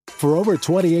For over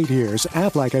 28 years,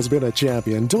 Aflac has been a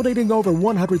champion, donating over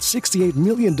 $168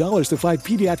 million to fight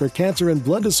pediatric cancer and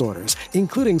blood disorders,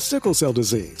 including sickle cell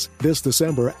disease. This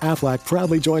December, Aflac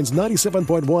proudly joins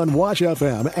 97.1 Wash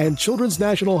FM and Children's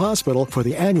National Hospital for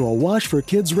the annual Wash for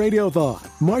Kids Radiothon.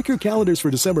 Mark your calendars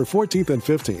for December 14th and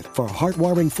 15th for a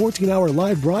heartwarming 14-hour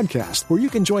live broadcast where you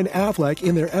can join Aflac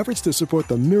in their efforts to support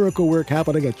the miracle work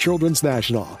happening at Children's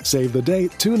National. Save the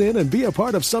date, tune in, and be a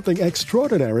part of something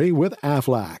extraordinary with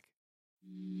Aflac.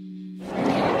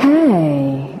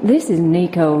 Hey, this is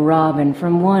Nico Robin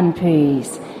from One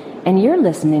Piece, and you're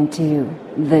listening to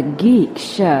The Geek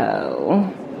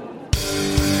Show.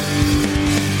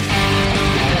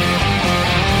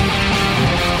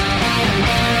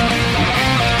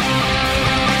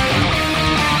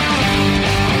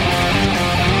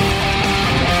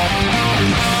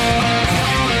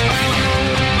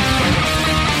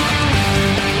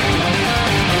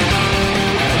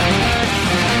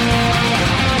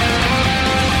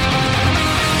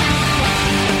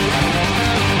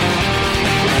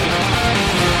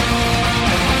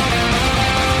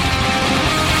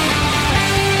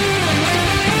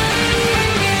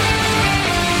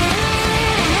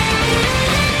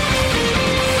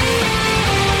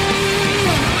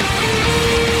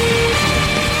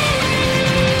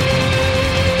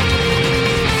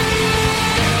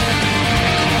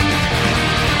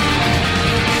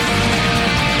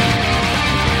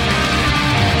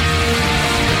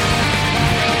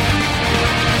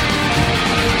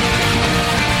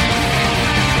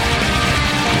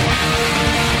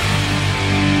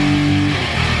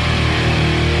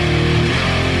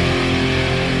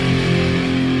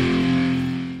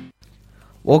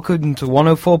 Welcome to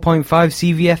 104.5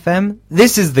 CVFM.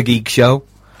 This is The Geek Show.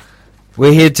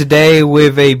 We're here today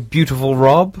with a beautiful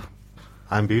Rob.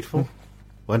 I'm beautiful?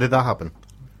 When did that happen?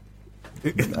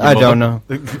 I don't know.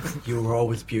 You were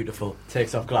always beautiful.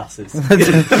 Takes off glasses.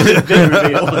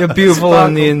 You're beautiful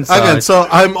on the inside. Again, so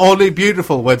I'm only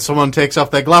beautiful when someone takes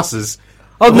off their glasses.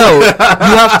 Oh no, you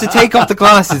have to take off the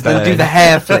glasses then do the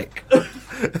hair flick.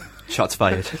 Shots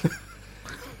fired.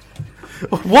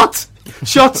 What?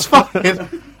 Shots fired.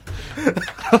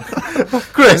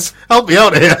 Chris, help me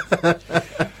out here.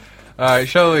 Alright,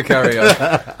 shall we carry on?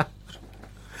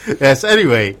 Yes,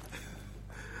 anyway.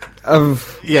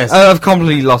 Yes. I've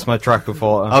completely lost my track of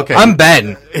thought. Okay. I'm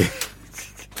Ben.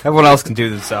 Everyone else can do it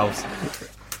themselves.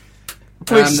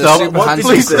 Please stop.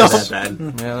 Please stop.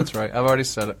 Yeah, that's right. I've already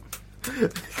said it.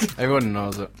 Everyone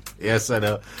knows it. Yes, I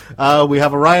know. We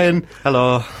have Orion.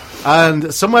 Hello.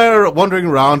 And somewhere wandering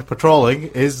around patrolling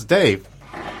is Dave.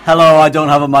 Hello, I don't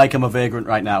have a mic. I'm a vagrant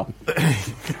right now.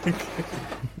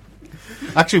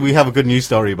 Actually, we have a good news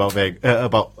story about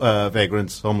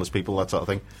vagrants, homeless people, that sort of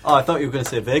thing. Oh, I thought you were going to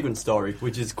say Vagrant Story,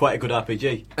 which is quite a good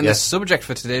RPG. And Yes. the subject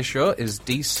for today's show is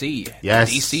DC.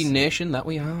 Yes. DC nation that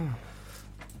we are.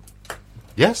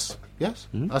 Yes,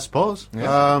 I suppose.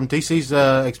 Yeah. DC's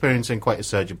experiencing quite a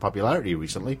surge in popularity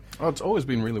recently. Oh, it's always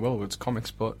been really well with its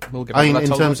comics, but we'll get I into mean,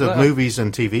 that in terms of later. movies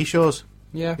and TV shows.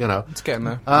 Yeah, you know. it's getting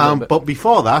there. a little bit. But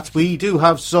before that, we do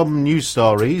have some news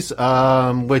stories,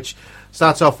 which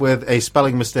starts off with a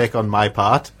spelling mistake on my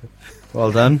part.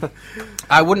 Well done.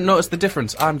 I wouldn't notice the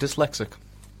difference. I'm dyslexic.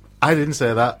 I didn't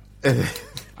say that.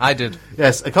 I did.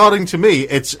 Yes, according to me,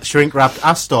 it's shrink-wrapped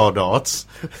astronauts.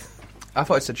 I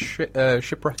thought it said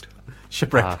shipwrecked.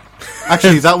 Shipwrecked.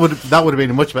 Actually, that would have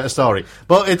been a much better story.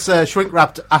 But it's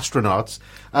shrink-wrapped astronauts.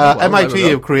 Well, MIT there we go.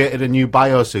 have created a new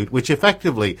biosuit, which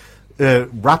effectively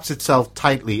wraps itself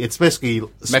tightly. It's basically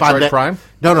Metroid Prime?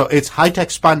 No, it's high-tech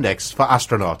spandex for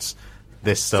astronauts.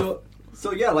 This stuff.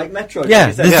 So yeah, like Metroid. Yeah,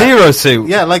 like you the said. Zero Suit.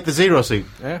 Yeah, like the Zero Suit.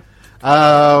 Yeah.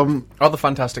 Or Or the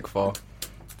Fantastic Four.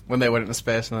 When they went into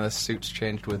space and their suits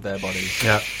changed with their bodies.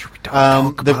 Yeah.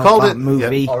 They've called it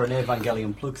movie. Or an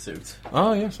Evangelion plug suit.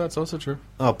 Oh, yes, that's also true.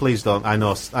 Oh, please don't. I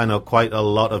know quite a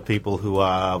lot of people who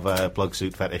have a plug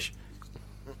suit fetish.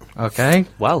 Okay.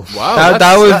 Well, Wow,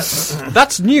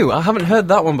 that's new. I haven't heard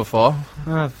that one before.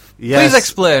 Yes. Please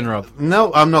explain, Rob.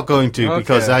 No, I'm not going to Okay.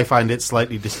 because I find it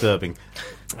slightly disturbing.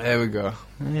 There we go.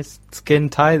 It's skin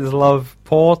tight. There's a lot of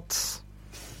ports.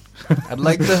 I'd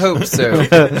like to hope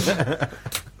so.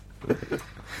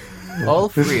 All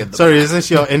three of them. Sorry, is this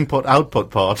your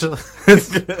input-output port?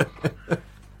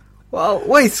 Well,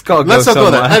 waste's got to go Let's not go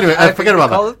somewhere. there. Anyway, forget about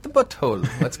Call that. it the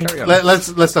butthole. Let's carry on.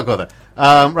 Let's not go there.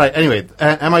 Right. Anyway,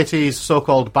 MIT's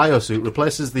so-called biosuit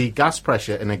replaces the gas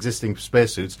pressure in existing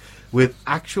spacesuits with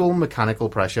actual mechanical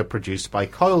pressure produced by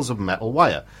coils of metal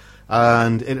wire,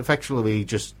 and it effectively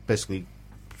just basically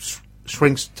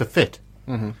shrinks to fit.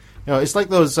 Mm-hmm. You know, it's like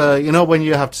those. When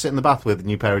you have to sit in the bath with a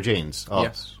new pair of jeans, or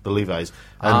Yes. the Levi's,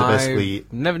 and they basically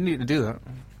never need to do that.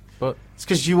 but It's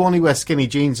because you only wear skinny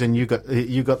jeans and you got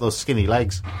those skinny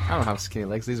legs. I don't have skinny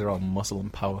legs. These are all muscle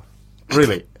and power.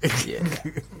 Really? Yeah.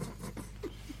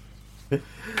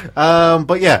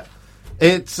 But yeah,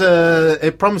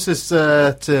 it promises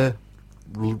to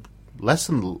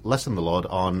lessen the load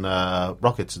on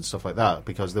rockets and stuff like that,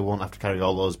 because they won't have to carry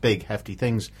all those big hefty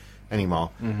things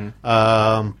anymore.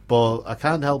 But I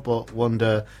can't help but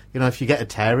wonder, if you get a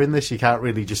tear in this, you can't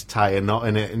really just tie a knot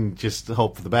in it and just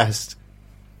hope for the best.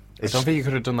 I don't think you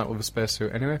could have done that with a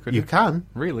spacesuit anyway, could you? You can.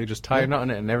 Really, just tie a knot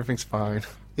in it and everything's fine.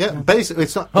 Yeah, basically,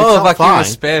 it's not. It's Oh, not vacuum fine. of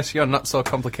space, you're not so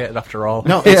complicated after all.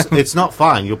 No, it's not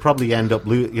fine. You'll probably end up,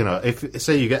 if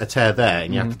say you get a tear there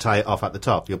and you have to tie it off at the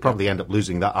top, you'll probably end up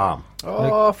losing that arm.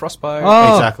 Oh, frostbite.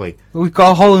 Oh, Exactly. We've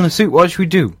got a hole in the suit. What should we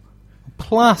do?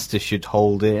 Plaster should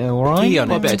hold it, all right? Key on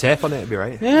Put a it. bit of tape on it, it'd be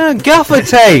right. Yeah, gaffer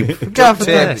tape. Gaffer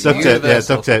tape. tape. Duct tape, yeah,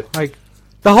 Universal. duct tape. Like,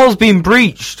 the hole's been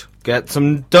breached. Get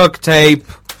some duct tape.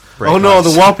 Oh no,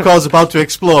 the warp core's about to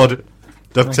explode.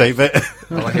 Duct tape it.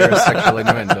 All I hear is sexual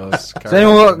innuendos. Has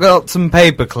anyone got some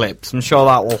paper clips? I'm sure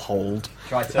that will hold.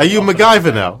 Are you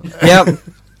MacGyver now? Yep.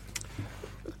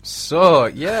 So,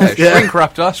 yeah, Yeah.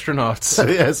 shrink-wrapped astronauts.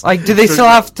 Yes. Like, do they still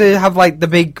have to have, like, the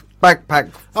big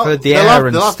backpack for the air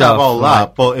and they'll have stuff? to have all like-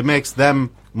 that, but it makes them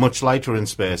much lighter in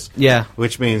space. Yeah.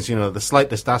 Which means, the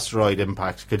slightest asteroid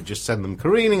impact could just send them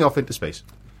careening off into space.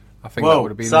 I think that would Whoa,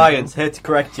 have been... science, here to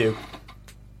correct you.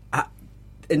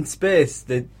 In space,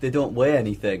 they don't weigh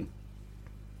anything.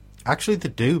 Actually, they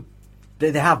do.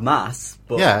 They have mass,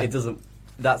 but Yeah. it doesn't.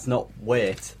 That's not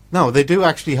weight. No, they do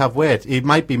actually have weight. It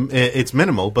might be, it's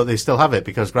minimal, but they still have it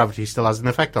because gravity still has an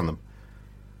effect on them.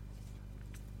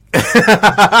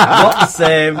 Not the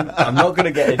same. I'm not going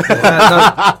to get into it.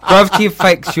 No, gravity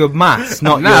affects your mass,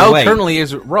 not Now, your weight. currently,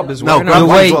 Rob is No, weighing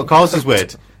gravity weight- is what causes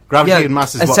weight. Gravity and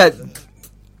mass is what... except-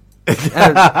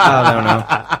 I don't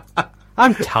know.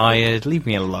 I'm tired. Leave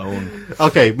me alone.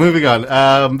 Okay, moving on. This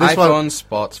iPhone one...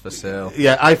 spots for sale.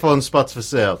 Yeah, iPhone spots for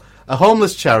sale. A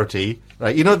homeless charity,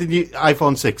 right? You know the new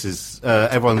iPhone 6s,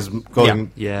 everyone's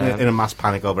going Yeah. in a mass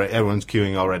panic over it. Everyone's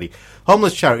queuing already.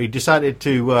 Homeless charity decided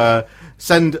to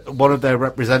send one of their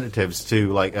representatives to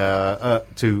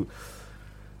to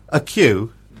a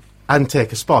queue and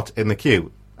take a spot in the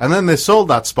queue. And then they sold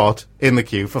that spot in the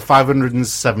queue for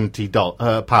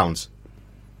 £570,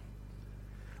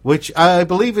 which I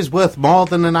believe is worth more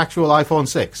than an actual iPhone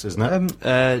 6, isn't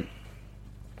it?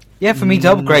 Yeah, for me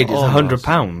to upgrade, it's almost.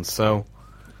 £100. So,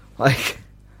 like,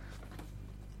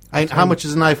 How much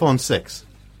is an iPhone 6?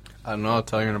 I don't know, I'll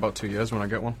tell you in about 2 years when I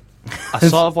get one. I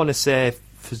sort of want to say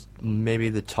for maybe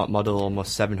the top model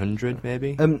almost 700,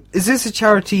 maybe. is this a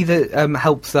charity that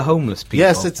helps the homeless people?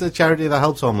 Yes, it's a charity that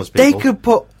helps homeless people. They could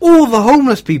put all the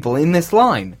homeless people in this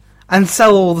line and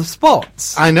sell all the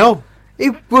spots. I know.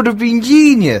 It would have been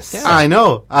genius. I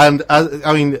know. And,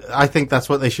 I think that's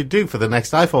what they should do for the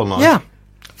next iPhone launch. Yeah.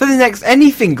 For the next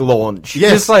anything launch.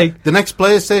 Yes, Just like, the next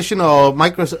PlayStation or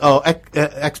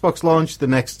Xbox launch, the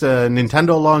next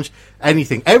Nintendo launch,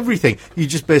 anything, everything. You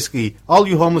just basically, all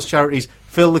you homeless charities,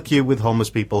 fill the queue with homeless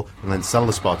people and then sell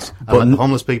the spots. And let the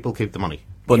homeless people keep the money.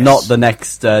 But Yes. not the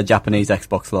next Japanese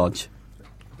Xbox launch.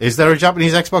 Is there a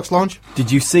Japanese Xbox launch?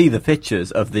 Did you see the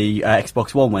pictures of the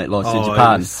Xbox One when it launched in Oh, it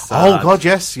Japan? was Oh, God,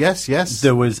 yes.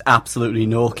 There was absolutely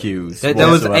no queues. there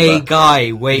was whatsoever. a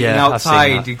guy waiting Yeah, I've seen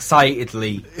outside that.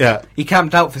 excitedly. Yeah, He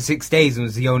camped out for 6 days and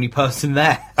was the only person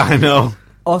there. I know.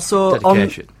 Also,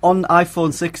 Dedication. on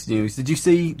iPhone 6 news, did you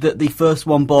see that the first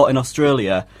one bought in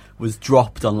Australia was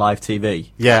dropped on live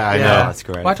TV? Yeah, I Yeah, know. that's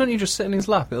great. Why don't you just sit in his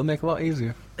lap? It'll make it a lot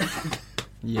easier.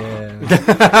 Yeah.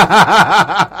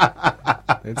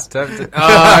 It's tempting.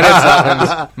 Oh, and it's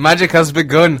happened. Magic has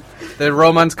begun. The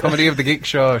romance comedy of the Geek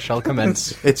Show shall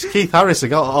commence. It's Keith Harris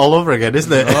all over again,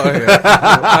 isn't it? Oh,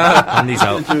 yeah. And he's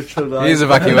out. He's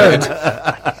evacuated.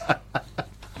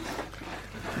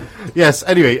 Yes,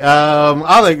 anyway,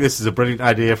 I think this is a brilliant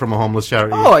idea from a homeless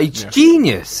charity. Oh, it's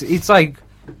genius. It's like,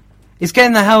 it's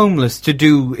getting the homeless to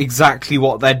do exactly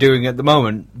what they're doing at the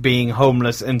moment, being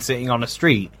homeless and sitting on a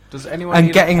street. Does anyone And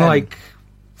need a getting pen? like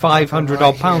 500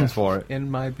 odd pounds for it.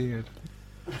 In my beard.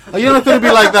 Are you not going to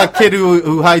be like that kid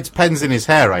who hides pens in his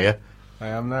hair, are you? I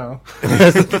am now.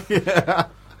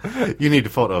 You need a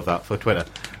photo of that for Twitter.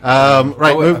 Right,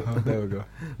 There we go.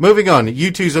 moving on.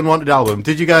 U2's Unwanted album.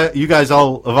 Did you guys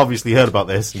all have obviously heard about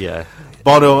this? Yeah.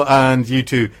 Bono and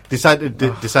U2 decided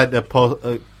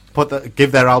to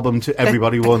give their album to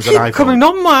everybody who owns an Keep iPhone. coming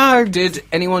on my... Did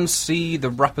anyone see the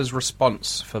rapper's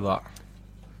response for that?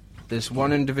 This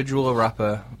one individual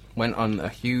rapper went on a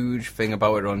huge thing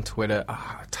about it on Twitter.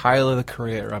 Tyler, the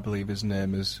Creator, I believe his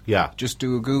name is. Yeah. Just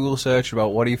do a Google search about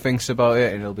what he thinks about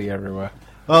it and it'll be everywhere.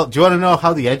 Well, do you want to know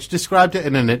how The Edge described it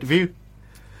in an interview? He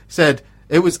said,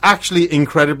 it was actually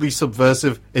incredibly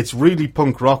subversive. It's really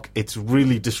punk rock. It's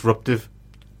really disruptive.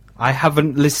 I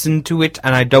haven't listened to it,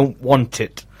 and I don't want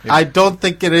it. I don't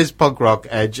think it is punk rock,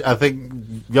 Edge. I think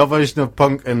your version of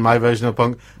punk and my version of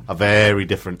punk are very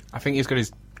different. I think he's got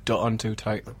his dot on too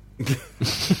tight.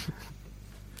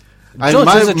 And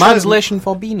Dot is a translation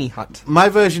for beanie hat. My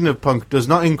version of punk does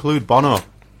not include Bono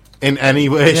in any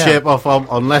way, shape, or form,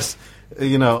 unless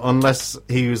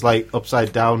he was like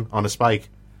upside down on a spike.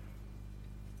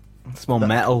 It's more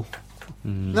metal.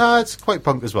 No, it's quite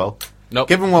punk as well. Nope.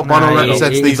 Given what Bono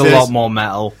represents these It's a days, lot more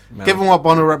metal. given what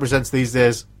Bono represents these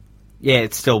days, Yeah,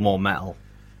 it's still more metal.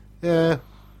 yeah.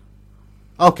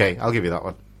 Okay, I'll give you that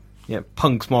one. Yeah,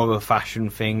 punk's more of a fashion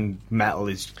thing. Metal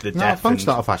is the No, death. punk's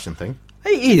not a fashion thing.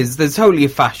 It is. There's totally a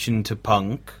fashion to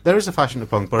punk. There is a fashion to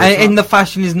punk, but And the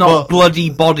fashion is not Well- bloody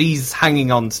bodies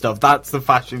hanging on stuff. That's the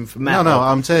fashion for metal. no,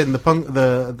 I'm saying the punk,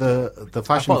 the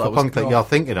fashion thought that for was punk that goth. you're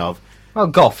thinking of. Well,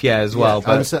 goth, yeah, as well.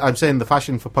 Yeah, But I'm saying the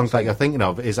fashion for punk that you're thinking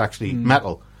of is actually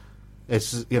metal.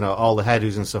 It's all the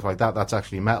hairdos and stuff like that. That's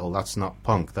actually metal. That's not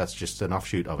punk. That's just an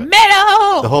offshoot of it.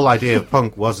 metal. The whole idea of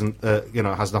punk wasn't,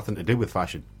 has nothing to do with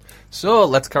fashion. So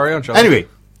let's carry on, shall we? Anyway,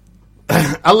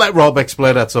 I'll let Rob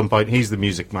explain at some point. He's the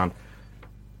music man.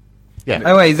 Yeah.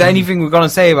 Anyway, is there anything we're going to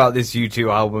say about this U2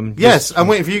 album? Yes, I'm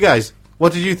waiting for you guys.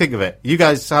 What did you think of it? You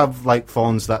guys have like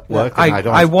phones that work, and I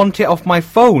don't. I want it off my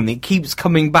phone. It keeps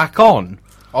coming back on.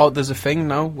 Oh, there's a thing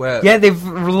now where Yeah, they've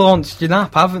launched an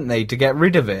app, haven't they, to get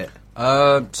rid of it?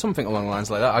 something along the lines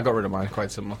like that. I got rid of mine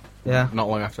quite similar. Yeah. Not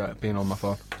long after it being on my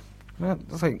phone. Yeah,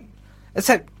 it's like,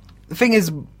 except the thing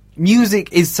is, music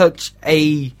is such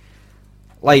a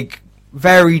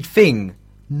varied thing.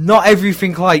 Not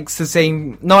everything likes the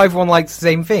same. Not everyone likes the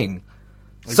same thing.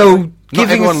 So Not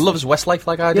giving everyone us, loves Westlife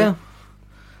like I do. yeah.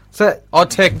 So I'll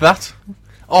take that.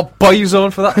 I'll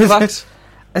Boyzone for that fact.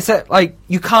 except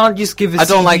you can't just give. I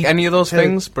don't like any of those to-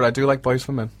 things, but I do like Boys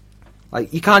for Men.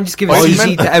 You can't just give a Boys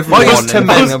CD Men. to everyone. Boys to and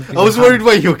Men. then I was worried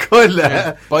where you were going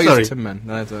there. Boys Sorry, to Men.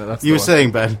 That's you the were one.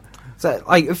 saying, Ben. So,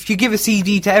 if you give a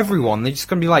CD to everyone, they're just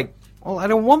going to be like, "Well, I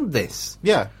don't want this."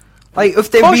 Yeah, If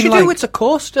Of they've course been you do. It's a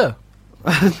coaster.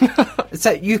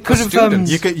 you could have.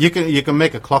 students. you can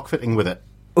make a clock fitting with it.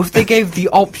 If they gave the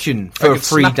option for I a could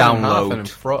free snap it in half and download,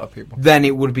 throw it at people. then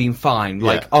it would have been fine.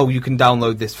 Yeah. You can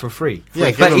download this for free. Yeah,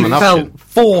 give but them it an felt option.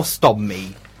 forced on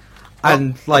me,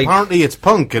 and Apparently, it's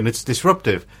punk and it's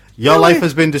disruptive. Your No, life it-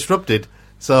 has been disrupted,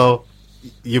 so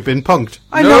you've been punked.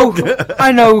 I know,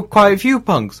 I know quite a few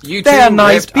punks. YouTube They are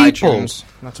nice raped people. iTunes.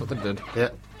 That's what they did. Yeah.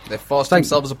 They forced Like-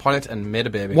 themselves upon it and made a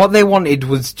baby. What they wanted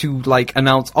was to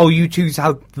announce, U2's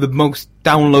have the most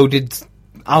downloaded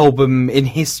album in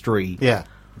history. Yeah.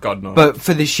 God knows. But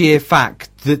for the sheer fact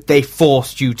that they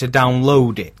forced you to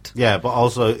download it. Yeah, but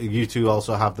also you two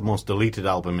also have the most deleted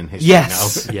album in history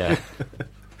Yes. now. Yeah.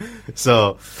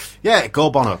 So, yeah, go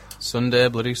Bono. Sunday,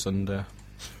 bloody Sunday.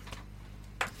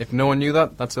 If no one knew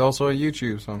that, that's also a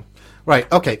YouTube song.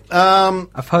 Right, okay.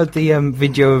 I've heard the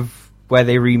video of where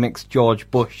they remixed George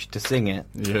Bush to sing it.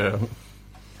 Yeah.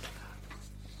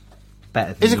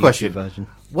 Better than Here's a the question. YouTube version.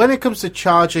 When it comes to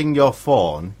charging your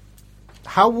phone,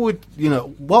 how would,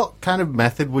 what kind of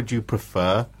method would you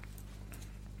prefer?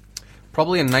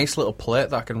 Probably a nice little plate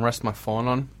that I can rest my phone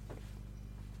on.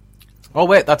 Oh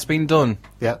wait, that's been done.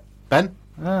 Yeah. Ben?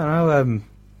 I don't know.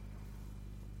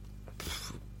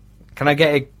 Can I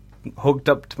get it hooked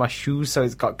up to my shoes so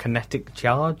it's got kinetic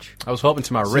charge? I was hoping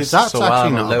to my See, wrist. that's so while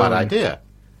actually I'm not a bad alone- idea.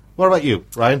 What about you,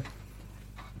 Ryan?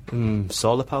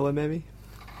 Solar power, maybe?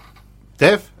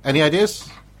 Dave, any ideas?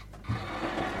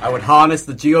 I would harness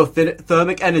the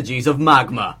geothermic energies of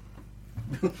magma.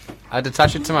 I'd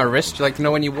attach it to my wrist,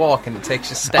 when you walk and it takes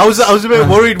you steps. I was a bit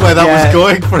worried where that was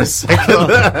going for a second.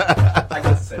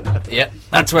 Yeah,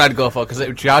 that's what I'd go for because it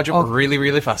would charge up really,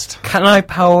 really fast. Can I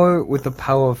power it with the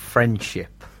power of friendship?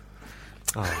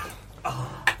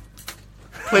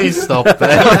 Please stop,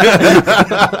 Ben.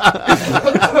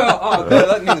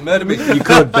 That means murder me. You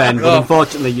could, Ben, but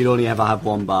unfortunately you'd only ever have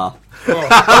one bar.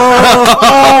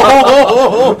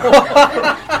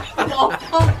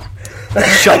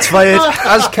 Shots fired.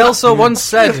 As Kelso once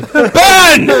said,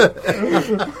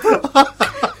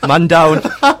 Man down.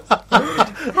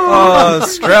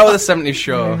 straight out of the 70s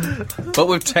show. But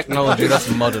with technology, that's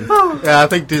modern. Yeah, I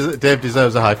think Dave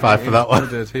deserves a high five for that one.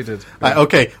 He did. Right,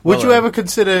 okay, would Well, you ever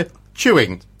consider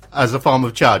chewing as a form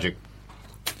of charging?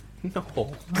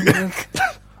 No.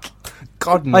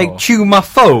 God, no. Chew my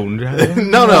phone?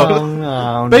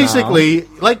 No. Basically,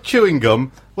 like chewing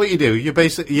gum, what you do, you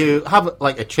have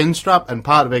a chin strap, and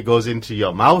part of it goes into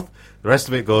your mouth, the rest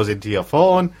of it goes into your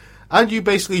phone, and you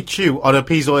basically chew on a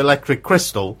piezoelectric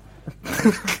crystal.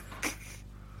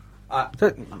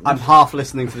 I'm half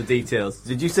listening to the details.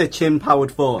 Did you say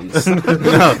chin-powered phones?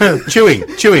 No,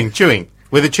 chewing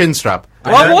with a chin strap.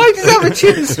 Why does it have a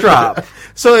chin strap?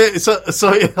 So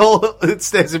it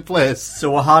stays in place.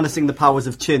 So we're harnessing the powers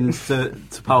of chins to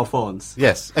power phones.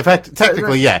 Yes, in fact,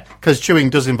 technically, yeah, because chewing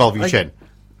does involve your chin.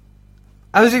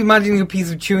 I was imagining a piece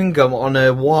of chewing gum on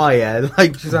a wire,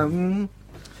 like just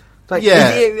like,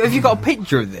 yeah. Have you got a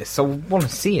picture of this? I want to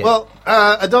see it. Well,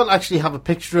 I don't actually have a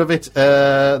picture of it.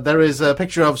 There is a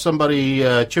picture of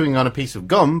somebody chewing on a piece of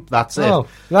gum. That's it. Oh,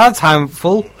 that's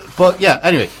harmful. But yeah,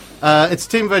 anyway, it's a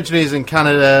team of engineers in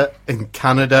Canada,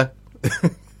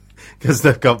 because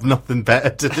they've got nothing better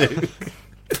to do.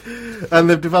 And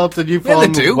they've developed a new form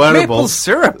of wearables. Maple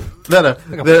syrup. No,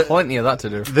 I've got plenty of that to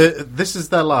do. This is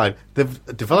their line.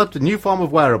 They've developed a new form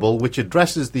of wearable which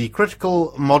addresses the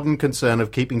critical modern concern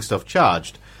of keeping stuff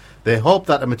charged. They hope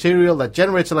that a material that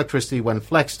generates electricity when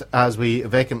flexed as we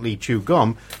vacantly chew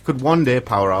gum could one day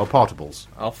power our portables.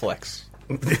 I'll flex.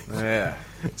 Yeah.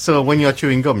 So when you're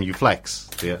chewing gum, you flex.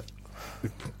 Yeah.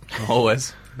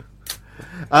 Always.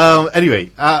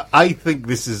 Anyway, I think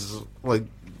this is like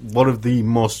one of the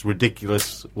most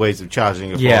ridiculous ways of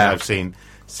charging a phone I've seen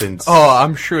since. Oh,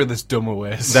 I'm sure there's dumber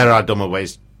ways. There are dumber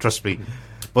ways, trust me.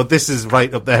 But this is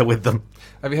right up there with them.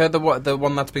 Have you heard the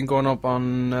one that's been going up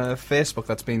on Facebook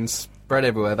that's been spread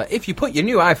everywhere? That if you put your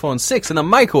new iPhone 6 in a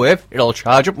microwave, it'll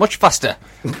charge up much faster.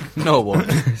 No one.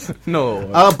 No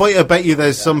one. But I bet you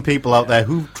there's some people out there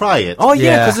who try it. Oh,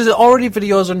 yeah, because there's already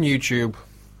videos on YouTube.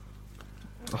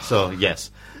 So,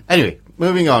 yes. Anyway,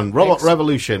 moving on. Robot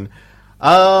Revolution.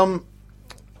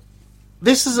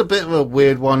 This is a bit of a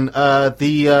weird one.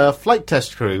 The flight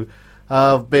test crew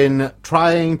have been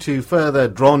trying to further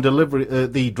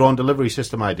the drone delivery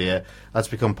system idea that's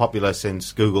become popular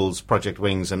since Google's Project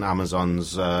Wings and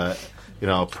Amazon's,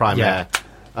 Prime Air.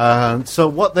 So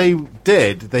what they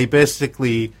did, they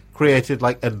basically created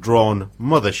like a drone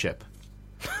mothership.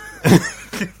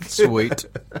 Sweet.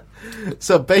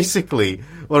 So basically,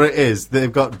 what it is,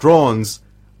 they've got drones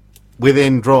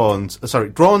within drones.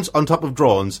 Drones on top of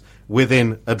drones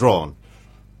within a drone,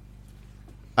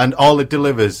 and all it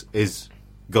delivers is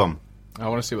gum. I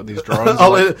want to see what these drones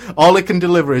are. All it can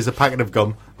deliver is a packet of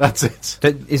gum. That's it.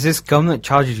 Is this gum that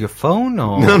charges your phone,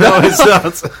 or no, it's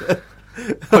not.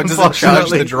 But does it charge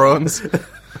the drones?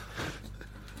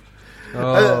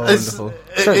 Oh, wonderful.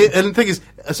 And the thing is,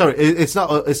 it's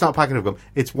not a packet of gum.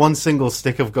 It's one single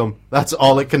stick of gum. That's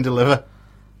all it can deliver.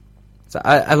 So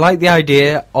I like the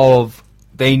idea of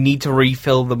they need to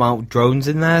refill the amount of drones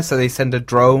in there, so they send a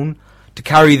drone to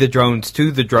carry the drones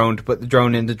to the drone to put the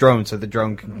drone in the drone, so the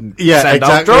drone can send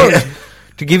out drones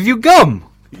to give you gum.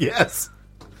 Yes,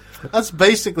 that's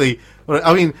basically.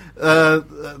 I mean,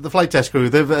 the flight test crew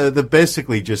they've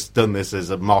basically just done this as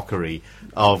a mockery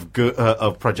of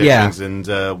Project Wings and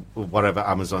whatever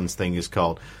Amazon's thing is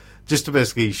called, just to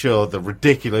basically show the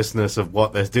ridiculousness of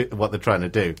what they're trying to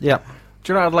do. Yeah.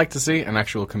 Do you know what I'd like to see? An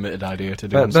actual committed idea to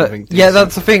doing something decent. Yeah,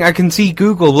 that's the thing. I can see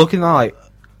Google looking like,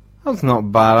 that's not a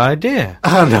bad idea.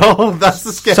 I know, that's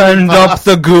the scary Send part. up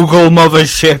the Google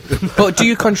mothership. But do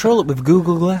you control it with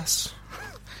Google Glass?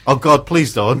 Oh God,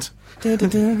 please don't.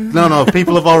 No,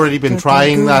 people have already been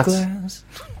trying that.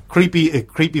 Creepy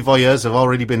voyeurs have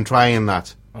already been trying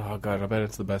that. Oh God, I bet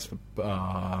it's the best for...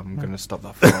 I'm going to stop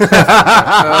that.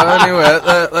 Anyway,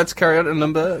 let's carry on to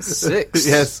number 6.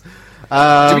 Yes.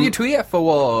 WTF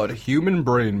Award, Human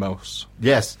Brain Mouse.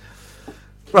 Yes.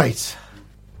 Right.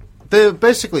 They're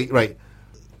basically... Right.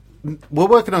 We're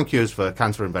working on cures for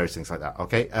cancer and various things like that,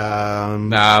 okay?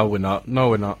 No, we're not. No,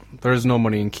 we're not. There is no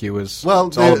money in cures. Well,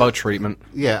 it's all about treatment.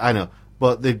 Yeah, I know.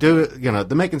 But they do, they're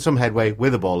making some headway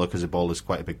with Ebola, because Ebola is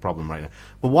quite a big problem right now.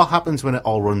 But what happens when it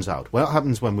all runs out? What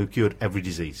happens when we've cured every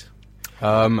disease?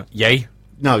 Yay.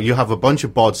 No, you have a bunch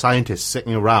of bored scientists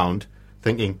sitting around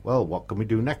thinking, well, what can we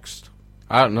do next?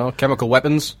 I don't know. Chemical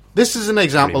weapons? This is an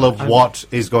example of what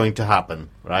is going to happen,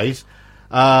 right?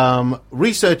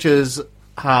 Researchers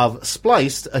have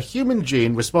spliced a human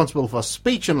gene responsible for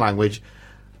speech and language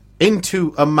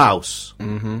into a mouse.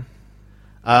 Mm-hmm.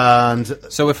 And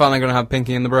so we're finally going to have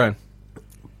Pinky in the brain?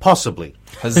 Possibly.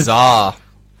 Huzzah.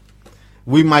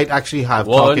 We might actually have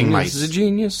talking mice. One is a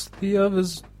genius, the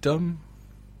other's dumb.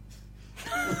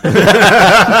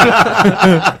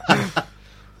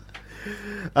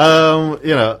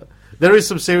 There is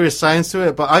some serious science to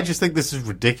it, but I just think this is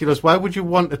ridiculous. Why would you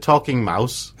want a talking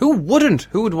mouse? Who wouldn't?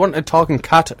 Who would want a talking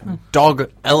cat,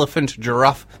 dog, elephant,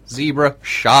 giraffe, zebra,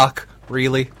 shark,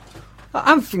 really?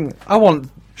 I'm thinking, I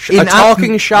want A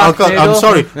talking shark. Oh God, I'm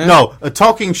sorry. Yeah. No, a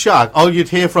talking shark. All you'd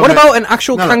hear from What about an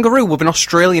actual kangaroo with an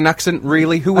Australian accent?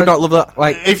 Really, who would not love that?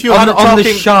 Like, if you on, had a talking, on the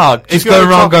shark, just go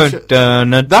around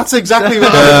going. That's exactly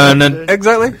what.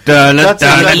 Exactly. But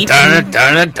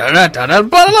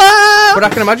I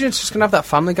can imagine it's just gonna have that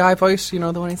Family Guy voice. You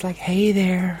know, the one he's like, "Hey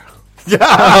there, yeah,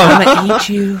 I'm gonna eat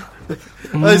you."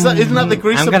 Isn't that the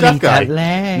greased up deaf guy?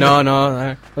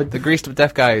 No. The greased up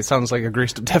deaf guy sounds like a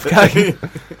greased up deaf guy.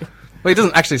 Well, he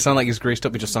doesn't actually sound like he's greased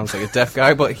up. He just sounds like a deaf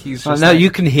guy. But he's just. No, you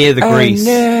can hear the grease.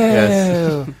 No.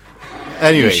 Yes.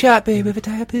 Anyway, you shot me with a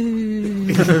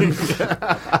taboo.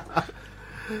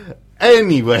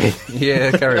 Anyway,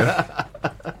 yeah, carry on.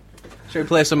 Should we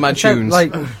play some mad tunes?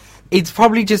 Like, it's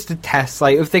probably just a test.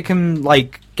 Like, if they can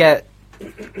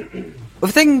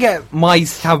get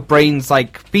mice to have brains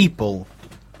like people,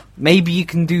 maybe you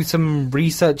can do some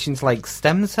research into like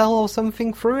stem cell or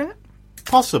something through it.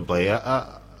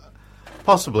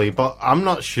 Possibly, but I'm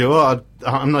not sure.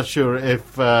 I'm not sure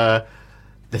if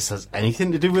this has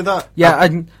anything to do with that. Yeah,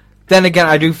 and then again,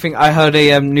 I do think I heard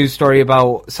a news story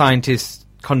about scientists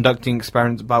conducting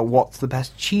experiments about what's the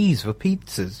best cheese for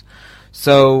pizzas.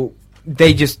 So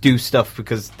they just do stuff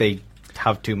because they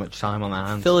have too much time on their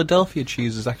hands. Philadelphia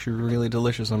cheese is actually really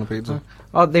delicious on a pizza.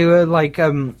 Oh, they were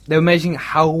they were measuring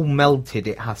how melted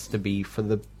it has to be for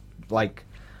the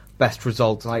best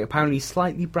results. Like, apparently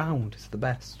slightly browned is the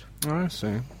best. Oh, I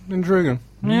see. Intriguing.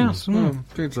 Yes.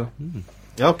 Pizza.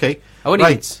 Okay.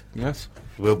 Right. Yes.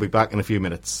 We'll be back in a few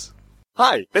minutes.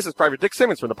 Hi, this is Private Dick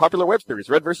Simmons from the popular web series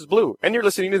Red vs. Blue, and you're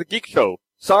listening to The Geek Show.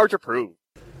 Sarge approved.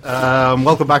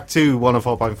 Welcome back to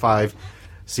 104.5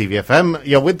 CVFM.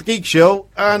 You're with The Geek Show,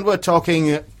 and we're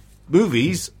talking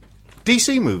movies,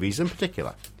 DC movies in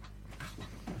particular.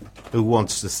 Who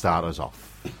wants to start us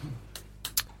off?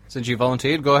 Since you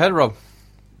volunteered, go ahead, Rob.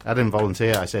 I didn't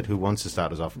volunteer. I said who wants to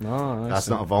start us off. No, that's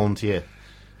not a volunteer.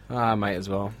 I might as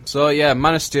well. So, yeah,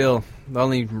 Man of Steel, the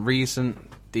only recent,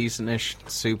 decent-ish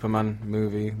Superman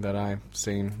movie that I've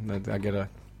seen. I give it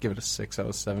a 6 out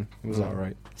of 7. It was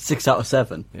alright. 6 out of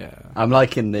 7? Yeah. I'm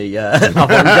liking the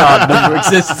avant-garde numbering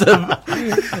system.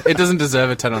 It doesn't deserve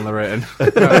a 10 on the rating.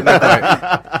 No, not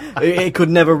quite. It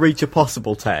could never reach a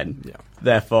possible 10. Yeah.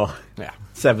 Therefore, yeah,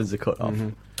 7's a cut-off. Mm-hmm.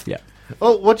 Yeah.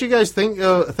 Oh, what do you guys think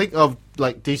of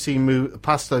like DC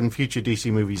past and future DC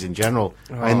movies in general,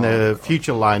 and the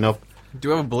future lineup? Do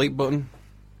you have a bleep button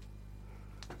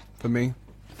for me?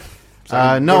 No,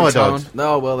 I don't.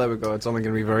 No, well, there we go. It's only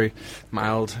going to be very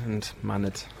mild and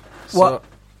mannered. What?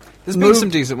 So, there's been some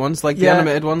decent ones, like the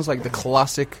animated ones, like the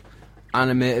classic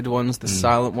animated ones, the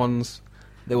silent ones.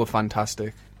 They were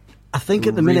fantastic. I think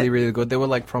at the really, minute... really good. They were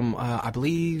like from, I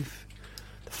believe,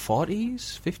 the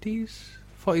 40s, 50s?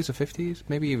 40s or 50s,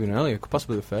 maybe even earlier,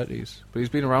 possibly the 30s. But he's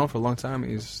been around for a long time.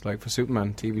 He's like for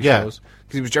Superman TV shows,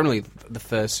 because he was generally the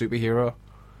first superhero.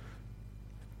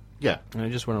 Yeah, and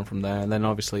it just went on from there. And then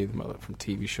obviously from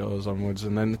TV shows onwards,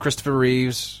 and then Christopher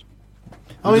Reeves.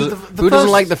 Who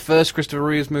doesn't like the first Christopher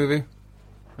Reeves movie?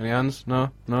 Any hands? No.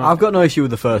 I've got no issue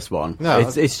with the first one. No,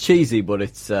 it's cheesy, but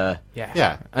it's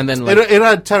yeah. And then it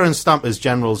had Terence Stamp as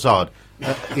General Zod.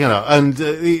 And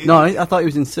no, I thought he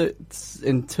was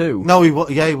in 2. No, he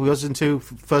was in 2.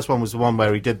 First one was the one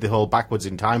where he did the whole backwards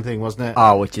in time thing, wasn't it?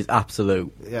 Oh, which is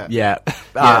absolute. Yeah.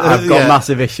 I've got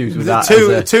massive issues with that.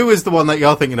 2 is the one that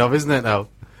you're thinking of, isn't it? Now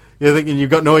you're thinking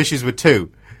you've got no issues with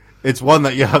 2. It's 1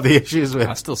 that you have the issues with.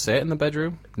 I still say it in the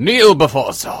bedroom. Kneel before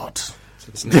Zod.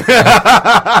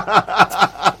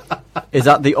 Is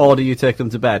that the order you take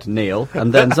them to bed? Kneel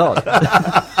and then Zod.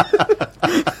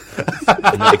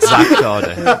 In the exact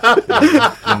order.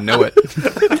 You know it.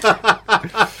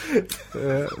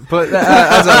 But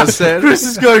as I was saying, Chris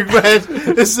is going red.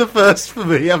 This is the first for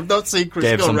me. I've not seen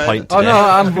Chris go red. Oh no,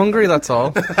 I'm hungry. That's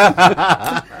all.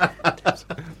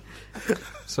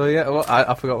 So yeah, well,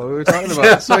 I forgot what we were talking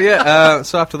about. So yeah,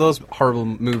 so after those horrible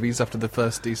movies, after the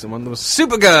first decent one, there was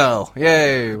Supergirl.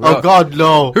 Yay! Oh God,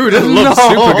 no! Who doesn't love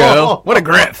Supergirl? What a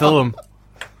great film!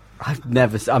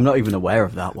 I'm not even aware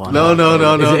of that one. No. Is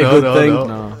it a good thing?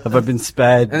 No. Have I been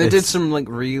spared? And they did some like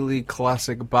really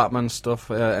classic Batman stuff,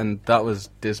 and that was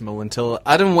dismal until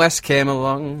Adam West came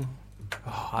along.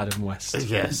 Oh, Adam West.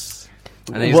 Yes.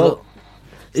 And he's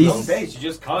some days you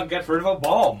just can't get rid of a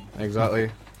bomb.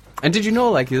 Exactly. And did you know,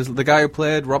 like, the guy who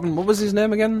played Robin, what was his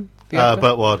name again?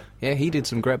 Burt Ward. Yeah, he did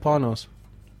some great pornos.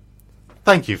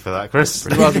 Thank you for that, Chris.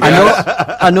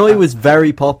 I know he was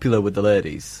very popular with the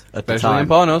ladies at the time. Especially in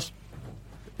pornos.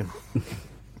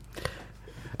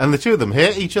 And the two of them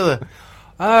hate each other.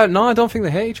 No, I don't think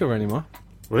they hate each other anymore.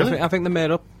 Really? I think they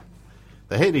made up.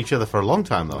 They hated each other for a long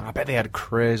time, though. I bet they had a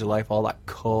crazy life, all that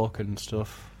coke and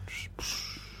stuff.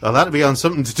 Well, that'd be on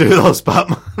something to do with those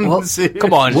Batman.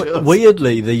 Come on.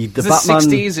 Weirdly, the Batman...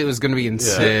 60s, it was going to be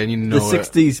insane, you know the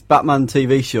 60s Batman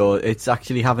TV show, it's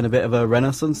actually having a bit of a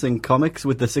renaissance in comics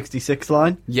with the 66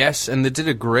 line. Yes, and they did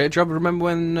a great job. Remember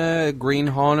when Green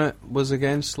Hornet was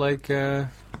against,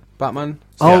 Batman?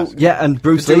 Yeah, and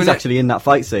Bruce Lee's actually in that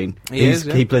fight scene.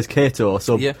 He plays Kato,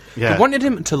 so... Yeah. They wanted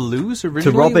him to lose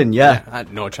originally. To Robin, yeah. I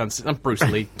had no chance. I'm Bruce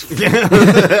Lee.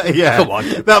 Yeah. Come on.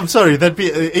 No, I'm sorry, there'd be...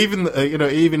 even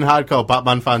hardcore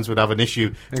Batman fans would have an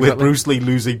issue with BruceLee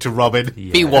losing to Robin.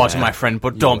 Yeah. Be water, my friend,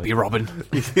 but don't be Robin.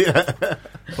 Yeah.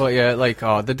 But yeah,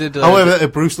 they did... However,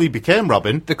 Bruce Lee became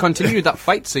Robin. They continued that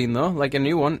fight scene, though, like a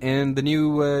new one, in the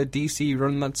new DC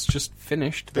run that's just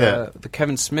finished. The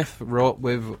Kevin Smith wrote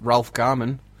with Ralph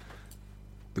Garman,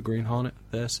 the Green Hornet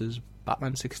versus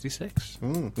Batman 66.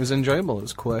 It was enjoyable, it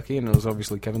was quirky, and it was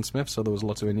obviously Kevin Smith, so there was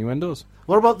lots of innuendos.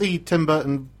 What about the Tim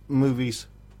Burton movies?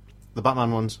 The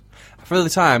Batman ones? For the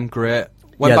time, great.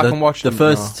 Went back and watched the them.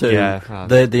 first two. Yeah.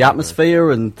 The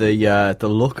atmosphere and the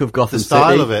look of Gotham The style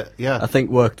City, of it, yeah. I think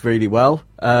worked really well.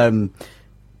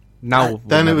 Now,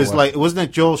 then it was wasn't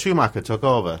it Joel Schumacher took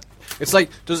over? It's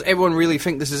like, does everyone really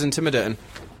think this is intimidating?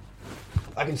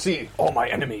 I can see all my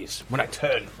enemies when I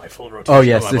turn my full rotation. Oh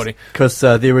yes, on my body. because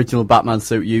the original Batman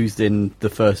suit used in the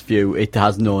first few, it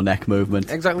has no neck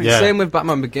movement. Exactly. Yeah. Same with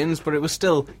Batman Begins, but it was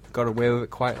still got away with it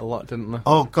quite a lot, didn't they?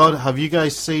 Oh God, have you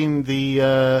guys seen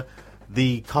the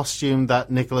costume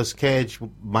that Nicolas Cage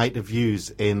might have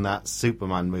used in that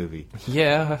Superman movie?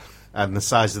 Yeah. And the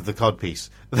size of the codpiece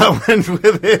that went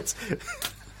with it.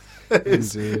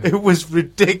 It was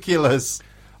ridiculous.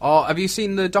 Oh, have you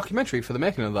seen the documentary for the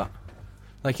making of that?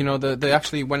 They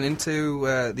actually went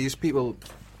into these people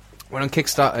went on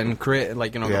Kickstarter and created,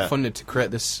 got funded to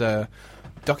create this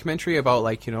documentary about,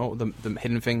 the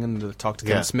Hidden Thing, and the talk to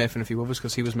Kevin Smith and a few others,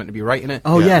 because he was meant to be writing it.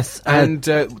 Oh yes, and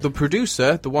the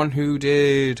producer, the one who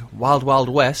did Wild Wild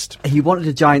West, he wanted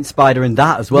a giant spider in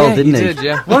that as well, didn't he? He did,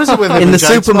 yeah. What is it with him in the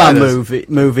giant Superman spiders?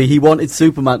 movie, he wanted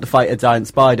Superman to fight a giant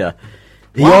spider.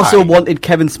 He Why? also wanted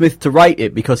Kevin Smith to write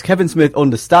it because Kevin Smith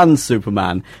understands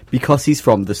Superman because he's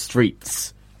from the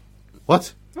streets.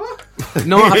 What?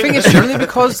 No, I think it's generally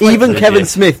because Even Kevin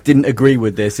Smith didn't agree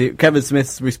with this. Kevin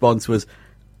Smith's response was,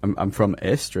 I'm from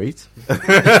A Street.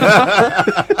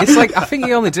 It's I think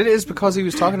he only did it is because he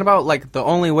was talking about, the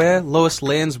only way Lois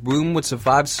Lane's womb would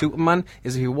survive Superman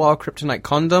is if he wore a kryptonite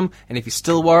condom, and if he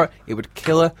still wore it, it would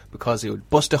kill her because it would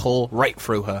bust a hole right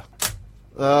through her.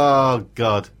 Oh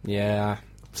God. Yeah.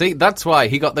 See, that's why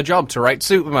he got the job to write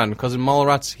Superman, because in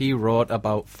Mallrats he wrote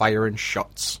about firing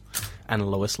shots and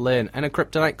Lois Lane and a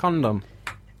kryptonite condom.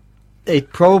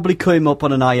 It probably came up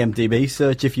on an IMDb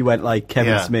search if you went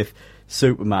Kevin Smith,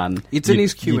 Superman. It's in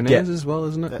his Q&As as well,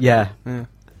 isn't it? Yeah.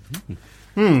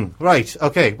 Right.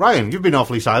 Okay. Ryan, you've been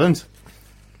awfully silent.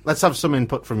 Let's have some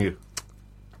input from you.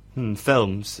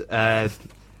 Films. I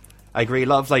agree. A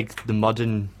lot of the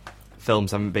modern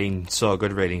films haven't been so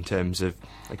good, really, in terms of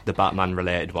the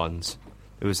Batman-related ones.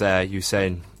 It was you were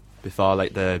saying before,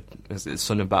 the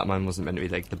Son of Batman wasn't meant to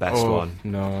be the best one.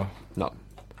 No, not.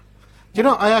 You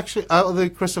know, I actually, out of the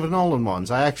Christopher Nolan ones,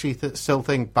 I actually still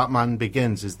think Batman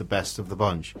Begins is the best of the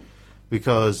bunch,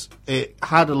 because it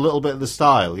had a little bit of the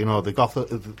style. You know,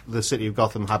 the city of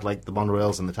Gotham had the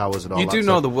monorails and the towers and all that. You do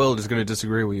know the world is going to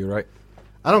disagree with you, right?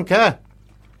 I don't care.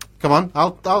 Come on,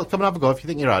 I'll come and have a go if you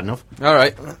think you're hard enough. All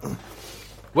right.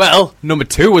 Well, number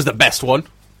 2 was the best one.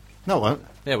 No one.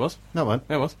 Yeah, it was. No one.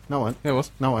 Yeah, it was. No one. Yeah, it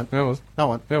was. No one. Yeah, it was. No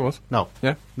one. Yeah, it was. No.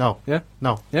 Yeah. No. Yeah.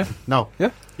 No. Yeah. No.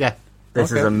 Yeah. Yeah.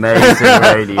 This Okay. is amazing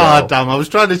radio. Oh, damn, I was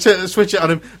trying to switch it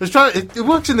on him. It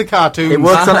works in the cartoons. It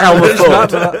works on Elmer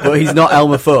Fudd, but he's not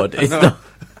Elmer Fudd. It's not.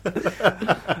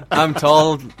 I'm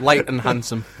tall, light, and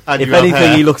handsome. And If you have anything,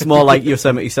 hair. he looks more like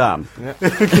Yosemite Sam.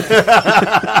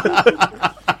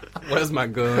 Where's my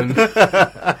gun?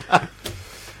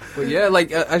 But yeah,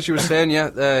 as you were saying,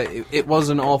 it was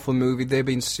an awful movie. They've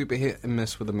been super hit and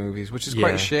miss with the movies, which is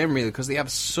quite a shame, really, because they have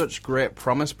such great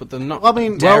promise, but they're not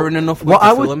daring enough with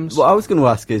the films. What I was going to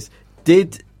ask is,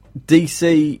 did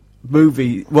DC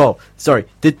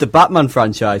did the Batman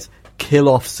franchise kill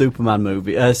off Superman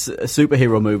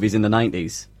superhero movies in the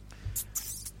 90s?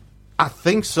 I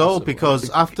think so, because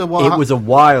after what... It was a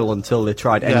while until they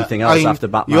tried anything else after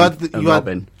Batman and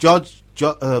Robin.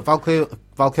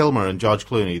 Val Kilmer and George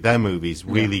Clooney, their movies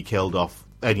really killed off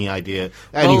any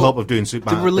hope of doing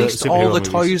Superman. They released superhero all the movies.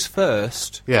 toys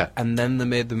first, Yeah. and then they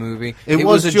made the movie. It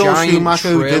was a Joel giant Schumacher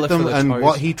who trailer did them, for the and toys.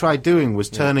 what he tried doing was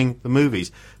turning the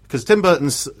movies. Because Tim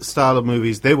Burton's style of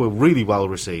movies, they were really well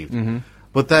received.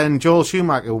 But then Joel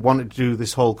Schumacher wanted to do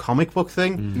this whole comic book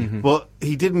thing, but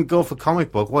he didn't go for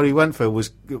comic book. What he went for was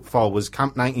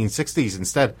Camp 1960s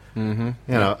instead. You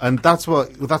know, and that's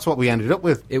what we ended up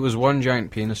with. It was one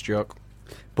giant penis joke.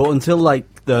 But until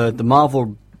like the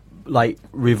Marvel like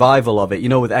revival of it, you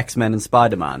know, with X-Men and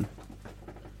Spider-Man,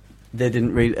 they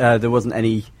didn't really. There wasn't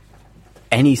any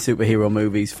superhero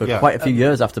movies for quite a few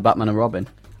years after Batman and Robin.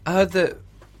 The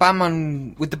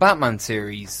Batman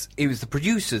series, it was the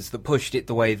producers that pushed it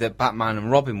the way that Batman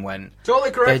and Robin went. Totally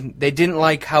correct. They didn't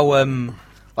like how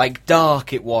like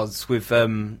dark it was with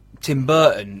Tim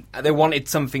Burton. They wanted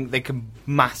something they could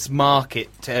mass market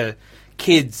to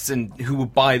kids and who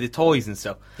would buy the toys and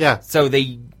stuff. Yeah. So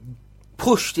they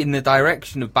pushed in the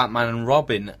direction of Batman and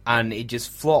Robin, and it just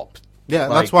flopped. Yeah,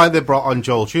 that's why they brought on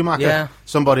Joel Schumacher. Yeah.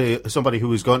 Somebody who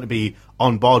was going to be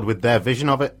on board with their vision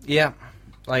of it. Yeah.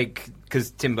 Like,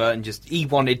 because Tim Burton he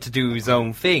wanted to do his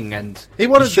own thing, and he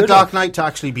wanted the Dark Knight to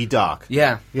actually be dark.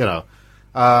 Yeah. You know.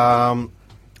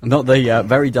 Not the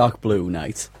very dark blue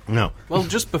Knight. No. Well,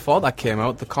 just before that came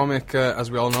out, the comic,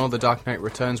 as we all know, The Dark Knight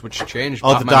Returns, which changed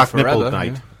Oh, Batman the Dark forever. Nipple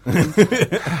Knight.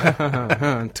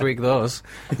 Tweak those.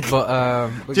 But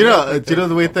do you know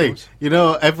the weird thing? You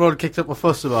know, everyone kicked up a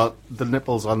fuss about the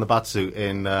nipples on the Batsuit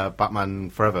in Batman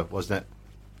Forever, wasn't it?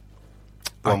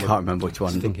 I can't remember which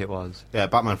one. I think it was. Yeah,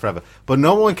 Batman Forever. But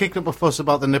no one kicked up a fuss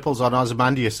about the nipples on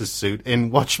Ozymandias' suit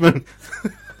in Watchmen.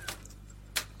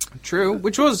 True,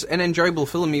 which was an enjoyable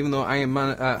film, even though Iron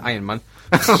Man.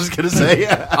 I was going to say,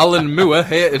 yeah. Alan Moore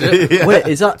hated it. Yeah. Wait,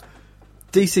 is that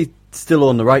DC still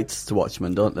own the rights to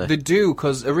Watchmen, don't they? They do,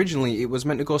 because originally it was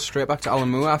meant to go straight back to Alan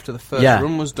Moore after the first Yeah.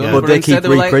 run was done. Yeah. But they instead keep they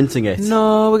were reprinting it.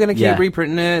 No, we're going to keep Yeah.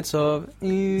 reprinting it. So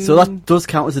that does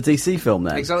count as a DC film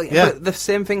then? exactly. Yeah. But the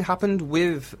same thing happened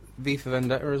with V for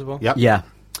Vendetta as well. Yep. Yeah.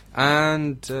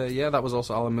 And that was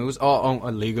also Alan Moore's.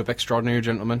 A League of Extraordinary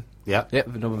Gentlemen. Yeah.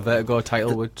 Yep, another Vertigo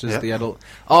title, which is Yeah. the adult.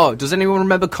 Oh, does anyone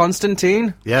remember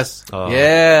Constantine? Yes. Oh.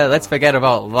 Yeah, let's forget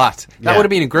about that. That Yeah. would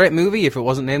have been a great movie if it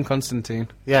wasn't named Constantine.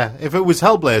 Yeah, if it was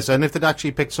Hellblazer, and if they'd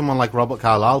actually picked someone like Robert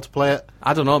Carlyle to play it.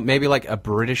 I don't know, maybe like a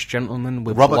British gentleman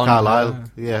with Robert blonde Carlyle,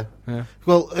 hair. yeah.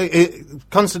 Well,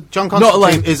 John Not Constantine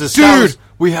like, is a dude,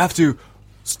 we have to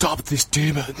stop these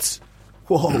demons.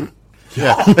 Whoa.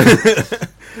 Yeah.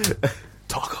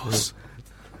 Tacos.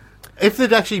 If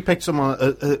they'd actually picked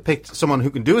someone who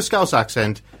can do a Scouse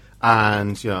accent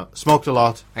and smoked a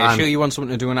lot, Are you sure you want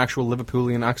someone to do an actual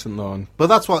Liverpoolian accent though? And but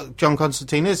that's what John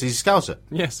Constantine is. He's a Scouser.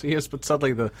 yes, he is, but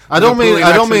sadly the I don't Liverpoolian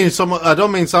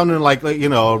accent- mean sounding like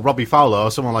Robbie Fowler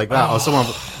or someone like that, or someone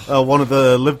one of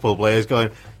the Liverpool players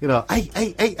going,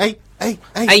 hey.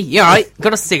 Hey, you alright?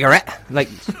 Got a cigarette? Like,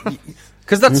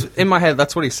 because that's in my head.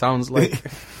 That's what he sounds like.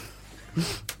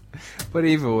 But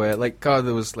either way, like, God,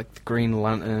 there was like the Green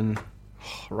Lantern.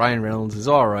 Ryan Reynolds is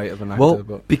all right of an actor, Well,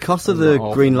 but because of not the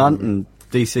awful. Green Lantern,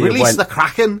 DC Release the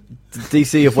Kraken.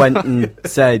 have went and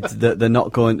said that they're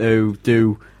not going to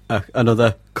do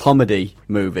another comedy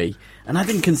movie. And I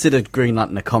didn't consider Green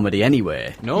Lantern a comedy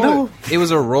anyway. No, it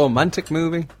was a romantic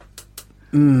movie.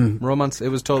 Romance. It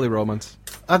was totally romance.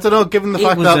 I don't know. Given the It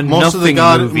fact was that a most of the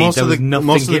nothing movie. There was most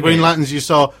nothing of the in Green it. Lanterns you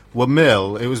saw were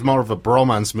male, it was more of a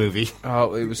bromance movie.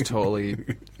 Oh, it was totally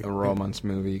a romance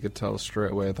movie. You could tell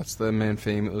straight away. That's the main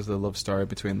theme. It was the love story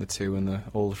between the two and the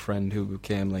old friend who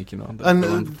became the And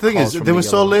villain the thing is, caused from they were the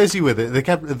so yellow. lazy with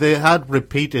it. They had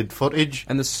repeated footage.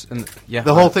 And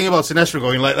The whole thing about Sinestro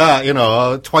going like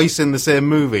that, twice in the same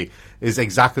movie, is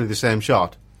exactly the same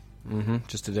shot.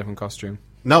 just a different costume.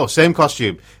 No, same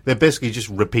costume. They basically just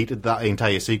repeated that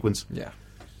entire sequence. Yeah,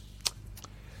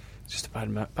 just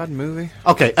a bad movie.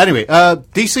 Okay, anyway,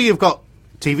 DC have got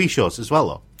TV shows as well,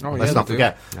 though. Oh, Let's yeah, not they do.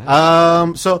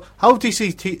 forget. So, how have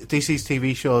DC's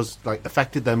TV shows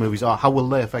affected their movies, or how will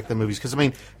they affect their movies? Because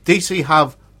DC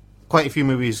have quite a few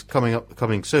movies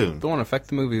coming soon. Don't want to affect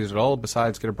the movies at all.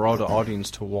 Besides, get a broader audience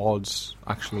towards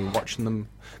actually watching them.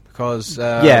 Because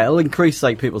It'll increase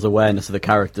people's awareness of the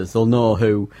characters. They'll know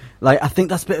who. I think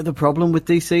that's a bit of the problem with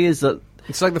DC is that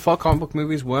it's like the 4 comic book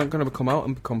movies weren't going to come out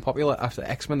and become popular after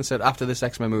X-Men. They said after this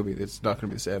X-Men movie, it's not going to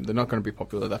be the same. They're not going to be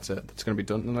popular. That's it. It's going to be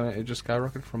done, and then it just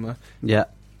skyrocketed from there. yeah.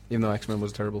 Even though X-Men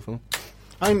was a terrible film.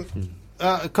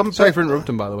 Sorry for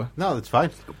interrupting, by the way. No, that's fine.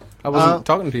 I wasn't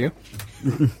talking to you.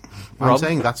 I'm Rob?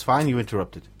 saying that's fine. You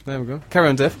interrupted. There we go. Carry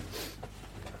on, Dave.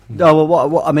 No, well,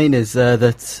 what I mean is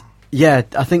that. Yeah,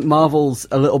 I think Marvel's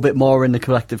a little bit more in the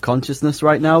collective consciousness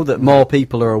right now, that more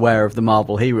people are aware of the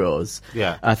Marvel heroes.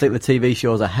 Yeah. I think the TV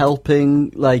shows are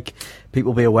helping,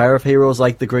 people be aware of heroes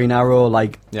like the Green Arrow,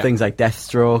 things like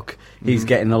Deathstroke. He's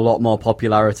getting a lot more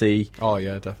popularity. Oh,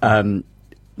 yeah, definitely.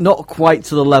 Not quite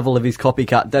to the level of his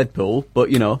copycat Deadpool, but,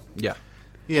 Yeah.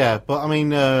 Yeah, but I mean,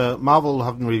 Marvel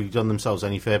haven't really done themselves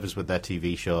any favours with their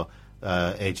TV show,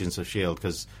 Agents of S.H.I.E.L.D.,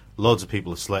 because loads of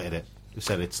people have slated it. They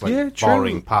said it's like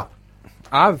boring pap.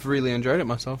 I've really enjoyed it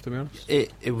myself, to be honest.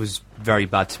 It was very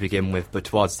bad to begin with, but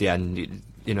towards the end,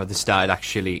 they started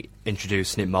actually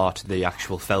introducing it more to the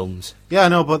actual films. Yeah, I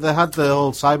know, but they had the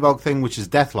whole cyborg thing, which is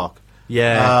Deathlock.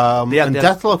 Yeah. And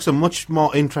Deathlock's a much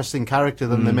more interesting character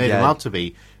than they made him out to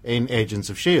be in Agents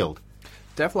of S.H.I.E.L.D.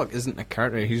 Deathlock isn't a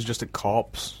character, he's just a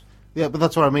corpse. Yeah, but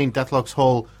that's what I mean. Deathlock's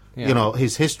whole,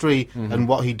 his history and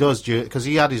what he does, because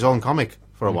he had his own comic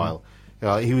for a while.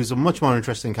 He was a much more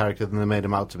interesting character than they made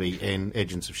him out to be in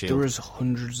Agents of S.H.I.E.L.D. There was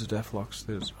hundreds of Deathlocks.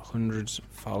 There's hundreds,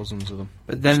 thousands of them.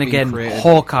 But then again,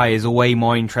 Hawkeye is a way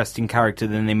more interesting character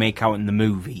than they make out in the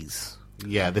movies.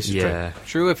 Yeah, this is true.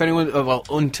 True, if anyone...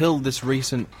 until this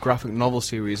recent graphic novel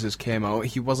series has came out,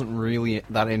 he wasn't really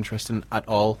that interesting at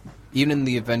all. Even in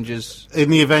the Avengers...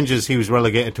 In the Avengers, he was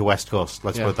relegated to West Coast,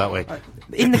 let's put it that way.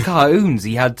 In the cartoons,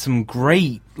 he had some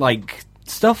great,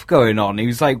 stuff going on. He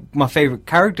was my favourite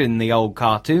character in the old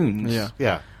cartoons.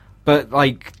 Yeah. But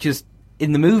just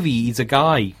in the movie, he's a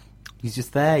guy. He's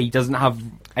just there. He doesn't have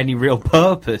any real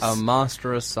purpose. A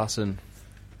master assassin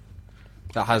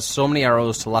that has so many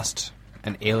arrows to last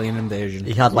an alien invasion.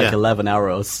 He had 11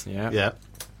 arrows. Yeah.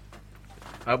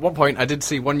 At one point, I did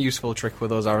see one useful trick with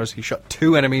those arrows. He shot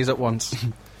 2 enemies at once.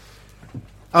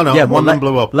 Oh no, one of them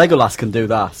blew up. Legolas can do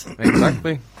that.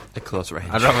 Exactly. At close range.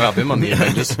 I'd rather have him on the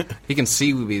Avengers. He can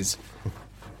see with his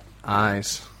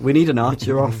eyes. We need an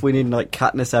archer off. We need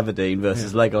Katniss Everdeen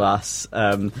versus Legolas,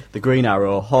 the Green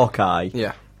Arrow, Hawkeye,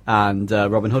 and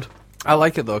Robin Hood. I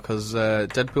like it though because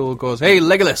Deadpool goes, "Hey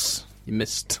Legolas, you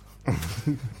missed."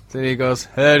 Then he goes,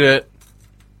 "Heard it,"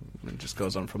 and it just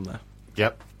goes on from there.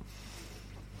 Yep.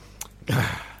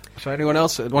 So anyone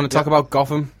else want to talk about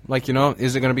Gotham? Is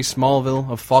it going to be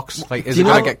Smallville of Fox? Is it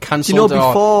going to get cancelled?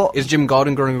 Or is Jim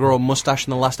Gordon going to grow a mustache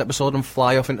in the last episode and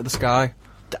fly off into the sky?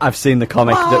 I've seen the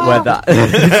comic where that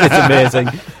it's amazing.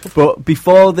 But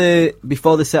before they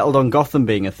settled on Gotham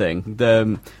being a thing,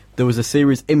 there was a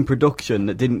series in production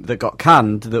that got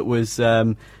canned that was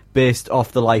based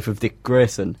off the life of Dick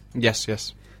Grayson.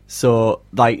 Yes. So,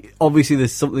 obviously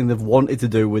there's something they've wanted to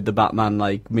do with the Batman,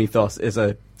 mythos is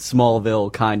a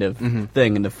Smallville kind of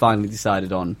thing, and they've finally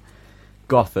decided on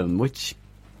Gotham, which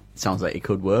sounds like it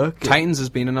could work. Titans has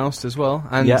been announced as well,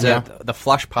 and the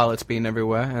Flash pilot's been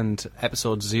everywhere, and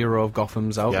episode 0 of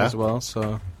Gotham's out as well,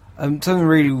 so... something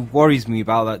really worries me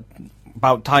about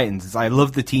Titans is I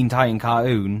love the Teen Titan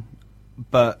cartoon,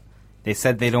 but they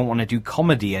said they don't want to do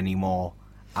comedy anymore.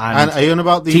 And are you on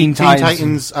about the Teen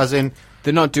Titans as in...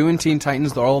 They're not doing Teen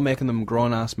Titans. They're all making them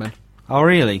grown-ass men. Oh,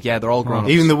 really? Yeah, they're all grown-ups.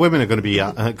 Even the women are going to be men.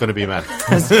 On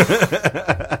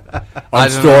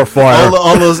Starfire.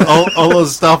 All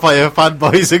those Starfire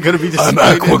fanboys are going to be disappointed.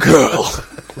 I'm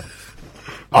Aquagirl.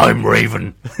 I'm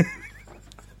Raven.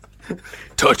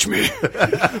 Touch me.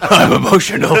 I'm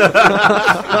emotional.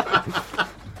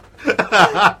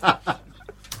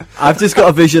 I've just got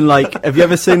a vision have you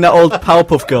ever seen that old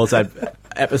Powerpuff Girls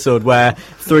episode where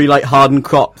 3 hardened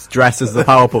crops dress as the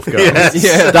Powerpuff Girls? Yes.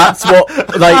 Yeah, that's what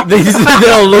these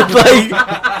they all look like.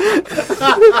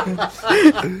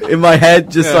 In my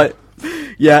head, just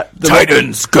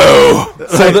Titans go.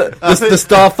 So the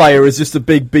Starfire is just a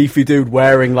big beefy dude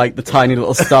wearing the tiny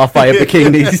little Starfire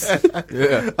bikinis.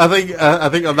 Yeah. I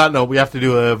think on that note we have to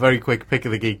do a very quick pick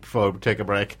of the geek before we take a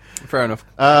break. Fair enough.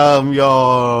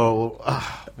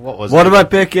 What am I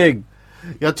picking?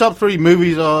 Your top 3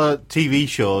 movies or TV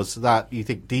shows that you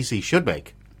think DC should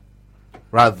make,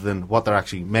 rather than what they're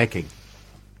actually making.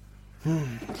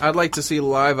 I'd like to see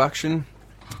live action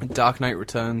Dark Knight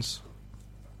Returns.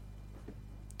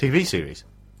 TV series?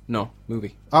 No,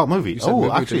 movie. Oh, movie.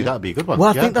 Movie, Actually, that'd be a good one. Well,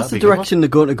 I think that's the direction they're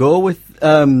going to go with,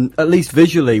 at least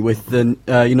visually, with the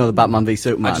the Batman v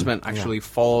Superman. I just meant actually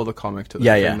follow the comic to the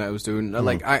thing that I was doing.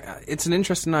 It's an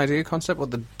interesting idea concept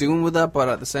what they're doing with that, but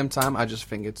at the same time, I just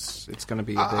think it's going to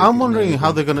be. I'm wondering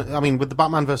how they're going to. I mean, with the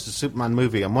Batman versus Superman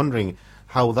movie, I'm wondering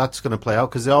how that's going to play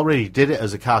out because they already did it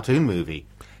as a cartoon movie.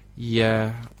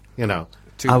 Yeah,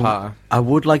 two-parter. I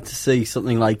would like to see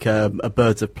something like a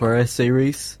Birds of Prey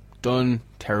series. Done.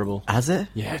 Terrible. Has it?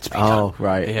 Yeah, it's been done. Oh,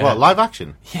 right. Yeah. What, live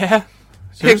action? Yeah.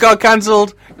 It got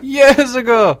cancelled years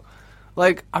ago.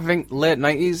 I think late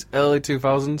 90s, early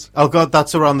 2000s. Oh, God,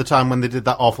 that's around the time when they did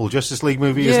that awful Justice League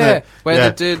movie, isn't it? Where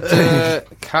they did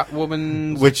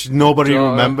Catwoman. Which nobody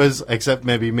remembers, except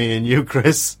maybe me and you,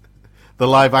 Chris. The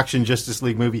live action Justice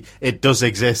League movie. It does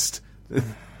exist.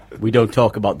 We don't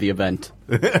talk about the event.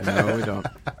 No, we don't.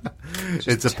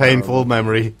 It's a painful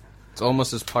memory. It's It's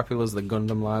almost as popular as the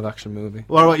Gundam live-action movie.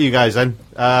 What about you guys then?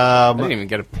 I didn't even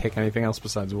get to pick anything else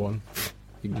besides one.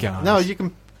 You guys. No, you can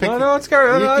pick. No, let's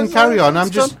carry on. You can carry on. I'm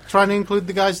just trying to include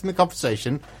the guys in the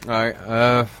conversation. Alright,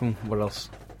 what else?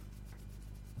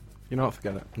 You know what,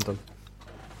 forget it. I'm done.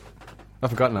 I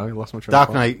forgot now, I lost my train of Dark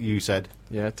thought. Knight, you said.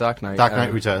 Yeah, Dark Knight. Dark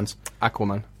Knight Returns.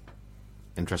 Aquaman.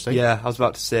 Interesting. Yeah, I was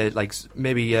about to say, like,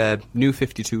 maybe... New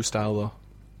 52 style, though.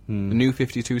 The New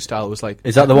 52 style was like...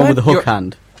 Is that the one with the hook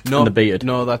hand and the beard?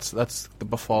 No, that's the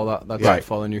before that. That's Right.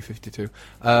 before the New 52.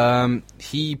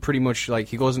 He pretty much, like,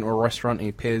 he goes into a restaurant and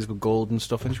he pays with gold and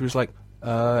stuff, and she was like,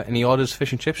 and he orders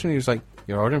fish and chips, and he was like,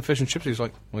 you're ordering fish and chips? He's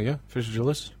like, well, yeah, fish is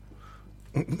delicious.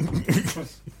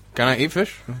 Can I eat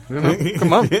fish? You know,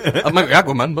 come on. I might be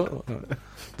Aquaman, but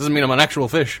doesn't mean I'm an actual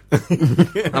fish.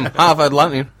 I'm half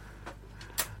Atlantean.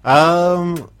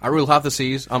 I rule half the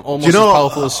seas. I'm almost as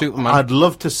powerful as Superman. I'd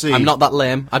love to see. I'm not that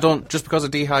lame. I don't. Just because I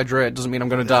dehydrate doesn't mean I'm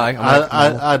going to die.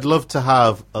 I'd love to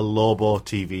have a Lobo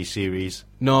TV series.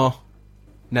 No,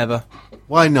 never.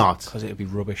 Why not? Because it'd be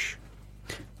rubbish.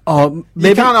 Oh, maybe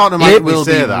You can't It automatically will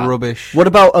say be that. rubbish. What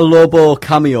about a Lobo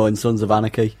cameo in Sons of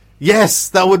Anarchy? Yes,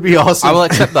 that would be awesome. I will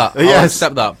accept that. I'll Yes.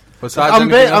 accept that. Besides I'm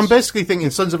anything else, basically thinking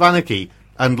Sons of Anarchy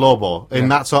and Lobo in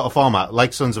that sort of format,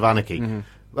 like Sons of Anarchy.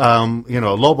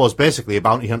 Lobo's basically a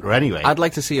bounty hunter anyway. I'd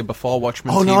like to see a before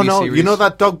Watchmen Oh, TV no. series. You know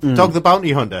that Dog the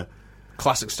Bounty Hunter?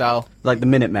 Classic style. Like the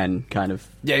Minutemen, kind of.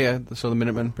 Yeah. So the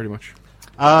Minutemen, pretty much.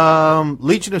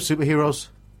 Legion of Superheroes.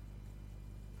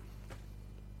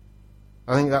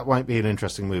 I think that might be an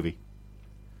interesting movie.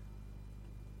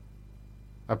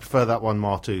 I prefer that one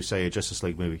more to, say, a Justice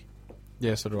League movie.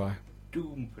 Yeah, so do I.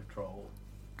 Doom Patrol.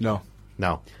 No.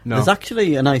 There's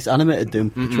actually a nice animated Doom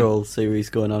Patrol series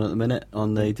going on at the minute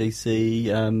on the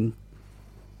DC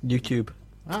YouTube.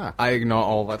 I ignore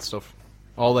all that stuff.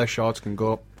 All their shorts can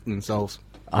go up themselves.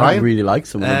 I Ryan? really like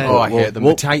some of them. I hate them.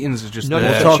 The Titans are just... Not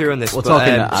We'll to talk- cheer on this, we'll but talk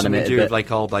in something animated to do bit. with,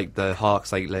 like, all, like, the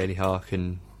Hawks, like Lady Hawk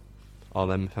and all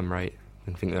them, if I'm right.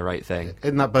 I think the right thing.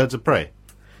 Isn't that Birds of Prey?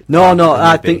 No, I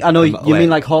maybe. think I know you Wait. mean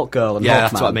like Hawk Girl and Yeah,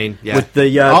 Hawkman. that's what I mean, yeah. With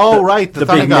the right, the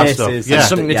big Thanagar maces. stuff, and yeah. It's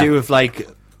something to yeah. do with, like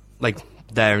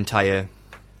their entire...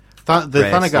 The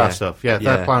Race, Thanagar yeah. stuff. Yeah,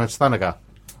 Yeah. Third Planet's Thanagar.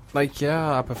 Like,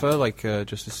 yeah, I prefer, like,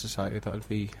 Justice Society. That would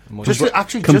be... Much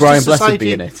Can Can Brian Blessed Society,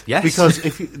 be in it? Yes. Because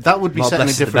that would be More set in a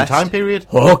Blessed the different best. time period.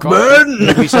 Hawkman!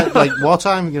 It'd be set like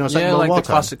wartime, Second Yeah, World like War the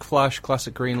time. classic Flash,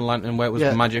 classic Green Lantern, where it was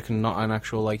Yeah. magic and not an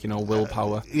actual, like,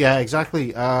 willpower. Yeah,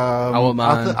 exactly.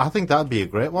 Owlman. I think that'd be a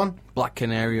great one. Black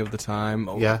Canary of the time.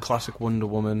 Yeah. Classic Wonder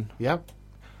Woman. Yeah.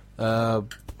 The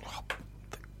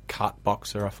cat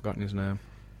boxer, I've forgotten his name.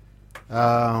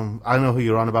 I know who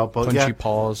you're on about, but Punchy yeah.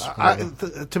 Paws.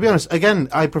 To be honest, again,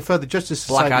 I prefer the Justice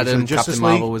Black Society to Adam, the Justice Captain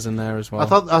League. Marvel was in there as well.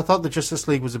 I thought the Justice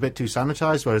League was a bit too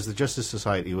sanitized, whereas the Justice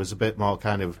Society was a bit more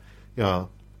kind of,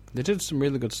 They did some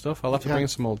really good stuff. I'll have to Yeah. bring in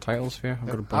some old titles for you. I've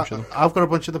got a bunch of them. I've got a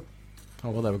bunch of them. Oh,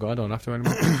 well, there we go. I don't have to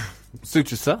anymore.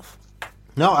 Suit yourself.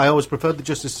 No, I always preferred the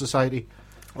Justice Society,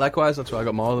 Likewise, that's why I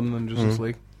got more of them than Justice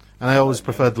League. and I always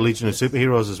preferred the Legion of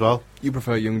Superheroes as well. You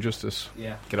prefer Young Justice.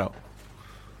 Yeah. Get out.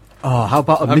 Oh, how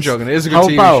about a I'm joking. It is a good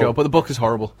TV show, but the book is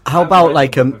horrible. How about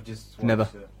like Never.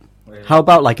 how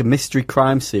about like a mystery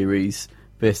crime series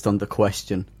based on The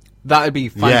Question? That'd be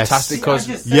fantastic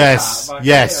because Yes.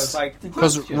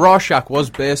 Rorschach was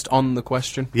based on The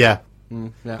Question. Yeah. Yeah,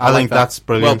 I like think that. that's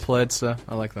brilliant. Well played, sir.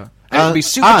 I like that. And it'd be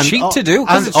super cheap to do.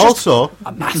 'cause And it's just also,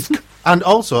 a mask. and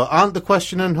also, aren't the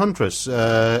Question and Huntress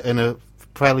in a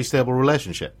fairly stable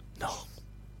relationship? No.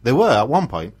 They were at one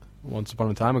point. Once upon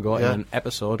a time ago, Yeah. in an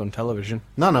episode on television.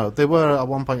 No, they were at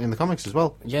one point in the comics as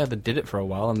well. Yeah, they did it for a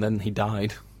while, and then he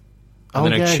died. And Oh,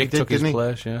 then yeah, a he chick did, took his didn't he?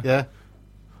 place, yeah. Yeah.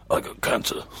 I got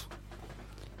cancer.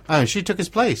 Oh, she took his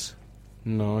place.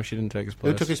 No, she didn't take his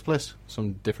place. Who took his place?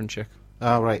 Some different chick.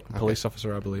 Oh, right. A police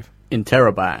officer, I believe.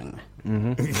 Interrobang.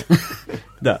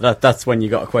 That's when you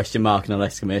got a question mark and an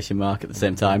exclamation mark at the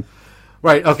same time.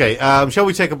 Right, okay. Shall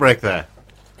we take a break there?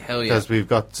 Hell yeah. Because we've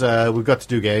got to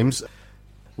do games.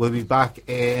 We'll be back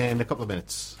in a couple of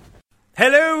minutes.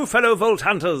 Hello, fellow Vault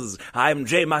Hunters. I'm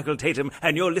J. Michael Tatum,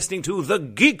 and you're listening to The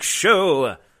Geek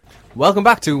Show. Welcome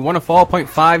back to 104.5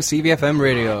 CVFM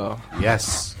Radio.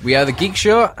 Yes. We are The Geek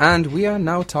Show, and we are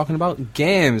now talking about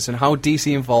games and how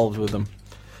DC involved with them.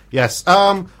 Yes.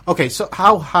 Okay, so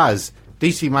how has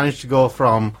DC managed to go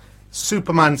from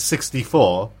Superman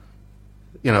 64,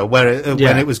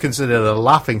 when it was considered a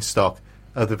laughingstock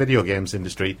of the video games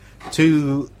industry,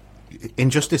 to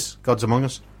Injustice, Gods Among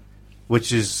Us,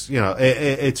 which is,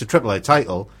 it's a AAA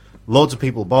title. Loads of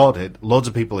people bought it. Loads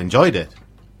of people enjoyed it.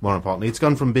 More importantly, it's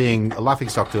gone from being a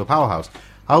laughingstock to a powerhouse.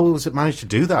 How has it managed to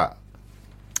do that?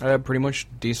 Pretty much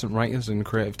decent writers and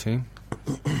creative team.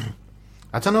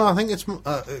 I don't know. I think it's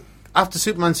after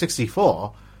Superman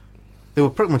 64, they were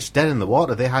pretty much dead in the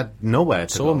water. They had nowhere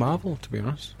to So go. were Marvel, to be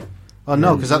honest. Oh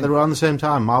no, because they were on the same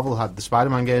time. Marvel had the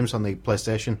Spider-Man games on the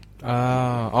PlayStation.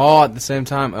 At the same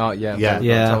time. Oh, yeah. Yeah.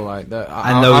 That's all right.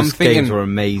 And those games were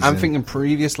amazing. I'm thinking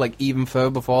previous, like even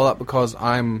further before that, because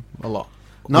I'm a lot.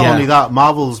 Not only that,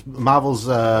 Marvel's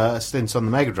stints on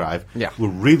the Mega Drive were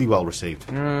really well received.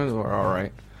 They were all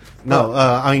right. No,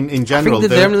 I mean in general, I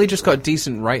think they generally just got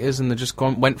decent writers, and they just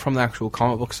went from the actual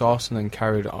comic book source and then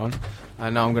carried it on.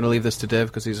 And now I'm going to leave this to Dave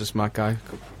because he's a smart guy.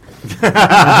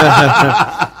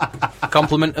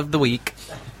 Compliment of the week.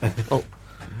 Well,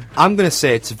 I'm going to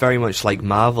say it's very much like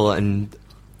Marvel, and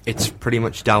it's pretty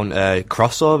much down to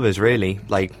crossovers, really.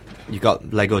 Like, you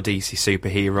got Lego DC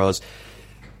superheroes.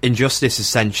 Injustice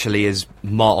essentially is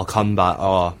Mortal Kombat,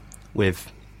 or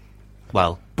with,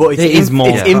 well... But it's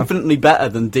infinitely better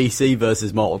than DC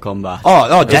versus Mortal Kombat.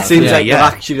 Oh, definitely. It seems like they've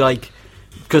actually, like...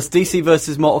 Because DC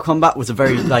versus Mortal Kombat was a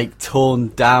very, like,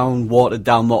 toned down, watered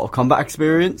down Mortal Kombat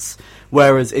experience,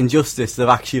 whereas Injustice, they've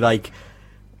actually, like...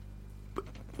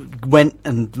 went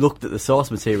and looked at the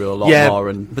source material a lot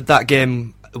more. But that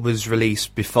game was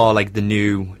released before, like, the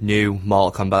new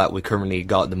Mortal Kombat that we currently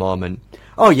got at the moment.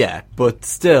 Oh, yeah, but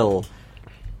still,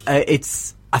 I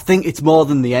think it's more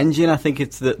than the engine. I think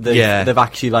it's that they've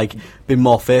actually, like, been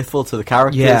more faithful to the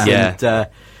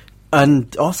characters.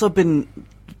 And also been,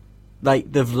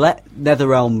 like, they've let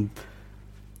NetherRealm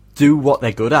do what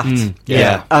they're good at.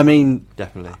 I mean...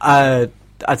 Definitely.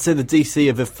 I'd say the DC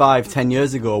of 5-10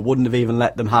 years ago wouldn't have even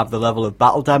let them have the level of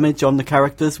battle damage on the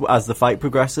characters as the fight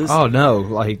progresses. Oh no,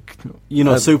 like...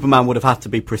 Superman would have had to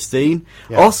be pristine.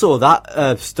 Yeah. Also,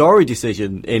 that story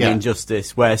decision in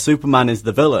Injustice, where Superman is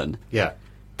the villain... Yeah.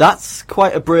 That's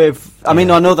quite a brave... I mean,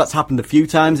 I know that's happened a few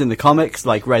times in the comics,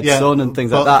 like Red Son and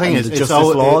things like that, and the Justice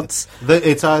Lords.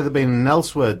 It's either been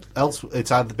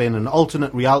it's either been an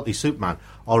alternate reality Superman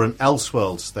or an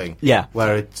Elseworlds thing. Yeah.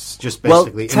 Where it's just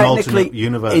basically an alternate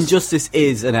universe. Injustice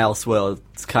is an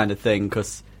Elseworlds kind of thing,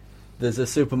 because there's a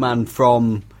Superman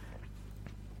from...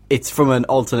 It's from an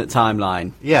alternate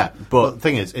timeline. Yeah, but the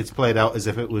thing is, it's played out as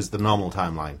if it was the normal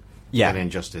timeline in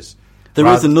Injustice. There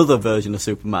is another version of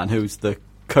Superman who's the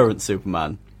current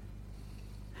Superman.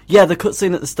 Yeah, the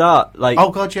cutscene at the start, like...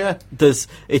 Oh, God, yeah.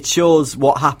 It shows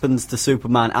what happens to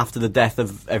Superman after the death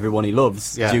of everyone he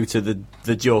loves due to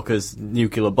the Joker's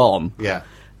nuclear bomb. Yeah.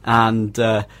 And,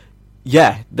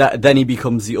 then he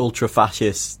becomes the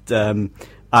ultra-fascist,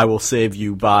 I will save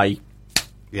you by...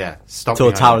 Yeah, stop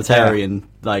totalitarian,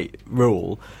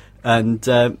 rule. And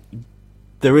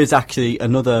there is actually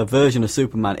another version of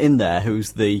Superman in there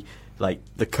who's the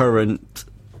current...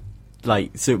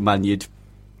 Superman you'd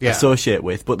associate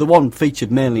with, but the one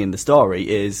featured mainly in the story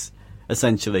is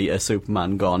essentially a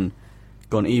Superman gone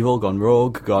evil, gone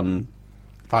rogue, gone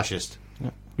fascist.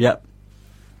 Yep.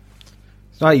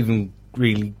 It's not even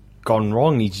really gone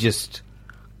wrong. He's just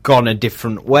gone a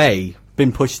different way.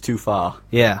 Been pushed too far.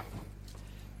 Yeah.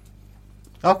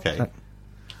 Okay.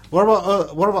 What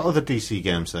about other DC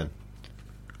games then?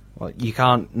 Well, you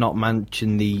can't not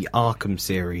mention the Arkham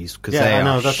series because they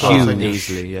that's are what I was huge.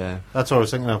 Easily, That's what I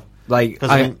was thinking of. Like,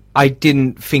 I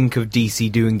didn't think of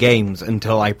DC doing games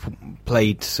until I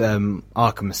played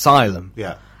Arkham Asylum.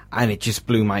 Yeah. And it just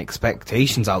blew my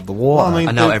expectations out the water. Well,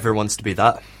 and now everyone wants to be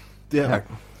that. Yeah.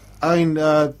 I mean,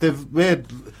 they've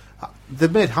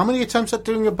made how many attempts at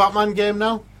doing a Batman game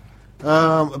now?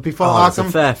 Before Arkham,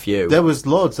 a fair few. There was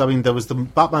loads. I mean, there was the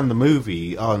Batman the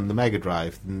movie on the Mega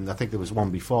Drive, and I think there was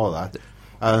one before that.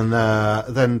 And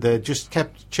then they just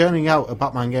kept churning out a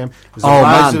Batman game.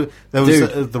 There was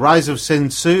the Rise of Sin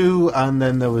Tzu, and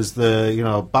then there was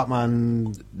the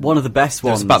Batman. One of the best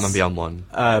ones. There's Batman Beyond one.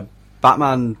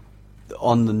 Batman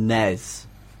on the NES,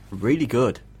 really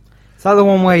good. Is that the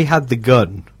one where he had the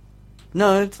gun?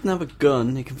 No, it doesn't have a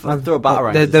gun. You can throw a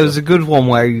batarang. There was a good one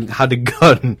where he had a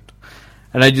gun.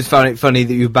 And I just found it funny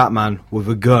that you're Batman with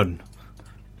a gun.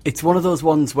 It's one of those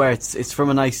ones where it's from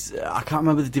a nice... I can't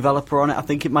remember the developer on it. I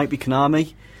think it might be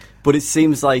Konami. But it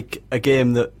seems like a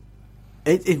game that...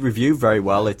 It reviewed very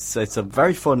well. It's a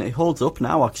very fun... It holds up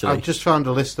now, actually. I've just found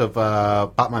a list of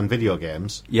Batman video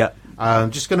games. Yeah.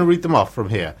 I'm just going to read them off from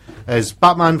here. There's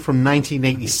Batman from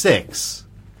 1986,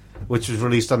 which was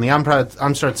released on the Amstrad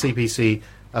CPC,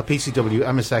 PCW,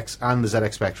 MSX, and the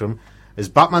ZX Spectrum. There's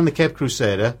Batman the Cape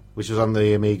Crusader, which was on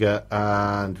the Amiga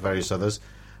and various others.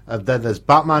 Then there's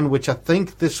Batman, which I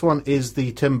think this one is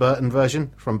the Tim Burton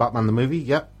version from Batman the movie,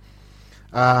 yep.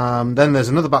 Then there's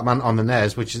another Batman on the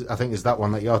NES, which I think is that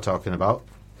one that you're talking about.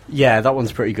 Yeah, that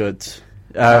one's pretty good.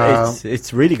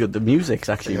 It's really good. The music's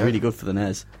actually really good for the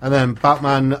NES. And then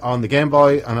Batman on the Game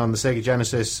Boy and on the Sega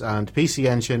Genesis and PC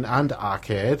Engine and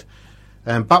arcade.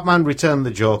 Batman Return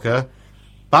the Joker,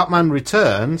 Batman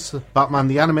Returns, Batman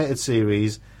the Animated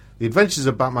Series, The Adventures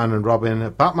of Batman and Robin,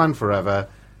 Batman Forever,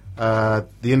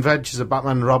 The Adventures of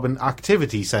Batman and Robin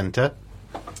Activity Center.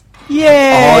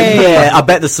 Yeah! Oh, yeah! I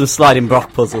bet there's some sliding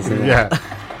block puzzles in there.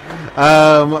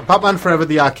 Yeah. Batman Forever,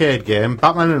 the arcade game,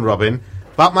 Batman and Robin,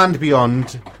 Batman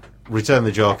Beyond, Return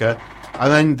the Joker,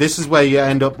 and then this is where you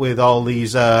end up with all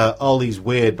these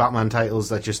weird Batman titles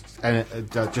that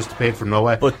just appeared from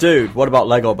nowhere. But dude, what about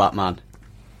Lego Batman?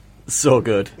 So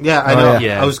good. Yeah, I know.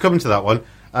 Yeah. I was coming to that one.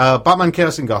 Batman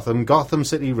Chaos in Gotham, Gotham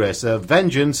City Racer,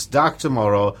 Vengeance, Dark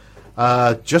Tomorrow,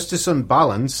 Justice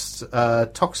Unbalanced,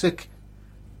 Toxic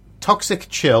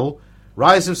Chill,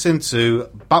 Rise of Sin 2,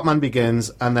 Batman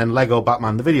Begins, and then Lego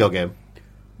Batman the video game.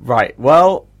 Right,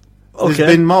 well, okay.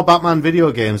 There's been more Batman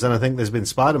video games than I think there's been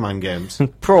Spider-Man games.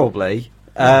 Probably.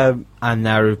 And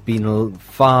there have been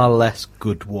far less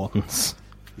good ones.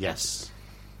 Yes.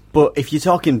 But if you're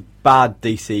talking bad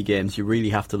DC games, you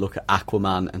really have to look at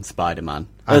Aquaman and Spider-Man.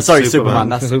 And Superman.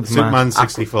 That's Superman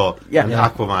 64 and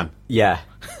Aquaman. Yeah.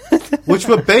 Which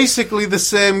were basically the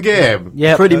same game.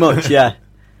 Yeah, pretty much, yeah.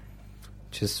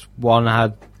 Just one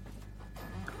had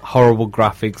horrible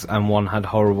graphics and one had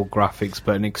horrible graphics,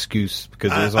 but an excuse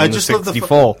because it was on the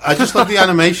 64. I just love the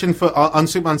animation for on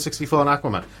Superman 64 and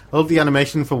Aquaman. I love the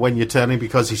animation for when you're turning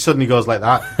because he suddenly goes like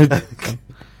that.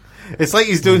 It's like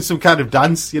he's doing some kind of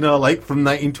dance, like from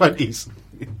 1920s.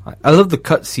 I love the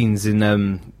cutscenes in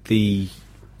the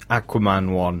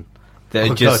Aquaman one.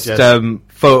 They're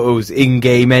photos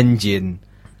in-game engine.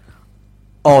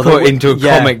 Put into a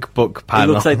comic book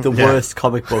panel. It looks like the worst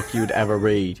comic book you'd ever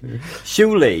read.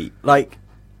 Surely,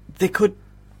 they could...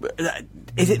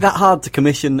 Is it that hard to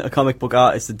commission a comic book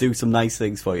artist to do some nice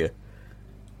things for you?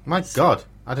 My God,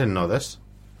 I didn't know this.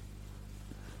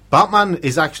 Batman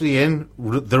is actually in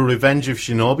The Revenge of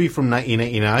Shinobi from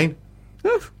 1989.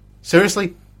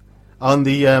 Seriously? On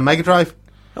the Mega Drive?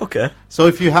 Okay. So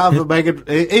if you have a Mega...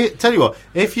 tell you what,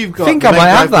 if you've got I think I might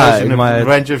have that in my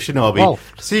Revenge of Shinobi,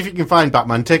 see if you can find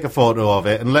Batman, take a photo of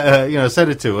it, and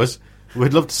send it to us.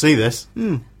 We'd love to see this.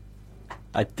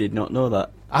 I did not know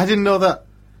that. I didn't know that.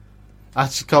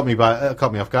 Actually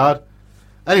caught me off guard.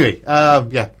 Anyway,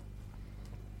 yeah.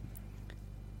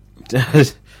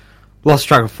 Lost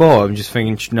track of thought. I'm just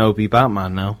thinking Shinobi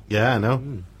Batman now. Yeah, I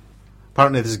know.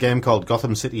 Apparently there's a game called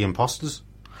Gotham City Imposters.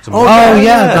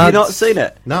 Yeah. Have you not seen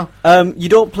it? No. You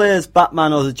don't play as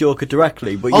Batman or the Joker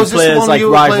directly, but you play as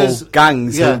rival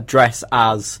gangs who dress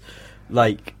as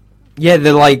Yeah,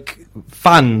 they're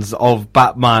fans of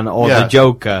Batman or the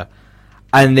Joker,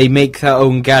 and they make their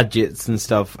own gadgets and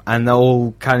stuff, and they're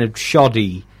all kind of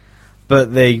shoddy,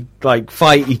 but they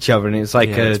fight each other, and it's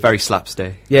it's very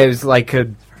slapstick. Yeah, it was like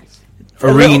a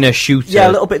arena shooter. Yeah,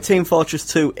 a little bit Team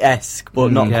Fortress 2-esque,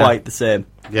 but not quite the same.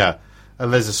 Yeah.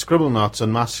 And there's a Scribblenauts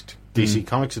Unmasked DC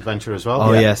Comics adventure as well.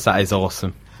 Oh, yes, that is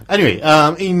awesome. Anyway,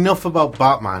 enough about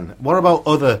Batman. What about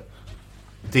other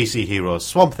DC heroes?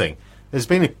 Swamp Thing. There's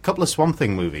been a couple of Swamp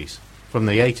Thing movies from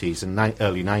the 80s and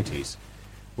early 90s,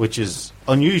 which is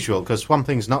unusual because Swamp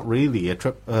Thing's not really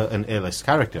an A-list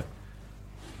character.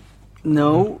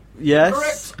 No, yes.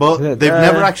 Correct. But they've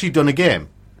never actually done a game.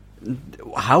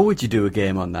 How would you do a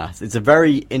game on that? It's a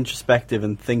very introspective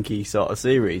and thinky sort of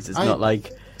series. It's not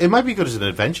like... It might be good as an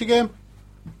adventure game.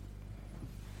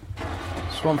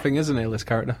 Swamp Thing is an A-list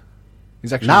character.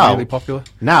 He's actually really popular.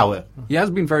 Now? He has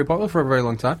been very popular for a very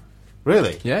long time.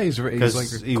 Really? Yeah, he's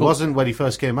he wasn't when he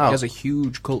first came out. He has a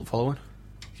huge cult following.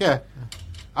 Yeah.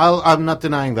 I'm not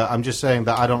denying that. I'm just saying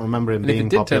that I don't remember him being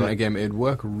popular. If it did turn into a game, it'd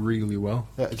work really well.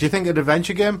 Do you think an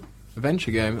adventure game?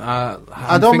 Adventure game?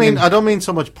 I don't mean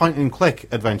so much point and click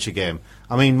adventure game.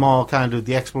 I mean more kind of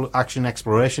the action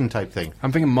exploration type thing.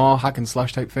 I'm thinking more hack and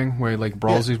slash type thing, where he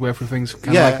brawls his way through things,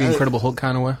 kind of like the Incredible Hulk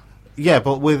kind of way. Yeah,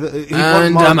 but with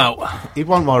I'm out. He'd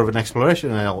want more of an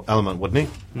exploration element, wouldn't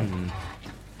he? Mm-hmm.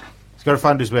 He's got to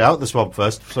find his way out the swamp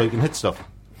first, so he can hit stuff.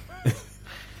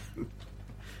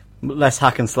 Less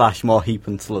hack and slash, more heap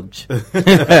and sludge. It'd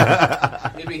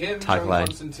be him, John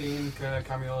Constantine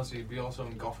cameos. He'd be also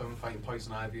in Gotham fighting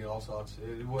Poison Ivy, all sorts.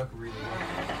 It'd work really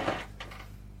well.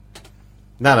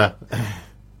 No.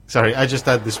 Sorry, I just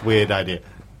had this weird idea.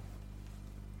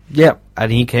 Yep,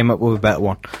 and he came up with a better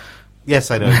one. Yes,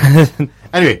 I know.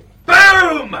 Anyway.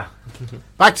 Boom!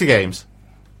 Back to games.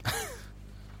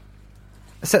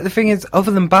 So the thing is,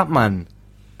 other than Batman,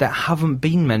 there haven't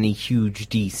been many huge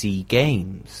DC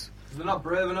games. They're not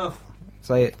brave enough. It's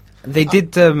like they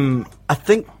did. I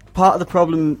think part of the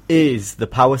problem is the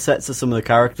power sets of some of the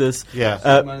characters. Yeah.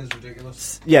 Superman is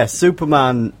ridiculous. Yeah,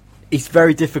 Superman, it's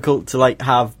very difficult to, like,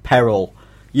 have peril.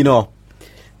 You know,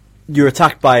 you're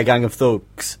attacked by a gang of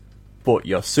thugs, but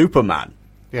you're Superman.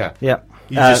 Yeah. Yeah.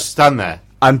 You just stand there.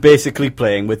 I'm basically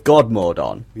playing with God mode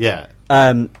on. Yeah.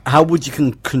 How would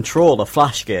you control a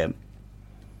Flash game?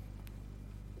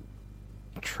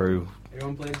 True.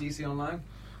 Anyone play DC Online?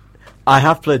 I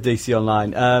have played DC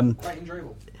Online. Quite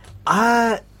enjoyable.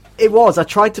 It was. I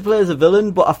tried to play as a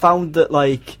villain, but I found that,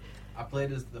 like... I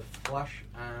played as the Flash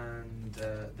and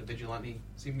the Vigilante.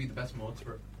 Seemed to be the best modes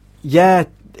for it. Yeah,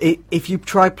 if you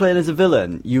try playing as a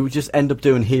villain, you just end up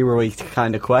doing hero-y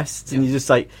kind of quests, and you just,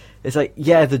 like... It's like,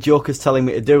 yeah, the Joker's telling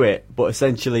me to do it, but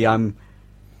essentially I'm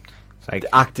like,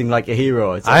 acting like a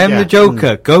hero. It's like, I am the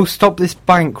Joker. Go stop this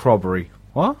bank robbery.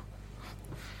 What?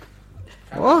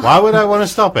 Why would I want to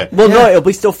stop it? Well, no, it'll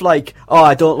be stuff like, oh,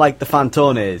 I don't like the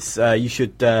Fantones. You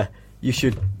should,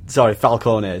 sorry,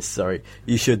 Falcones. Sorry,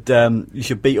 you should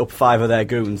beat up 5 of their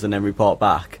goons and then report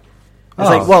back. It's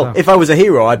like, well, if I was a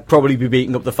hero, I'd probably be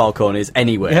beating up the Falcones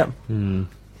anyway. Yeah.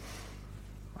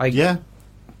 Yeah.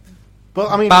 But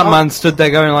I mean, Batman stood there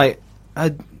going like,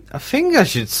 I think I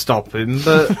should stop him,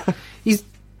 but he's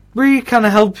really kind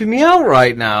of helping me out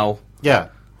right now. Yeah.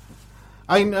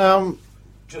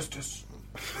 Justice.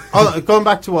 Going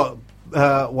back to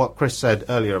what Chris said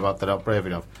earlier about they're not brave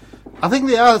enough, I think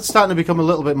they are starting to become a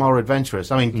little bit more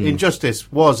adventurous. I mean,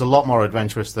 Injustice was a lot more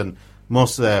adventurous than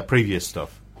most of their previous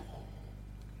stuff.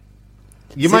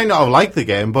 You might not have liked the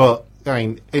game, but I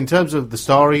mean, in terms of the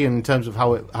story and in terms of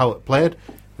how it played,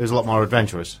 it was a lot more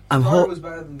adventurous. The story was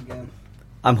better than the game.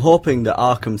 I'm hoping that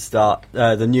Arkham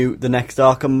the next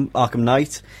Arkham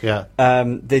Knight. Yeah.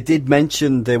 They did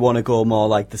mention they want to go more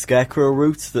like the Scarecrow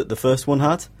route that the first one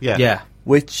had. Yeah. Yeah.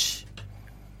 Which,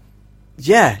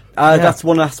 that's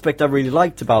one aspect I really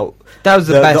liked about. That was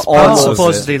the best part. That's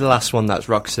supposedly the last one that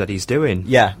Rocksteady's doing.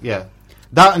 Yeah. Yeah.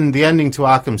 That and the ending to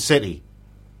Arkham City.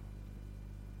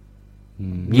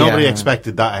 Nobody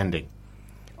expected that ending.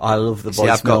 I love the voicemail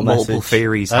I've got multiple message.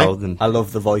 theories how the... I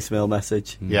love the voicemail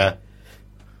message. Yeah.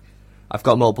 I've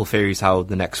got multiple theories how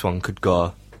the next one could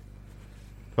go.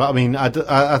 But I mean,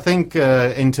 I think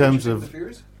in terms of...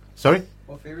 theories? Sorry?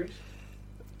 What theories?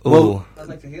 Well, I'd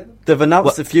like to hear them. They've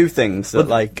announced a few things that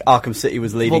like Arkham City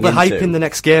was leading Well, they're into. hyping the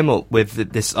next game up with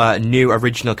this new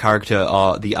original character,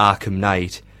 or the Arkham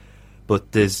Knight.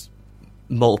 But there's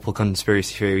multiple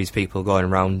conspiracy theories people going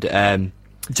around.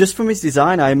 Just from his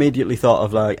design, I immediately thought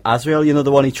of like Azrael, you know,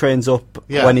 the one he trains up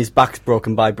when his back's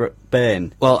broken by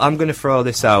Bane. Well, I'm going to throw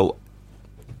this out,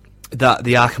 that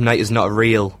the Arkham Knight is not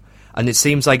real, and it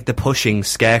seems like they're pushing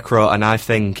Scarecrow, and I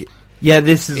think... Yeah,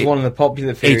 this is one of the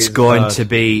popular theories. It's going to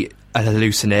be an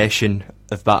hallucination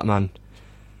of Batman.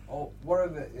 Oh, what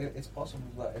if it's possible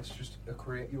that it's just a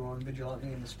create your own vigilante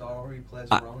in the story plays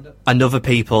around it? And other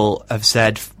people have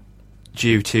said,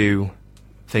 due to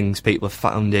things people have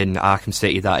found in Arkham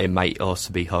City, that it might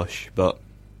also be Hush, but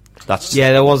that's...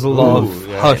 Yeah, there was a lot of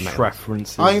Hush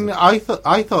references. I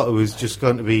thought it was just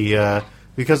going to be...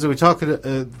 because they were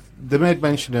talking... they made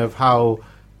mention of how...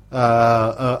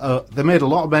 they made a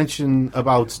lot of mention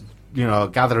about, you know,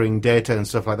 gathering data and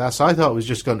stuff like that, so I thought it was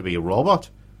just going to be a robot.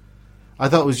 I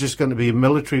thought it was just going to be a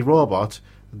military robot,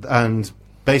 and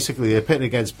basically they pit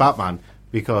against Batman,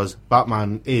 because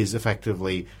Batman is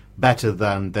effectively better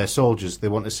than their soldiers. They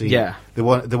want to see... Yeah. They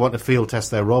want to field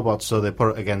test their robots, so they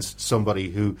put it against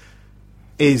somebody who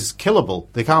is killable.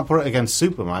 They can't put it against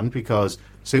Superman, because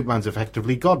Superman's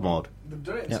effectively God mode. They've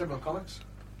done it in several comics.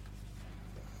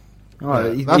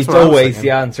 Oh, that's it's what I was always thinking. the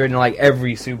answer in like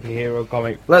every superhero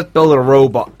comic. Let's build a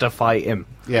robot to fight him.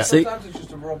 Yeah. Sometimes it's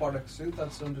just a robotic suit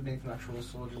that's underneath an actual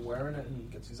soldier wearing it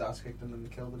and gets his ass kicked and then they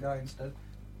kill the guy instead.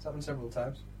 It's happened several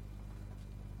times.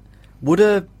 Would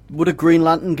a Green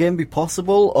Lantern game be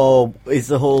possible, or is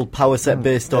the whole power set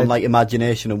based on like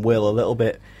imagination and will a little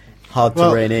bit hard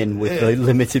to rein in with the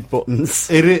limited buttons?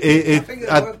 I think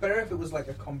it'd work better if it was like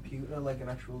a computer, like an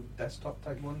actual desktop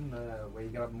type one, where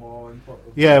you can have more input.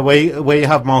 Yeah, where you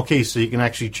have more keys, so you can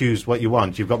actually choose what you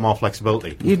want. You've got more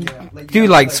flexibility. You do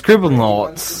like scribble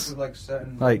notes,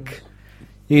 like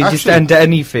you just enter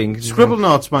anything. Scribble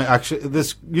notes might actually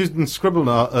using scribble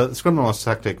notes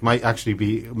tactic might actually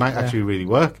really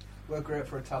work. Work great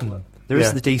for a tablet. There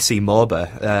is the DC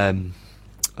MOBA. I'm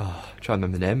trying to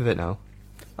remember the name of it now.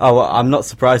 Oh, well, I'm not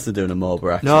surprised they're doing a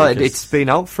MOBA, actually. No, it's been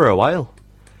out for a while.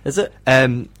 Is it?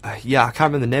 Yeah, I can't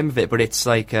remember the name of it, but it's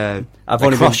like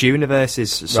cross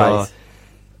universes. So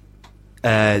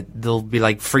there'll be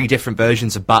like 3 different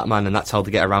versions of Batman, and that's how they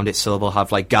get around it. So they'll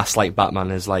have like Gaslight Batman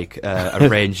as like a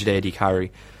ranged AD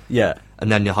carry. Yeah.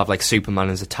 and then you'll have like Superman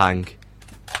as a tank.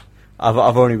 I've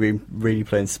only been really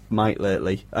playing Smite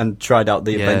lately and tried out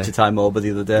the Adventure Time MOBA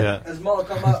the other day. Yeah. Has Mortal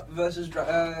Kombat versus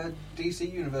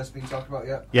DC Universe been talked about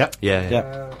yet? Yep.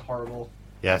 Yeah. Horrible.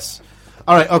 Yes.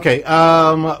 All right, okay.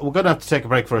 We're going to have to take a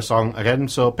break for a song again,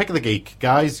 so pick of the geek.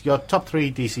 Guys, your top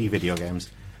 3 DC video games.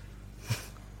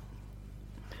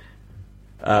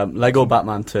 Lego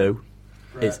Batman 2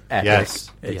 is epic. Yes.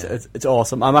 It's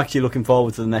awesome. I'm actually looking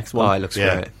forward to the next one. Oh, it looks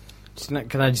great.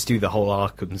 Can I just do the whole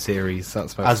Arkham series?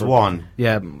 That's my As one.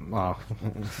 Yeah. Oh.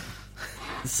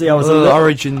 See, I was a little,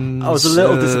 Origins. I was a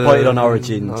little disappointed on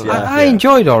Origins. Yeah. I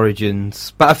enjoyed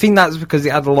Origins, but I think that's because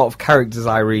it had a lot of characters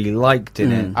I really liked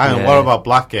in it. And what about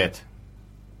Blackgate?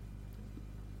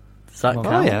 Does that Oh,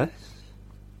 count? yeah.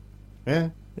 Yeah.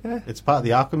 It's part of the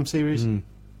Arkham series.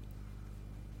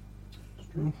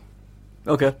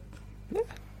 Okay.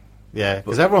 Yeah,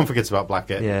 because everyone forgets about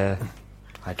Blackgate. Yeah.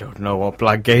 I don't know what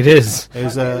Blackgate is. It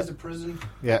was It's a prison.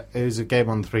 it was a game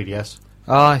on the 3DS.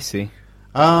 Oh, I see.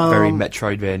 Very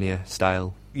Metroidvania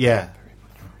style. Yeah.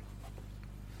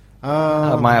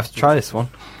 I might have to try this one.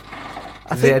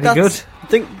 I Is it any that's- good? I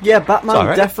think, Batman It's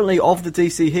alright. definitely of the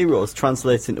DC heroes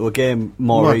translates into a game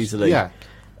more easily. Yeah.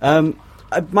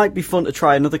 It might be fun to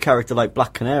try another character like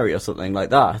Black Canary or something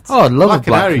like that. Oh, I'd love Black a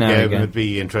Black Canary Canary game game. would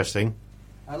be interesting.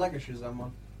 I like a Shazam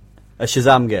one. A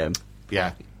Shazam game.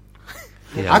 Yeah.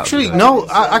 Yeah, Actually, no.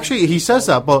 Actually, he says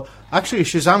that, but actually, a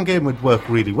Shazam game would work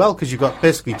really well because you've got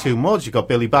basically 2 modes. You've got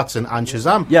Billy Batson and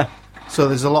Shazam. Yeah. So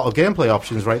there's a lot of gameplay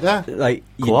options right there. Like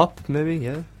Co-op, maybe?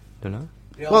 Yeah. Don't know.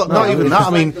 Well, not even that. I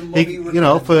mean,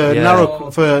 for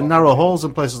Yeah. narrow holes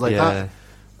and places like Yeah. that.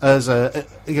 As a,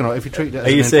 if you treat it as Are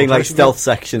you an saying like infiltration stealth game.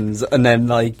 sections and then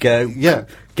like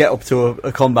get up to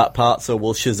a combat part so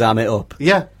we'll Shazam it up?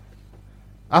 Yeah.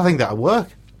 I think that'd work.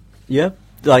 Yeah.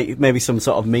 Like maybe some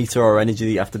sort of meter or energy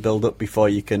that you have to build up before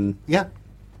you can Yeah.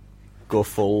 go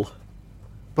full.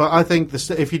 But I think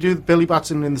if you do Billy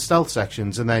Batson in the stealth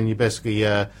sections, and then you basically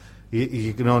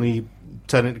you can only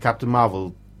turn into Captain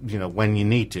Marvel, when you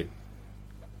need to.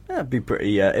 That'd be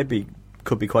pretty.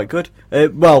 Could be quite good.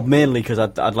 Well, mainly because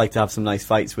I'd like to have some nice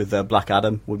fights with Black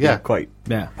Adam. Would be quite.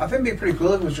 Yeah. I think it'd be pretty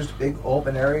cool if it was just a big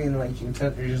open area and like you can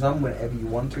turn to Shazam whenever you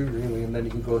want to, really, and then you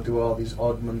can go do all these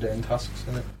odd mundane tasks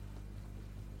in it.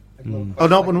 Like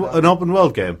An open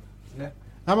world game. Yeah.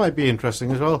 That might be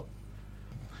interesting as well.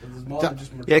 There's more than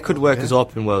just Yeah, it could work as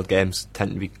open world games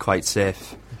tend to be quite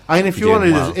safe. I mean, if you You're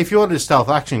doing wanted a stealth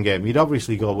action game, you'd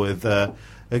obviously go with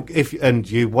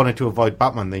and you wanted to avoid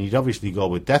Batman, then you'd obviously go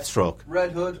with Deathstroke.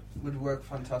 Red Hood would work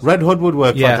fantastic. Red Hood would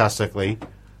work Yeah. fantastically,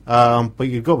 but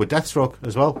you'd go with Deathstroke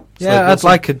as well. Yeah, I'd Wilson.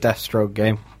 like a Deathstroke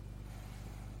game.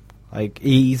 Like,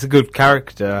 he's a good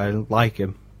character. I like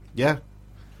him. Yeah.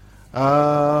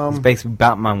 He's basically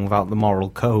Batman without the moral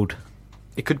code.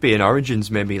 It could be in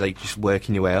Origins, maybe like just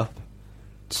working your way up.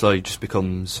 So it just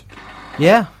becomes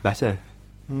better.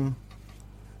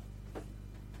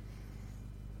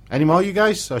 Any more, you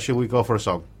guys, or should we go for a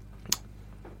song?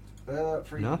 No,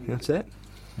 that's it.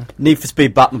 Need for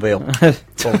Speed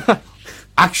Batmobile.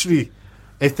 Actually,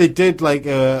 if they did like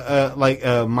a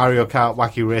Mario Kart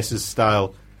Wacky Races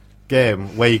style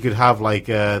game where you could have like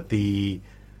the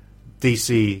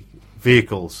DC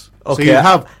vehicles, so Okay. you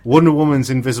have Wonder Woman's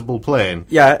invisible plane.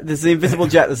 Yeah, there's the invisible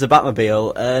jet, there's the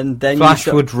Batmobile, and then Flash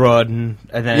you would run,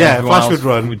 and then Yeah, everyone Flash else would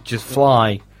run. would just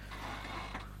fly.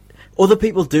 Other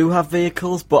people do have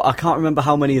vehicles, but I can't remember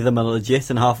how many of them are legit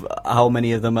and how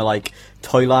many of them are like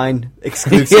toy line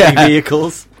exclusive Yeah.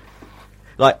 vehicles.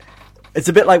 Like, it's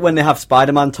a bit like when they have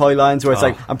Spider-Man toy lines, where it's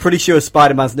like, I'm pretty sure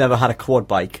Spider-Man's never had a quad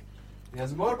bike. He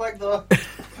has a motorbike though.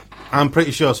 I'm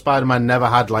pretty sure Spider-Man never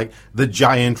had like the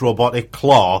giant robotic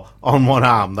claw on one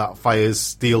arm that fires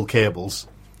steel cables.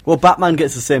 Well, Batman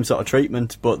gets the same sort of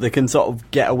treatment, but they can sort of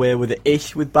get away with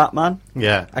it-ish with Batman.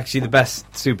 Yeah. Actually, the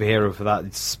best superhero for that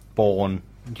is Spawn.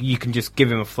 You can just give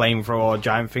him a flamethrower or a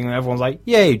giant thing, and everyone's like,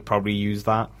 yeah, he'd probably use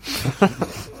that.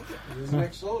 He's the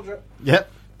next soldier. Yep.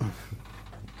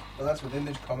 But that's with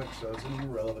Image Comics, so it's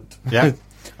irrelevant. Yeah.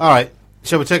 All right.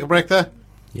 Shall we take a break there?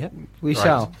 Yep. We Right.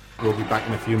 shall. We'll be back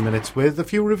in a few minutes with a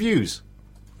few reviews.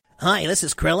 Hi, this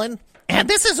is Krillin, and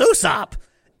this is Usopp,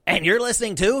 and you're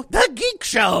listening to The Geek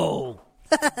Show.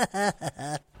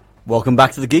 Welcome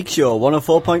back to the Geek Show,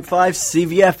 104.5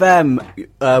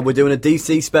 CVFM. We're doing a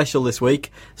DC special this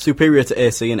week, superior to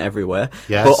AC and everywhere.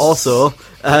 Yes. But also...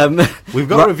 We've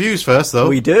got reviews first, though.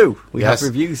 We do. We Yes. have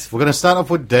reviews. We're going to start off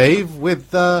with Dave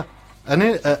with a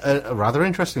rather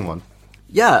interesting one.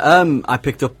 Yeah, I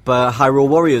picked up Hyrule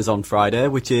Warriors on Friday,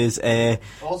 which is a...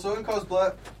 Also in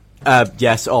cosplay.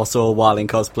 yes, also while in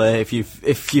cosplay.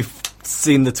 If you've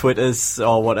seen the Twitters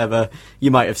or whatever,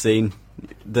 you might have seen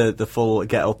the full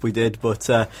get up we did. But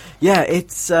yeah,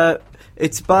 it's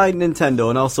by Nintendo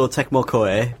and also Tecmo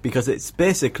Koei, because it's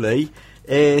basically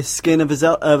a skin of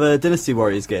a Dynasty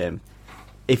Warriors game.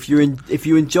 If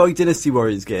you enjoy Dynasty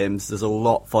Warriors games, there's a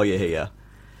lot for you here.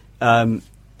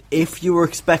 If you were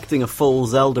expecting a full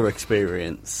Zelda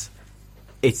experience,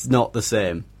 it's not the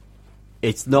same.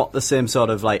 It's not the same sort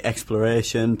of like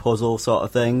exploration, puzzle sort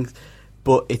of things,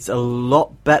 but it's a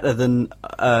lot better than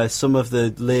some of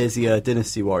the lazier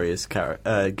Dynasty Warriors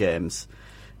games.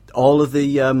 All of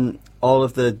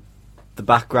the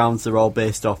backgrounds are all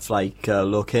based off like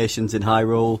locations in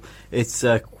Hyrule. It's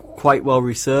quite well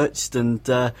researched, and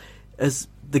as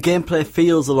the gameplay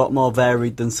feels a lot more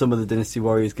varied than some of the Dynasty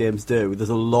Warriors games do. There's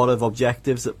a lot of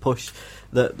objectives that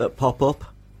pop up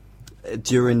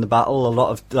during the battle. A lot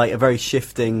of like a very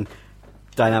shifting,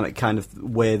 dynamic kind of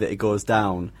way that it goes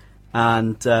down,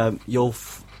 and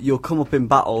you'll come up in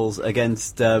battles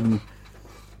against.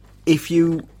 If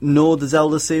you know the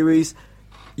Zelda series,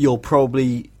 you'll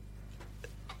probably,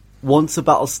 once a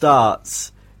battle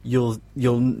starts, you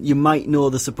might know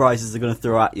the surprises they're going to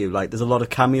throw at you. Like, there's a lot of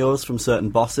cameos from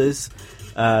certain bosses.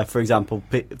 For example,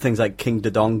 things like King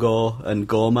Dodongo and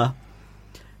Goma.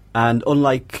 And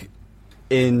unlike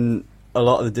in a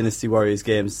lot of the Dynasty Warriors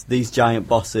games, these giant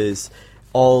bosses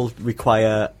all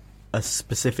require a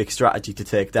specific strategy to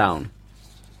take down.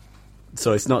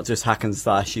 So it's not just hack and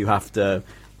slash. You have to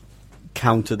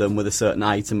counter them with a certain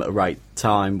item at the right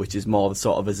time, which is more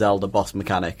sort of a Zelda boss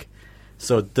mechanic.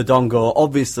 So Dodongo,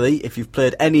 obviously, if you've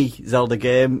played any Zelda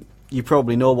game, you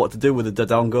probably know what to do with the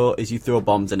Dodongo is you throw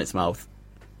bombs in its mouth.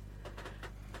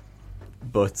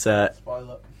 But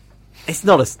Spoiler. It's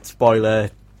not a spoiler.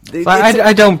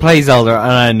 I don't play Zelda,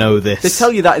 and I know this. They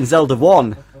tell you that in Zelda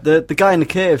 1. The guy in the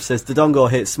cave says Dodongo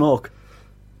hates smoke.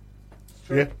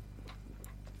 Yeah.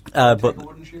 But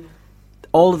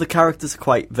all of the characters are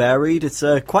quite varied. It's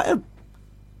quite a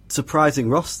surprising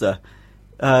roster.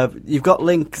 You've got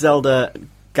Link, Zelda,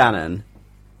 Ganon,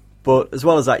 but as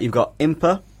well as that, you've got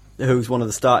Impa, who's one of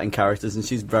the starting characters, and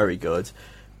she's very good.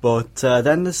 But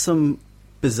then there's some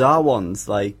bizarre ones,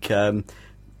 like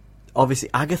obviously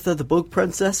Agatha, the Bug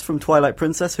Princess from Twilight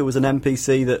Princess, who was an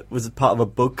NPC that was part of a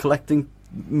bug collecting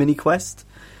mini quest.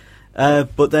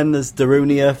 But then there's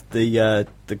Darunia,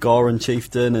 the Goron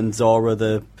chieftain, and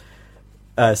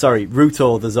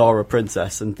Ruto, the Zora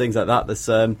princess, and things like that. There's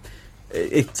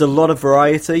it's a lot of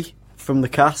variety from the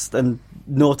cast, and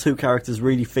no two characters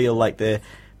really feel like they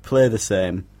play the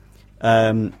same.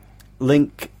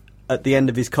 Link, at the end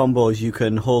of his combos, you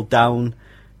can hold down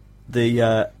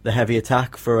the heavy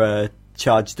attack for a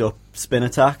charged up spin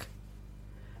attack.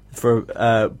 But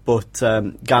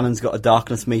Ganon's got a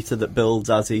darkness meter that builds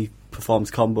as he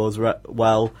performs combos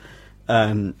well.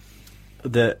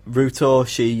 The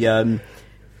Ruto,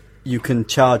 you can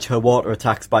charge her water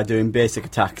attacks by doing basic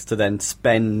attacks to then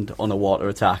spend on a water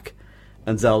attack.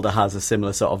 And Zelda has a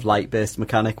similar sort of light-based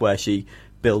mechanic where she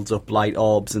builds up light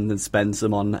orbs and then spends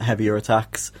them on heavier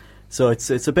attacks. So it's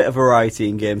a bit of variety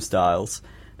in game styles.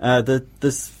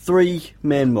 There's three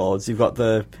main modes. You've got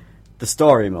the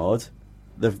story mode.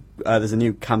 There's a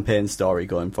new campaign story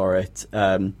going for it,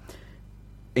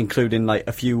 including like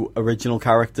a few original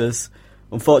characters.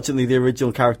 Unfortunately, the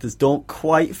original characters don't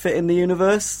quite fit in the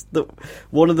universe.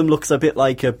 One of them looks a bit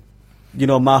like Maho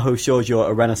Shoujo at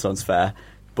a Renaissance fair,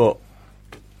 but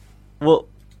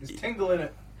is Tingle in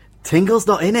it? Tingle's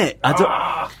not in it.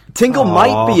 Tingle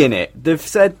might be in it.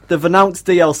 They've announced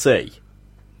DLC,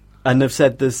 and they've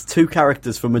said there's two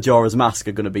characters from Majora's Mask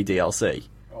are going to be DLC.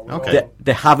 Okay.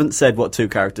 They haven't said what two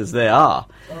characters they are.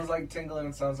 Sounds like Tingle, and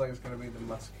it sounds like it's going to be the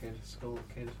Mask Kid, Skull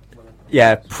Kid. Whatever.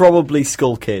 Yeah, probably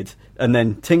Skull Kid. And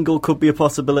then Tingle could be a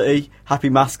possibility. Happy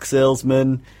Mask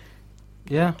Salesman.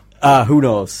 Yeah. Who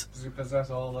knows? Does he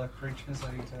possess all the creatures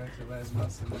that he activate his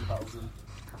mask and then battles them?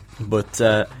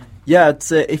 But, yeah, I'd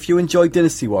say if you enjoy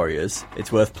Dynasty Warriors,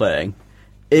 it's worth playing.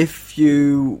 If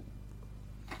you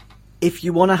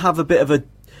want to have a bit of a,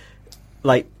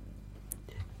 like,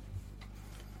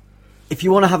 if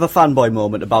you want to have a fanboy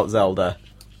moment about Zelda,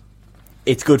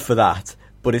 it's good for that.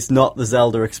 But it's not the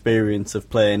Zelda experience of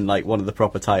playing like one of the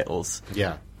proper titles.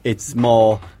 Yeah. It's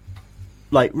more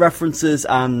like references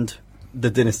and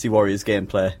the Dynasty Warriors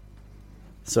gameplay.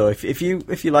 So if you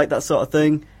like that sort of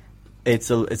thing, it's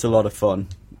a lot of fun.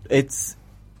 It's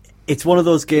one of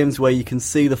those games where you can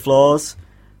see the flaws,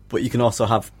 but you can also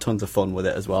have tons of fun with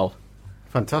it as well.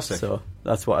 Fantastic. So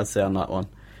that's what I'd say on that one.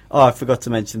 Oh, I forgot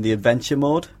to mention the adventure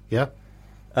mode. Yeah.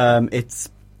 It's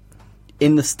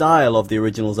in the style of the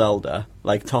original Zelda,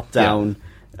 like top-down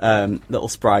little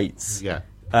sprites. Yeah.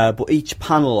 But each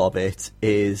panel of it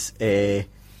is a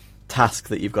task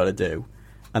that you've got to do.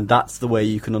 and that's the way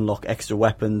you can unlock extra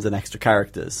weapons and extra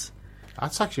characters.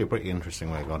 That's actually a pretty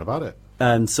interesting way of going about it.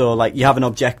 And so, like, you have an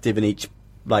objective in each,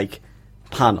 like,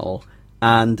 panel,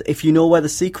 and if you know where the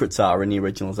secrets are in the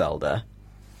original Zelda,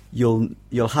 you'll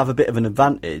have a bit of an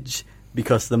advantage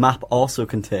because the map also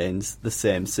contains the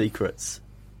same secrets.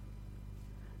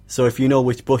 So if you know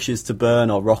which bushes to burn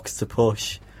or rocks to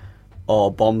push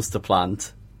or bombs to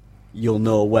plant, you'll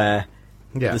know where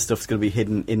the stuff's going to be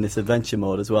hidden in this adventure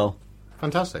mode as well.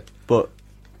 Fantastic. But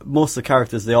most of the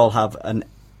characters, they all have an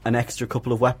extra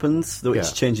couple of weapons,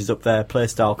 which changes up their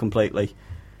playstyle completely.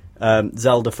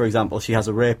 Zelda, for example, she has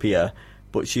a rapier,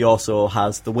 but she also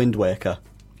has the Wind Waker.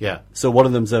 Yeah. So one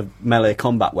of them's a melee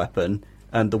combat weapon,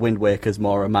 and the Wind Waker's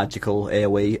more a magical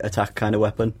AoE attack kind of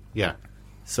weapon. Yeah.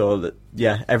 So that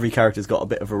every character's got a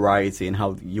bit of variety in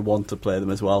how you want to play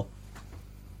them as well.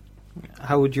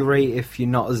 How would you rate if you're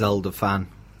not a Zelda fan?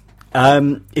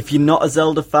 If you're not a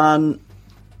Zelda fan,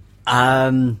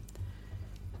 I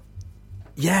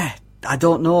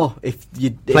don't know if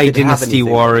you play Dynasty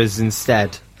Warriors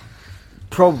instead.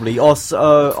 Probably, or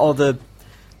the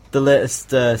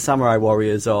latest Samurai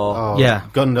Warriors, or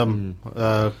Gundam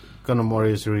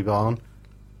Warriors Reborn,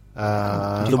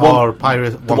 the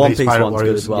One Piece Pirate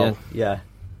Warriors as well. Yeah.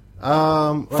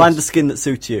 Right. Find the skin that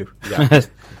suits you. Yeah.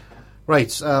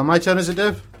 Right, my turn, is it,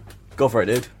 Dave? Go for it,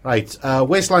 dude. Right,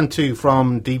 Wasteland 2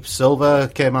 from Deep Silver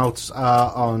came out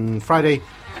on Friday.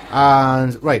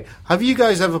 And, right, have you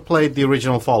guys ever played the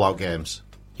original Fallout games?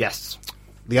 Yes.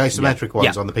 The isometric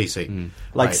ones on the PC?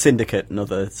 Like Syndicate and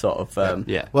other sort of...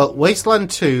 Well, Wasteland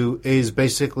 2 is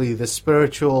basically the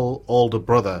spiritual older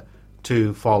brother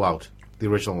to Fallout, the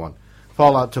original one.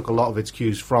 Fallout took a lot of its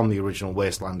cues from the original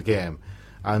Wasteland game.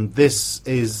 And this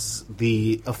is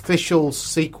the official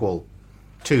sequel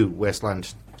to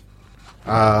Wasteland.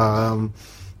 And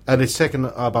it's taken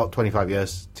about 25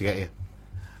 years to get here.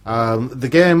 The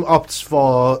game opts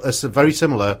for a very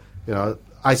similar,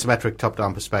 isometric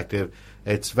top-down perspective.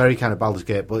 It's very kind of Baldur's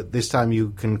Gate, but this time you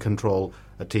can control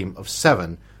a team of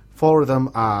 7. 4 of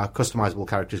them are customizable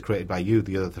characters created by you.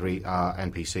 The other 3 are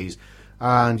NPCs.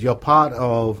 And you're part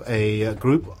of a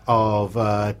group of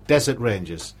desert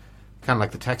rangers, kind of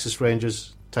like the Texas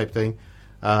Rangers type thing.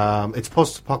 It's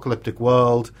post-apocalyptic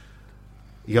world.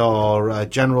 Your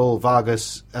General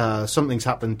Vargas, something's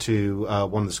happened to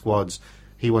one of the squads.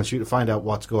 He wants you to find out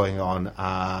what's going on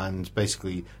and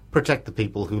basically protect the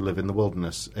people who live in the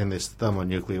wilderness, in this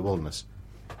thermonuclear wilderness.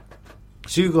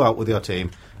 So you go out with your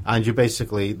team, and you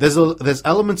basically... There's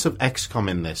elements of XCOM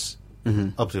in this,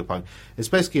 up to a point. It's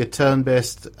basically a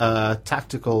turn-based,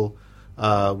 tactical,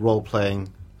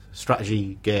 role-playing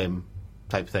strategy game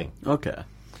type thing. Okay.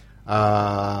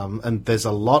 And there's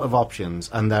a lot of options,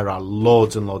 and there are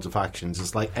loads and loads of factions.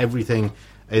 It's like everything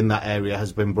in that area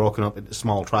has been broken up into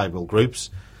small tribal groups,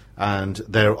 and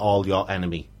they're all your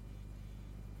enemy.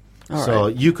 So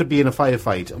you could be in a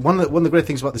firefight. One of the great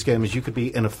things about this game is you could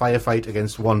be in a firefight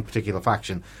against one particular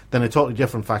faction, then a totally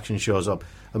different faction shows up,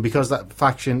 and because that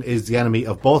faction is the enemy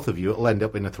of both of you, it'll end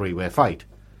up in a 3-way fight.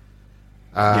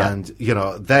 And,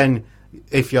 then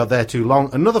if you're there too long,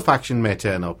 another faction may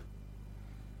turn up,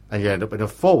 and you end up in a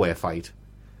 4-way fight.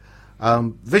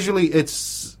 Visually,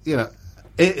 it's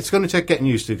it's going to take getting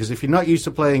used to, because if you're not used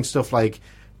to playing stuff like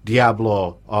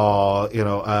Diablo or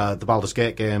the Baldur's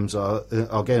Gate games or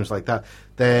games like that,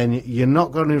 then you're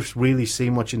not going to really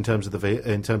see much in terms of the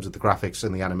graphics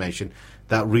and the animation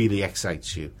that really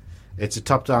excites you. It's a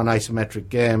top-down isometric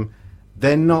game.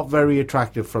 They're not very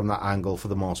attractive from that angle for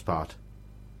the most part.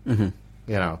 I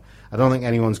don't think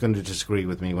anyone's going to disagree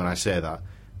with me when I say that,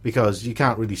 because you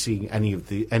can't really see any of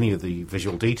the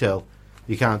visual detail.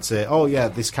 You can't say, oh yeah,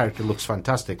 this character looks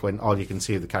fantastic, when all you can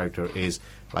see of the character is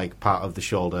like part of the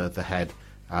shoulder, the head,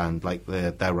 and like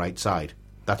their right side.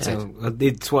 That's it.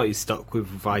 It's what you're stuck with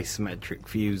isometric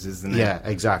views, isn't it? Yeah,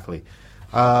 exactly.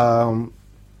 But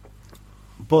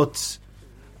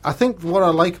I think what I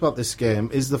like about this game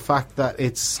is the fact that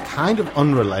it's kind of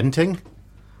unrelenting.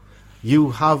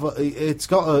 It's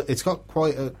got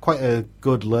quite a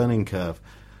good learning curve,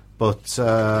 but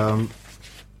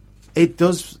it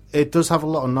does have a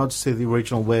lot of nods to the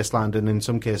original Wasteland, and in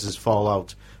some cases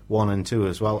Fallout 1 and 2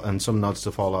 as well, and some nods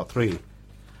to Fallout 3.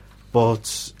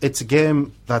 But it's a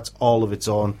game that's all of its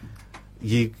own.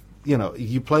 You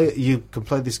can play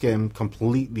this game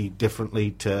completely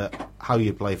differently to how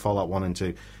you play Fallout 1 and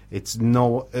 2.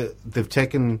 They've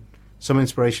taken some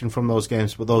inspiration from those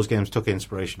games, but those games took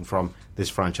inspiration from this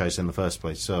franchise in the first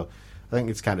place. So I think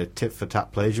it's kind of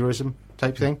tit-for-tat plagiarism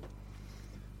type thing.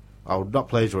 Or not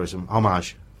plagiarism,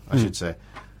 homage, I should say.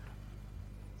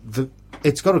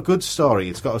 it's got a good story.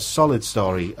 It's got a solid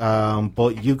story,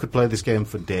 but you could play this game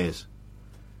for days.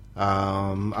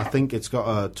 I think it's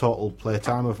got a total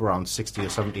playtime of around 60 or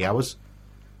 70 hours,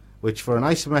 which for an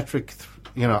isometric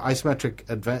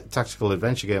tactical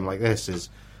adventure game like this is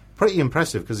pretty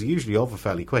impressive because they're usually over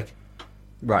fairly quick.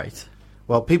 Right.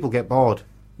 Well, people get bored.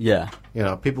 Yeah.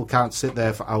 People can't sit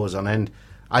there for hours on end.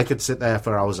 I could sit there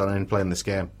for hours on end playing this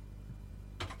game.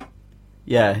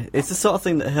 Yeah, it's the sort of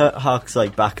thing that harks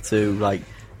back to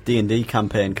D&D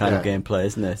campaign kind of gameplay,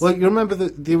 isn't it? Well, you remember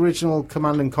the original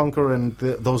Command and Conquer and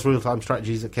those real-time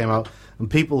strategies that came out, and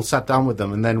people sat down with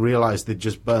them and then realised they'd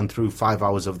just burned through 5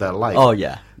 hours of their life. Oh,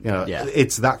 yeah.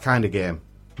 It's that kind of game.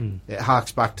 It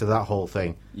harks back to that whole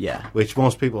thing. Yeah. Which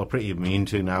most people are pretty immune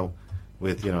to now,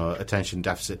 with, attention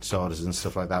deficit disorders and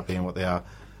stuff like that being what they are.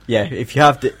 Yeah, if you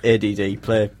have the ADD,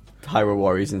 play Hyrule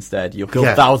Warriors instead. You'll kill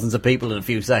thousands of people in a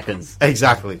few seconds.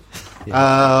 Exactly.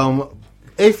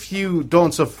 If you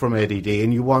don't suffer from ADD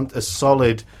and you want a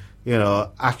solid,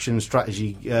 action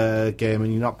strategy game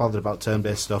and you're not bothered about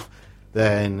turn-based stuff,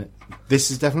 then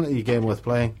this is definitely a game worth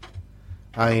playing.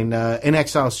 I mean, In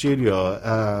Exile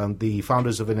Studio, the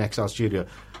founders of In Exile Studio,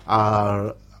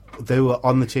 they were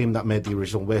on the team that made the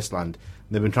original Wasteland.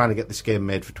 They've been trying to get this game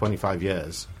made for 25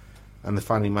 years, and they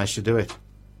finally managed to do it.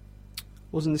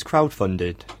 Wasn't this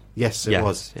crowdfunded? Yes, it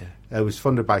was. Yeah. It was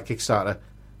funded by Kickstarter,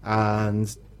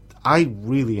 and I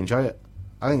really enjoy it.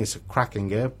 I think it's a cracking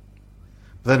game.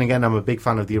 But then again, I'm a big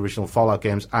fan of the original Fallout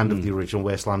games and of the original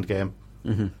Wasteland game.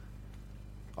 Mm-hmm.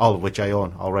 All of which I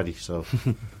own already, so...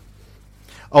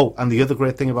 Oh, and the other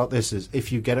great thing about this is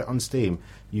if you get it on Steam,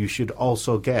 you should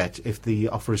also get, if the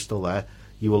offer is still there,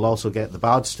 you will also get The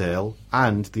Bard's Tale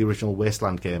and the original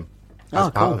Wasteland game as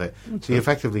part of it. So you're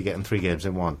effectively getting 3 games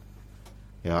in one.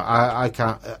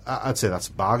 I'd say that's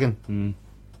a bargain.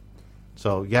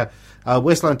 So, yeah.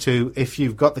 Wasteland 2, if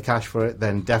you've got the cash for it,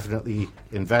 then definitely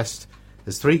invest.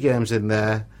 There's 3 games in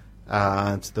there,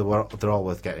 and they're all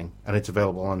worth getting. And it's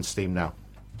available on Steam now.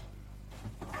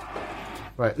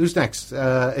 Right, who's next?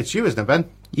 It's you, isn't it, Ben?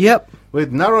 Yep.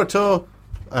 With Naruto,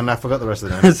 and I forgot the rest of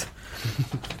the names.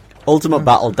 Ultimate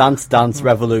Battle, Dance Dance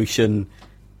Revolution,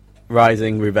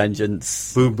 Rising,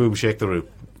 Revengeance. Boom Boom Shake the Room.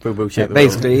 Boom Boom Shake the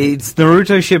Basically, it's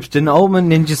Naruto shipped an Ultimate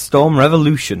Ninja Storm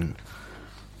Revolution.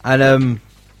 And,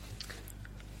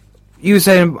 you were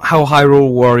saying how Hyrule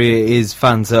Warrior is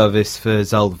fan service for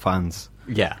Zelda fans.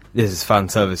 Yeah. This is fan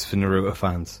service for Naruto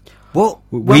fans. Well,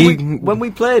 when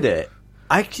we played it,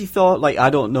 I actually thought, I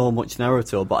don't know much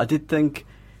Naruto, but I did think,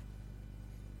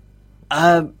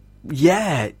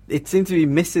 it seemed to be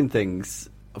missing things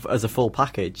as a full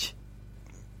package.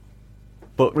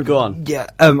 But go on. Yeah,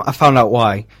 I found out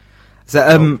why.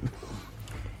 So,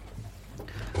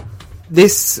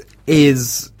 this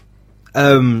is,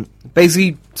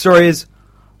 basically, story is,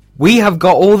 we have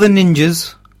got all the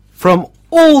ninjas from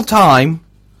all time,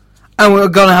 and we're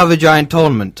gonna have a giant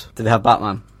tournament. Do they have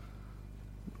Batman?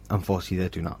 Unfortunately, they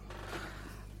do not.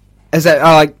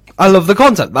 I love the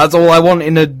concept. That's all I want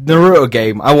in a Naruto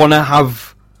game. I want to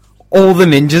have all the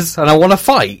ninjas, and I want to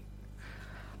fight.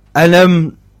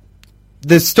 And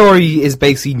the story is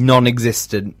basically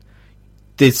non-existent.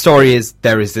 The story is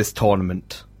there is this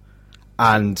tournament,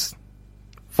 and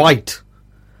fight.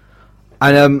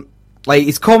 And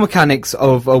its core mechanics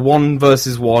of a 1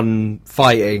 versus 1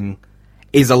 fighting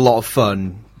is a lot of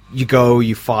fun. You go,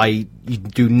 you fight, you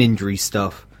do ninja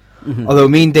stuff. Mm-hmm. Although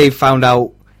me and Dave found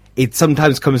out it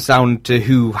sometimes comes down to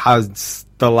who has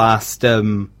the last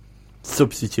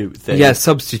substitute thing. Yeah,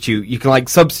 substitute. You can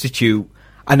substitute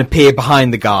and appear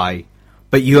behind the guy,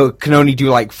 but you can only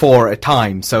do 4 at a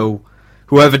time. So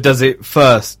whoever does it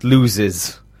first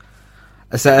loses.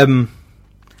 So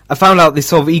I found out they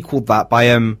sort of equaled that by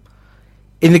in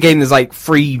the game there's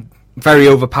 3 very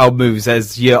overpowered moves.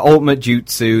 There's your ultimate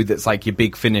jutsu that's your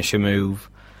big finisher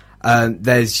move.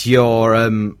 There's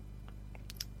your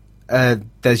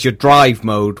drive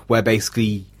mode where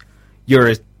basically your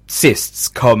assists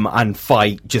come and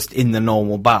fight just in the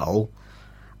normal battle,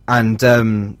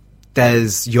 and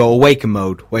there's your awaken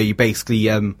mode where you basically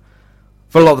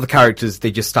for a lot of the characters they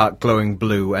just start glowing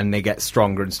blue and they get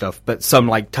stronger and stuff, but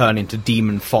some turn into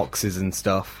demon foxes and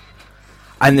stuff,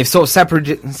 and they've sort of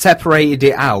separated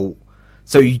it out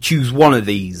so you choose one of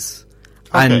these.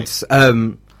 Okay.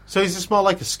 And so is this more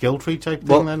like a skill tree type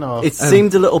thing then? Or? It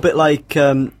seemed a little bit like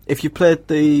if you played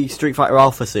the Street Fighter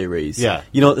Alpha series. Yeah.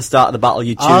 You know, at the start of the battle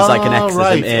you choose an X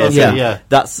as an A. Okay, yeah.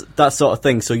 That's that sort of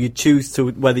thing. So you choose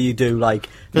to whether you do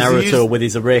Naruto with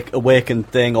his awakened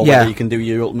thing or whether you can do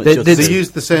your ultimate jutsu. They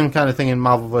used the same kind of thing in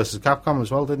Marvel vs. Capcom as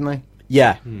well, didn't they?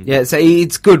 Yeah. Yeah, so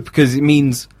it's good because it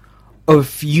means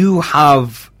if you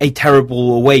have a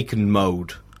terrible awakened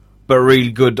mode, but a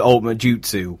really good ultimate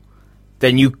jutsu,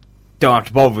 then you don't have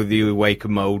to bother with the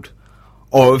awakened mode.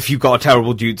 Or if you've got a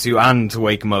terrible jutsu and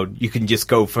awakened mode, you can just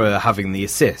go for having the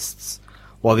assists,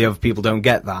 while the other people don't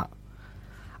get that.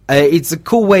 It's a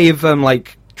cool way of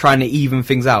trying to even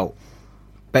things out.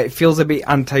 But it feels a bit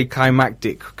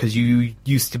anticlimactic, because you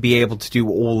used to be able to do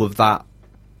all of that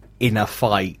in a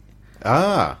fight.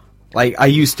 Ah. Like, I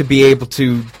used to be able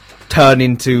to turn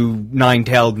into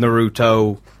Nine-Tailed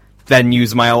Naruto, then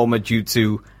use my ultimate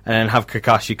jutsu, and then have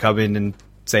Kakashi come in and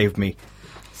save me.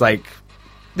 It's like,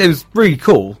 it was really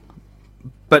cool.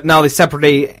 But now they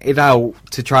separate it out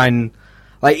to try and...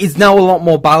 Like, it's now a lot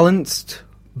more balanced,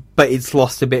 but it's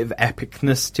lost a bit of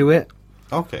epicness to it.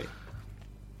 Okay.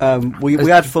 We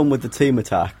had fun with the team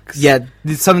attacks. Yeah,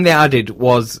 something they added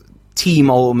was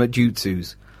team ultimate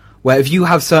jutsus, where if you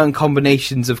have certain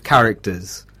combinations of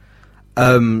characters,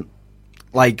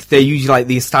 like they're usually like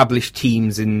the established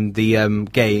teams in the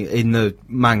game in the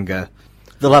manga.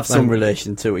 They'll have some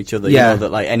relation to each other. Yeah. You know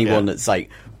that like anyone that's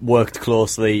like worked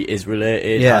closely is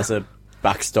related, has a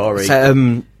backstory.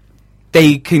 So,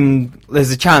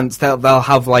 there's a chance that they'll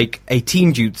have like a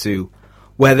team jutsu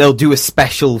where they'll do a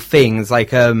special thing. It's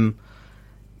like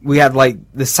we had like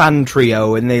the sand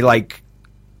trio, and they like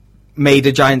made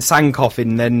a giant sand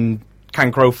coffin, then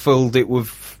Kankuro filled it with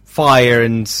fire,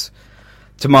 and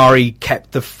Tamari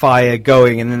kept the fire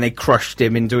going, and then they crushed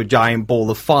him into a giant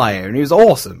ball of fire, and it was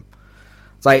awesome.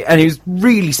 It's like, and it was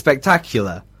really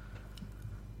spectacular.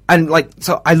 And like,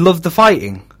 so I love the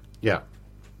fighting. Yeah.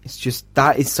 It's just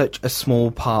that is such a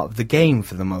small part of the game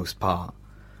for the most part.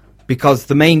 Because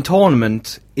the main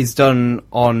tournament is done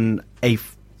on a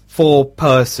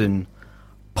 4-person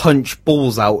punch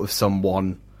balls out of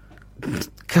someone.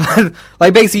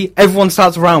 Like, basically, everyone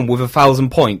starts around with 1,000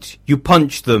 points. You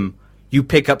punch them, you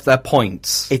pick up their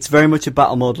points. It's very much a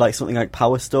battle mode, like something like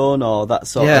Power Stone or that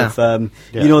sort of,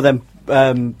 Yeah. you know, them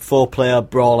 4-player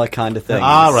brawler kind of things.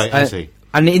 Ah, right, I see.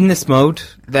 And in this mode,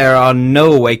 there are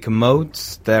no awaken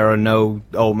modes, there are no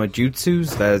ultimate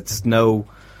jutsus, there's no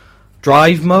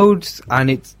drive modes, and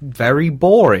it's very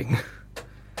boring.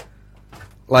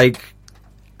 Like,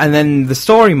 and then the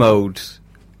story mode,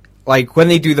 like, when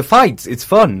they do the fights, it's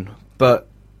fun, but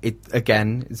it,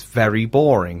 again, it's very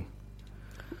boring.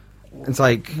 It's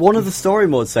like... One of the story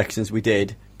mode sections we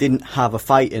did didn't have a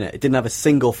fight in it. It didn't have a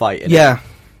single fight in it. Yeah.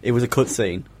 It was a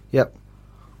cutscene. Yep.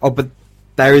 Oh, but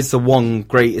there is the one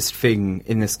greatest thing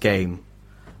in this game.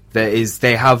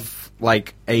 They have,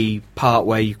 like, a part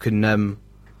where you can,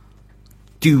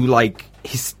 do, like,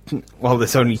 well,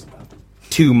 there's only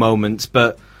 2 moments,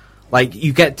 but, like,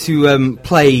 you get to,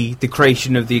 play the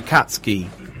creation of the Akatsuki,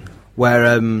 where,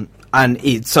 and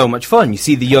it's so much fun. You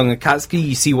see the young Akatsuki,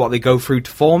 you see what they go through to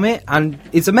form it, and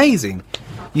it's amazing.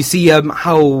 You see,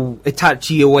 how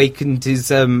Itachi awakened his,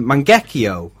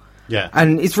 Mangekyo. Yeah.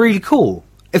 And it's really cool.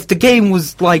 If the game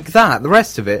was like that, the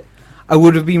rest of it, I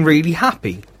would have been really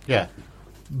happy. Yeah.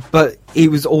 But it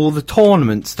was all the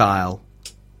tournament style,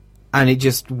 and it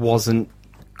just wasn't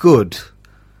good.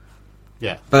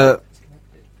 Yeah. But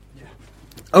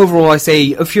overall, I say,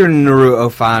 if you're a Naruto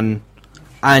fan,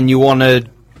 and you want to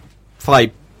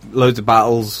fight loads of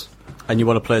battles... And you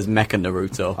want to play as Mecha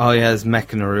Naruto. Oh yeah, as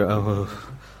Mecha Naruto.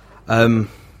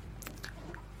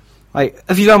 Like,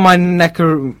 if you don't mind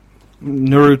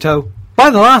Naruto, buy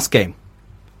the last game.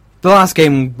 The last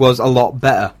game was a lot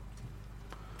better.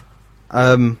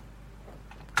 But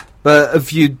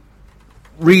if you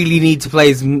really need to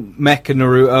play as Mecha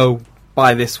Naruto,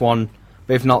 buy this one.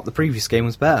 But if not, the previous game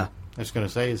was better. I was going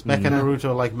to say, is Mecha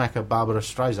Naruto like Mecha Barbara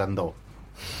Streisand, though?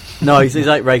 No, he's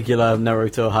like regular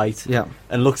Naruto height. Yeah.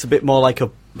 And looks a bit more like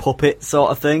a puppet sort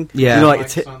of thing. Yeah. You know,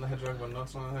 like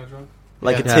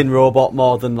Like a tin robot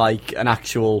more than like an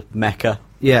actual mecha.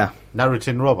 Yeah.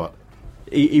 Narutin robot.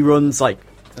 He runs like...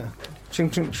 Ching,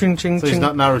 ching, ching, ching, So he's ching.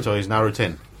 not Naruto, he's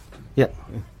Narutin. Yeah.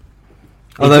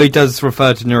 Although he does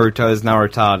refer to Naruto as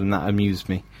Narutard, and that amused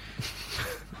me.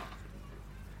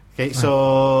 Okay,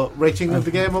 so rating of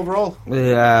the game overall?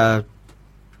 Yeah.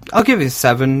 I'll give it a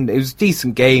 7. It was a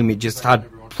decent game, it just had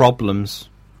problems.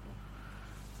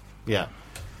 Yeah.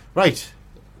 Right.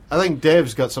 I think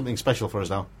Dave's got something special for us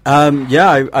now.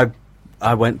 Yeah,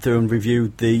 I went through and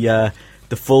reviewed the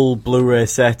full Blu-ray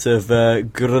set of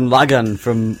Gurren Lagann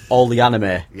from all the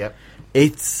anime. Yep.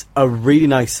 It's a really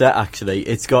nice set, actually.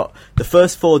 It's got... The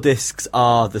first 4 discs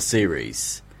are the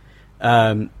series.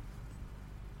 So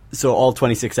all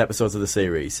 26 episodes of the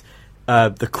series.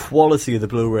 The quality of the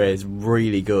Blu-ray is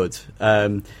really good.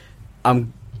 A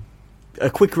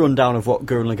quick rundown of what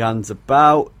Gurren Lagann's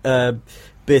about.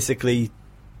 Basically,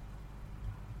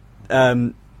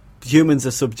 humans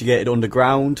are subjugated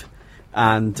underground,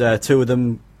 and two of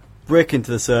them break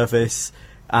into the surface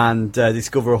and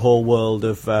discover a whole world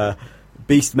of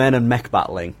beast men and mech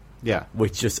battling. Yeah,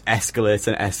 which just escalates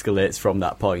and escalates from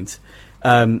that point.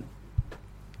 As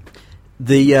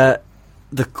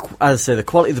I say, the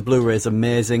quality of the Blu-ray is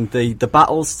amazing. The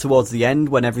battles towards the end,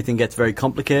 when everything gets very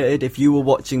complicated, if you were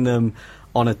watching them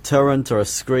on a torrent or a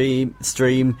stream,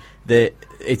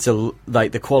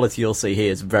 the quality you'll see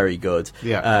here is very good.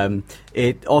 Yeah.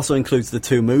 It also includes the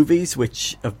two movies,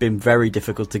 which have been very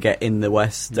difficult to get in the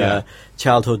West.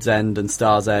 Childhood's End and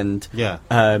Star's End. Yeah.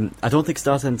 I don't think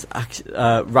Star's End's actually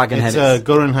Ragenhen. It's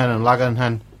Gurrenhen and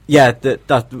Lagenhen. Yeah,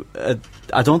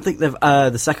 I don't think they've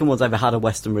the second one's ever had a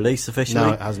Western release officially.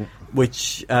 No, it hasn't.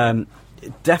 Which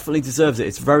definitely deserves it.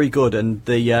 It's very good, and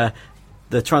the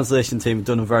translation team have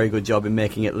done a very good job in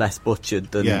making it less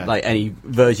butchered than like any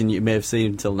version you may have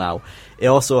seen until now. It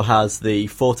also has the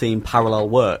 14 parallel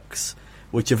works,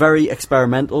 which are very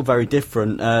experimental, very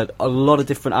different. A lot of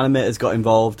different animators got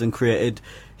involved and created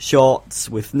shorts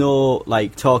with no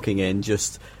like talking in,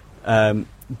 just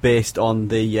based on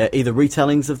the either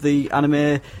retellings of the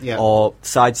anime or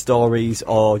side stories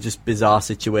or just bizarre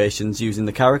situations using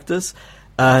the characters.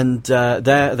 And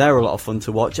they're a lot of fun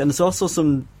to watch. And there's also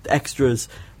some extras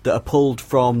that are pulled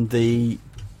from the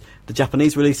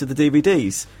Japanese release of the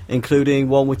DVDs, including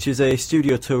one which is a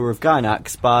studio tour of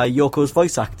Gainax by Yoko's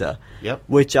voice actor,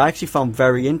 which I actually found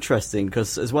very interesting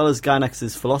because as well as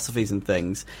Gainax's philosophies and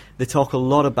things, they talk a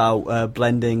lot about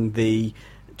blending the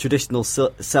traditional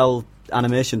cell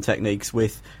animation techniques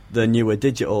with the newer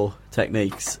digital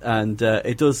techniques. And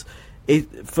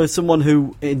for someone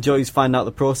who enjoys finding out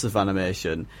the process of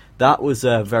animation, that was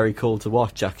very cool to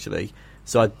watch, actually.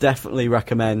 So I definitely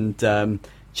recommend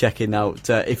checking out.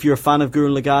 If you're a fan of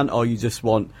Gurren Lagann or you just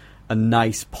want a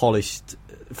nice, polished,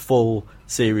 full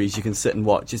series you can sit and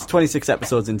watch. It's 26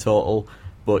 episodes in total,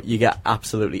 but you get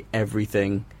absolutely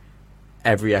everything,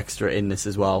 every extra in this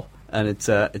as well. And it's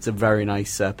a very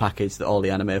nice package that all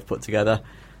the anime have put together.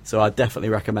 So I definitely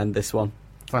recommend this one.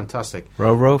 Fantastic.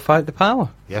 Row, fight the power.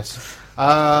 Yes.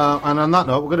 And on that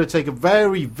note, we're going to take a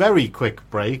very, very quick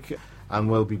break,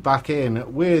 and we'll be back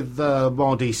in with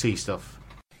more DC stuff.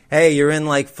 Hey, you're in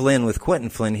like Flynn with Quentin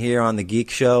Flynn here on The Geek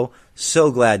Show. So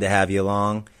glad to have you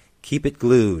along. Keep it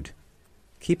glued.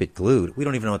 Keep it glued? We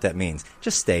don't even know what that means.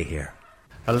 Just stay here.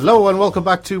 Hello and welcome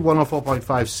back to 104.5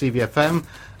 CVFM.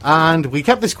 And we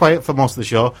kept this quiet for most of the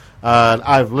show.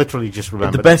 I've literally just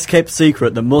remembered. The best kept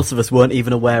secret that most of us weren't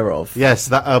even aware of. Yes,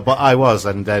 but I was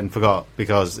and then forgot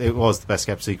because it was the best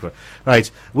kept secret.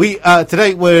 Right.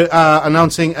 Today we're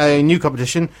announcing a new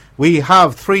competition. We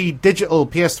have 3 digital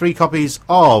PS3 copies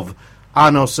of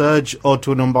Anno Surge, Ode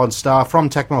to an Unborn Star from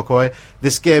Tecmo Koei.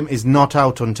 This game is not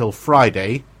out until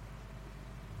Friday.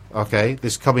 Okay,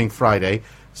 this coming Friday.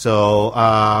 So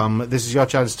this is your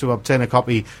chance to obtain a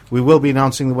copy. We will be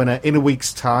announcing the winner in a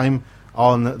week's time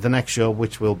on the next show,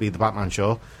 which will be the Batman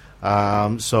show.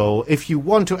 So if you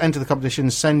want to enter the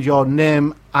competition, send your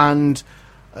name and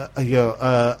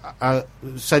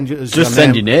send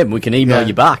your name. We can email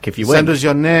you back if you win. Send us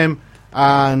your name,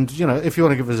 and if you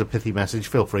want to give us a pithy message,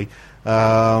 feel free.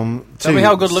 Tell me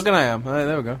how good looking I am. All right,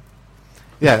 there we go.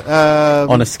 Yeah.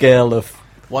 On a scale of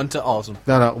 1 to awesome.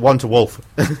 No, 1 to wolf.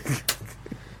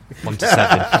 1 to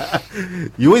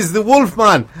 7. You is the wolf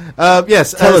man.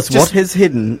 Yes. Tell us what is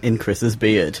hidden in Chris's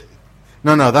beard.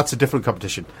 No, that's a different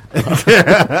competition.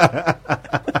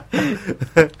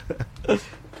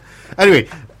 Anyway,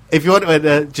 if you want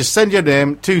to just send your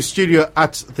name to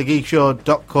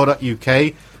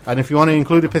studio@thegeekshow.co.uk, and if you want to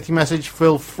include a pithy message,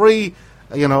 feel free.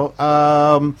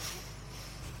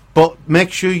 But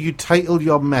make sure you title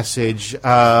your message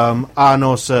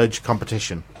Arno Surge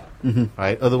Competition. Mm-hmm.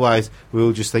 Right? Otherwise, we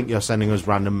will just think you're sending us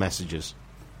random messages.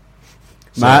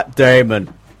 So, Matt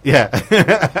Damon. Yeah.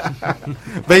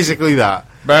 Basically that.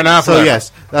 Ben Affleck. So,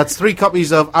 yes, that's 3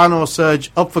 copies of Arno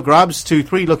Surge up for grabs to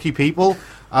 3 lucky people.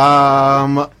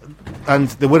 And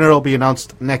the winner will be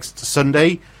announced next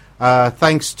Sunday.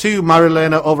 Thanks to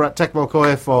Marilena over at Tecmo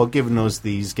Koei for giving us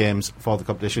these games for the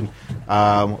competition.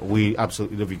 We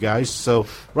absolutely love you guys. So,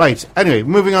 right, anyway,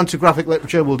 moving on to graphic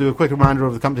literature, we'll do a quick reminder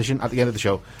of the competition at the end of the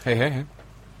show. Hey.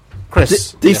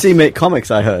 Chris. DC make comics,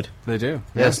 I heard. They do.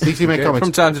 Yes, DC make comics.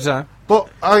 From time to time. But,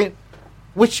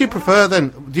 which do you prefer then?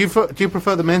 Do you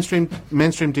prefer the mainstream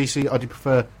DC or do you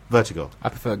prefer Vertigo? I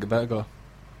prefer Vertigo.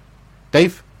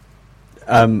 Dave?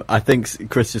 I think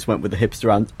Chris just went with the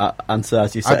hipster answer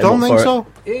as you said. I don't think so.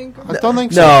 I don't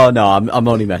think so. No, I'm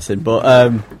only messing.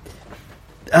 But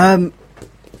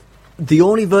the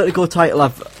only Vertigo title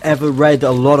I've ever read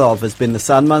a lot of has been the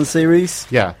Sandman series.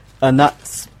 Yeah. And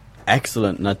that's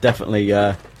excellent, and I definitely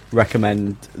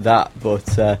recommend that.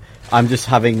 But I'm just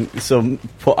having some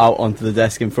put out onto the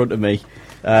desk in front of me.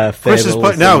 Chris is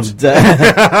putting out. Just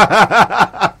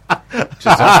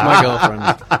ask my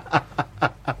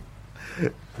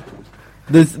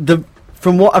girlfriend.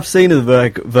 From what I've seen of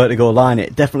the Vertigo line,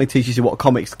 it definitely teaches you what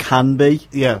comics can be.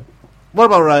 Yeah. What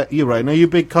about you, Ryan? Are you a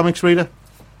big comics reader?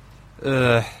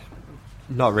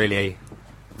 Not really.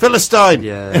 Philistine!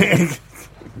 Yeah.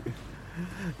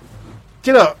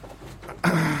 Do you know...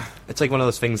 It's like one of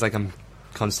those things like I'm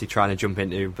constantly trying to jump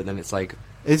into, but then it's like...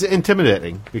 Is it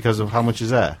intimidating because of how much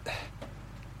is there?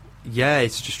 Yeah,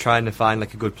 it's just trying to find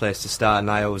like a good place to start,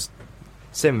 and I always...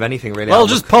 Same with anything, really. Well,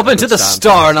 just pop into the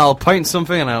store and I'll point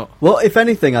something out. Well, if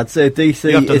anything, I'd say DC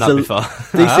You have done is that before.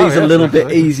 DC is a little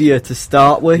bit easier to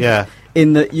start with. Yeah.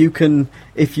 In that you can,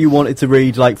 if you wanted to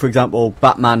read, like, for example,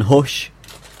 Batman Hush,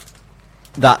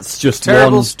 that's just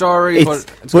Terrible one story,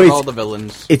 but it's got all the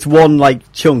villains. It's one,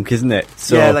 like, chunk, isn't it?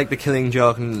 So yeah, like the Killing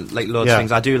Joke and like loads of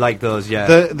things. I do like those, yeah.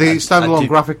 The standalone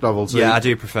graphic novels. Yeah, I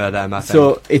do prefer them, I think.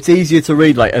 So it's easier to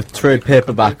read, like, a trade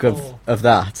paperback of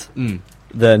that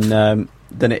than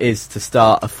it is to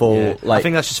start a full, like... I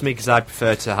think that's just me, because I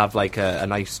prefer to have, like, a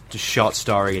nice just short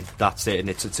story, and that's it, and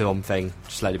it's its own thing.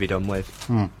 Just let it be done with.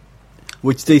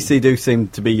 Which DC do seem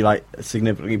to be, like,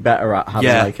 significantly better at having,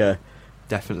 like, a...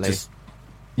 Definitely. Just,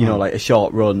 you know, like a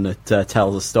short run that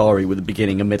tells a story with a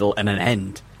beginning, a middle, and an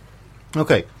end.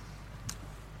 Okay.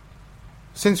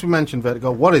 Since we mentioned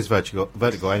Vertigo, what is Vertigo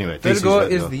anyway? Vertigo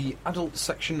is the adult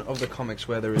section of the comics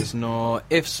where there is no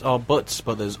ifs or buts,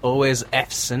 but there's always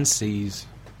F's and C's.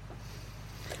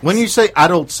 When you say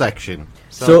adult section...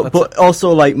 So but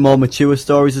also, like, more mature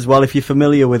stories as well. If you're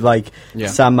familiar with, like,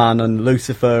 Sandman and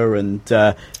Lucifer and...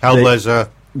 Hellblazer.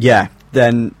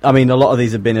 Then, I mean, a lot of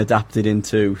these have been adapted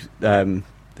into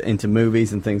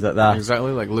movies and things like that.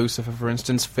 Exactly, like Lucifer, for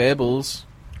instance. Fables...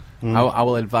 I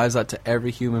will advise that to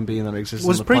every human being that exists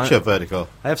on the planet. Was Preacher Vertigo?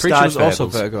 Preacher was also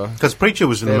Vertigo. Because Preacher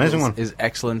was an amazing one. Is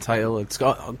excellent title. It's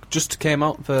got just came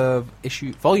out for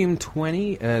volume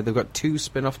 20. They've got two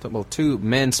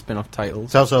main spin-off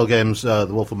titles. Telltale Games, The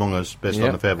Wolf Among Us, based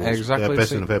on the Fables. Exactly.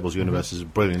 Based on the Fables universe is a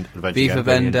brilliant adventure. V for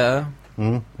Vendetta.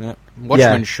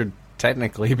 Watchmen should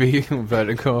technically be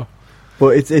Vertigo. But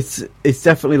it's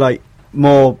definitely, like,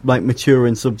 more, like, mature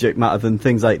in subject matter than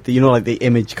things like like the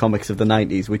Image comics of the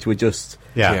 90s, which were just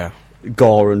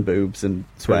gore and boobs and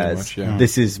swears. Much,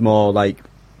 This is more like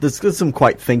there's some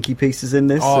quite thinky pieces in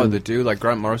this. Oh, they do. Like,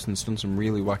 Grant Morrison's done some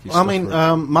really wacky stuff. I mean,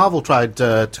 Marvel tried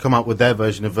to come out with their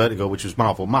version of Vertigo, which was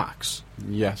Marvel Max.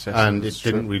 Yes, and it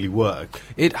didn't really work.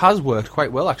 It has worked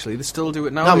quite well, actually. They still do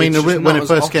it now. I mean, when it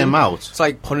first came out, it's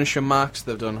like Punisher Max.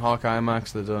 They've done Hawkeye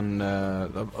Max. They've done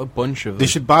a bunch of them. They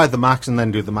should buy the Max and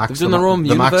then do the Max. They've done their own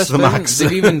universe thing. Max.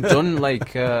 They've even done,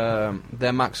 like,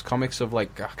 their Max comics of,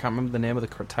 like, I can't remember the name of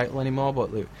the title anymore,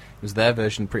 but it was their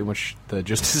version, pretty much the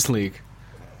Justice League.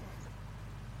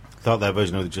 I thought their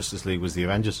version of the Justice League was the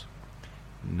Avengers.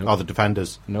 Nope. Or the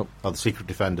Defenders. Nope. Or the Secret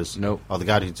Defenders. Nope. Or the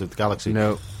Guardians of the Galaxy.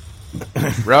 Nope.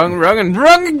 Wrong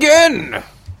again!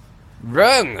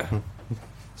 Wrong!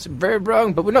 It's very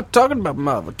wrong, but we're not talking about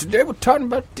Marvel. Today we're talking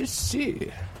about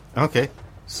DC. Okay.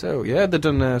 So, yeah, they've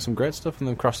done some great stuff, and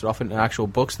they've crossed it off into actual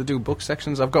books. They do book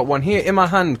sections. I've got one here in my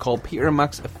hand called Peter and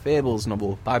Max, a Fables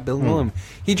novel by Bill Mullen.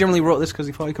 He generally wrote this because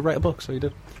he thought he could write a book, so he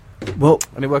did. Well,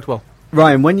 and it worked well.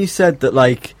 Ryan, when you said that,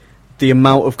 like, the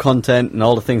amount of content and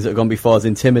all the things that have gone before is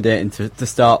intimidating to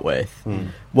start with,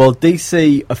 well,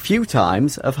 DC a few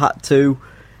times have had to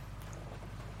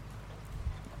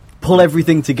pull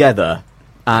everything together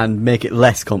and make it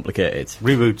less complicated.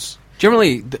 Reboots.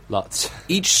 Generally, lots.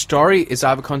 Each story is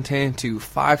either contained to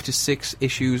 5 to 6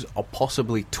 issues or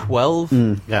possibly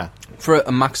 12. Yeah. For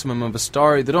a maximum of a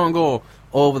story. They don't go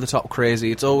over the top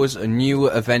crazy. It's always a new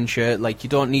adventure. Like, you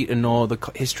don't need to know the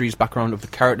history's background of the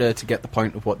character to get the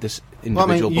point of what this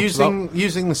individual book's about.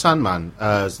 Using the Sandman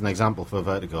as an example for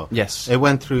Vertigo. Yes. It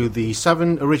went through the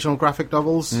 7 original graphic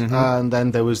novels, and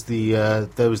then there was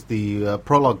the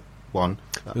prologue one.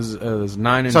 There's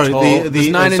 9 in total. There's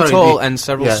 9 in total and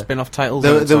several spin-off titles.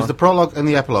 There was the prologue and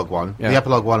the epilogue one. Yeah. The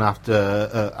epilogue one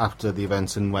after the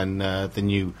events and when the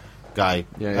new guy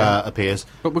appears.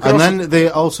 Then they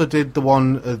also did the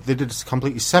one. They did a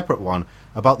completely separate one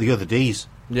about the other Ds.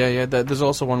 Yeah. There's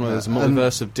also one where there's a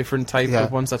multiverse of different type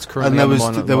of ones that's currently.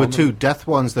 And there were 2 death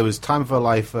ones. There was Time for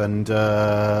Life and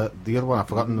the other one I've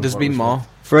forgotten. There's been more.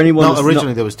 For anyone,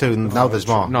 originally there was 2, and now there's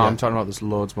more. No, I'm talking about there's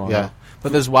loads more. Yeah.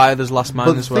 But there's there's Last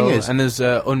Man as well, and there's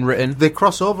Unwritten. They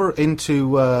cross over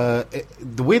into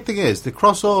the weird thing is they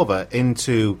cross over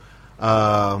into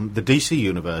the DC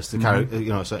universe,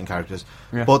 certain characters.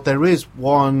 Yeah. But there is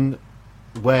one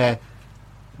where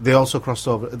they also crossed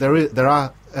over. There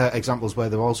are examples where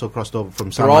they've also crossed over from.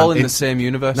 They're Sandman all in the same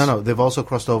universe. No, they've also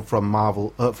crossed over from Marvel,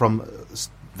 from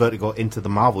Vertigo into the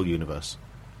Marvel universe.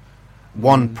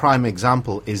 One prime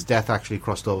example is Death actually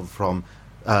crossed over from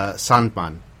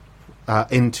Sandman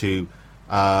into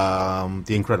the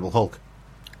Incredible Hulk.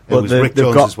 It was Rick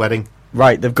Jones's wedding.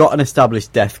 Right, they've got an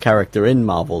established Death character in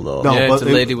Marvel, though. No, but it's a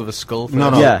lady with a skull.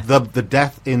 The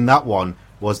Death in that one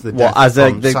was the Death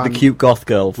the cute goth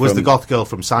girl. Was the goth girl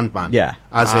from Sandman? Yeah,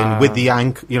 as in with the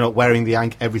yank, wearing the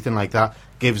yank, everything like that.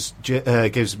 Gives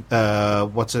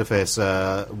what's her face,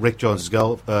 Rick Jones's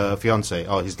fiance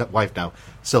or his wife now,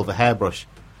 silver hairbrush,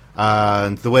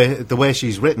 and the way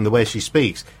she's written, the way she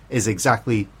speaks, is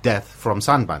exactly Death from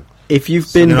Sandman. If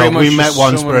you've been, we met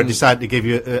once where I decided to give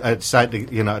you, I decided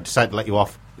to let you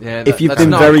off. Yeah, if you've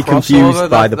been very confused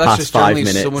by the past 5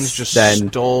 minutes, someone's just then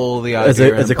stole the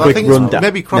idea. As a quick rundown,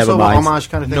 maybe crossover homage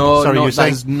kind of thing. No,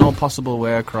 there's no possible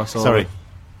way of crossover. Sorry.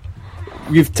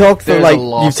 You've talked for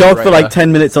like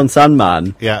 10 minutes on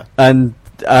Sandman, and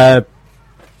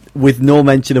with no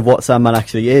mention of what Sandman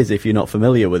actually is. If you're not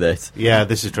familiar with it,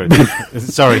 this is true.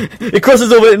 Sorry, it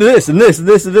crosses over into this and this and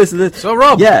this and this and this. So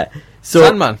Rob,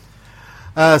 Sandman.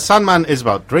 Sandman is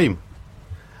about Dream.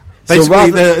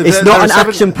 Basically, it's not an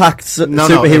action-packed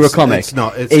superhero comic. It's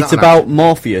not. It's about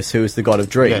Morpheus, who is the god of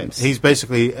dreams. Yeah, he's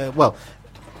basically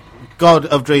God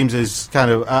of Dreams is kind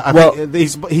of. I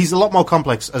think he's a lot more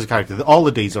complex as a character. All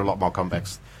the D's are a lot more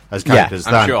complex as characters.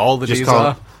 I'm sure all the D's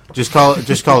are. Just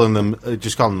calling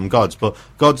them gods, but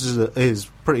gods is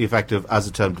pretty effective as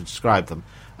a term to describe them.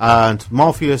 And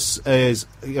Morpheus is,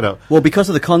 because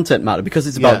of the content matter, because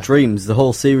it's about dreams. The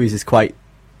whole series is quite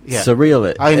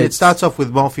surreal. It starts off with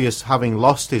Morpheus having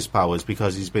lost his powers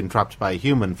because he's been trapped by a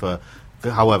human for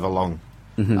however long.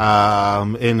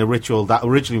 Mm-hmm. In a ritual that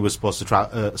originally was supposed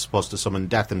to summon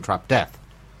death and trap death.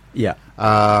 Yeah.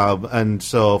 And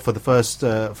so for the first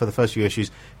few issues,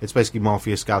 it's basically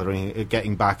Morpheus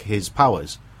getting back his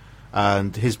powers,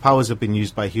 and his powers have been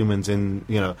used by humans in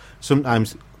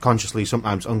sometimes consciously,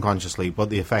 sometimes unconsciously, but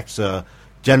the effects are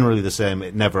generally the same.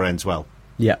 It never ends well.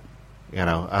 Yeah.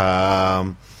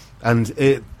 And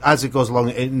as it goes along,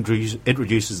 it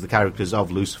introduces the characters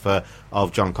of Lucifer,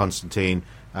 of John Constantine,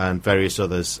 and various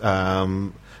others.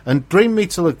 And Dream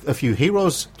meets a few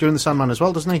heroes during the Sandman as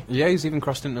well, doesn't he? Yeah, he's even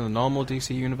crossed into the normal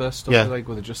DC universe stuff, like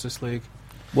with the Justice League.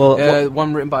 Well,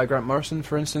 one written by Grant Morrison,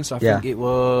 for instance. I think it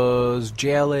was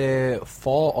JLA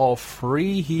 4 or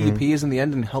 3. He appears in the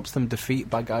end and helps them defeat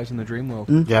bad guys in the dream world.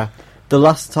 Yeah. The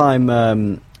last time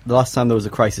there was a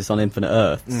Crisis on Infinite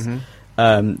Earths,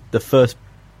 the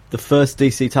first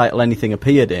DC title anything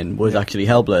appeared in was actually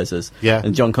Hellblazers. Yeah.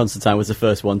 And John Constantine was the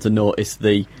first one to notice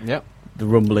the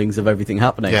rumblings of everything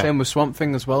happening. Same with Swamp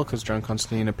Thing as well, because John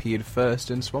Constantine appeared first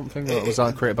in Swamp Thing. Was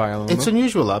that created by Alan Moore? It's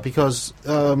unusual, that, because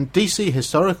DC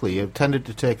historically have tended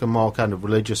to take a more kind of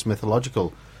religious,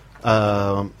 mythological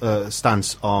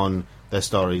stance on their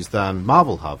stories than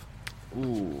Marvel have.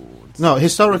 No,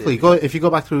 historically, if you go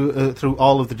back through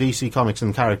all of the DC comics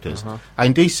and characters,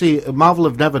 and Marvel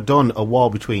have never done a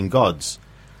war between gods,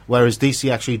 whereas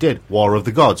DC actually did War of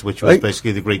the Gods, which was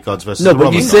basically the Greek gods versus the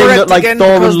Roman gods. No, but you're saying that like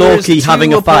Thor and Loki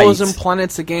having a fight. Opposing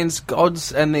planets against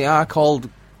gods, and they are called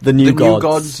the new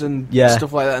gods and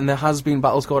stuff like that, and there has been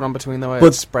battles going on between them where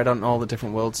it's spread on all the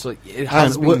different worlds, so it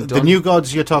has been done. The new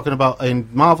gods you're talking about in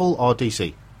Marvel or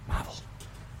DC? Marvel.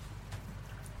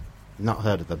 Not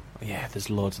heard of them. Yeah, there's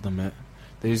loads of them, mate.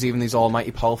 There's even these almighty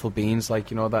powerful beings, like,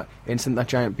 that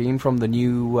giant being from the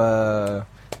new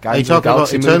Guardians of the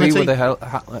Galaxy movie with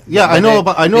I know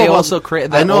about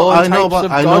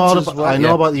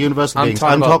the universal beings.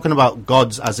 I'm talking about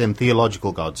gods as in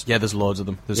theological gods. Yeah, there's loads of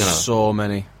them. There's so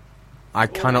many. I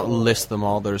cannot list them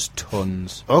all. There's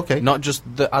tons. Okay. Not just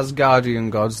the Asgardian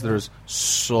gods. There's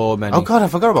so many. Oh God, I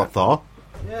forgot about Thor.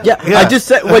 Yeah. I just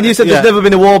said when you said there's never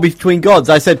been a war between gods,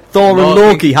 I said Thor and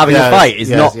Loki having a fight is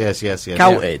not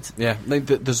counted. Yeah,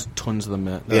 there's tons of them,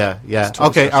 mate. Yeah.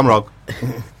 Okay, I'm wrong.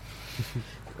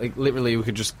 Like, literally, we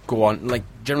could just go on. Like,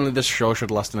 generally, this show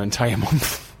should last an entire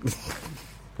month.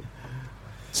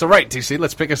 So, right, DC,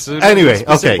 let's pick a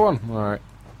specific one. All right.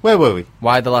 Where were we?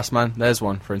 Why the Last Man? There's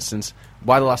one, for instance.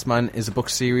 Why the Last Man is a book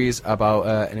series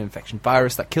about an infection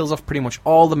virus that kills off pretty much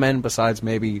all the men besides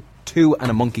maybe 2 and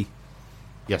a monkey.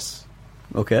 Yes.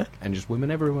 Okay. And just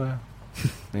women everywhere.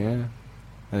 Yeah.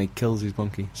 And he kills his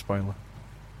monkey. Spoiler.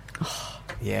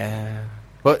 Yeah.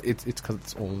 But it's because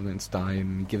it's old and it's dying,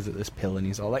 and he gives it this pill, and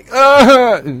he's all like,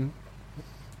 ah! And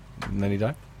then he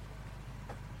died.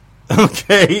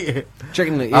 Okay. It's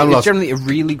generally a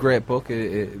really great book,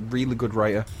 a really good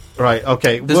writer. Right,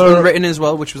 okay. There's one written as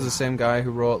well, which was the same guy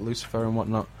who wrote Lucifer and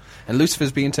whatnot. And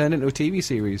Lucifer's being turned into a TV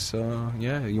series, so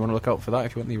yeah, you want to look out for that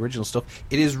if you want the original stuff.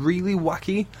 It is really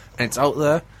wacky, and it's out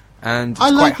there. And I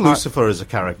like Lucifer as a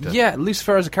character. Yeah,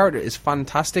 Lucifer as a character is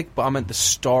fantastic, but I meant the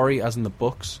story as in the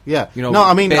books. Yeah, you know, no,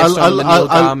 I mean, based on Neil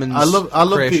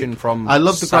Gaiman's creation from I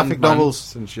love the graphic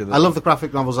novels. And I love the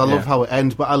graphic novels. I love how it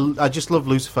ends, but I just love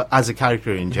Lucifer as a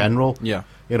character in general. Yeah,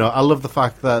 you know, I love the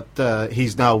fact that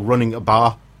he's now running a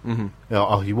bar. Mm-hmm. You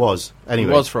know, he was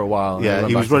anyway. He was for a while. Yeah,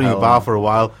 he was running a bar for a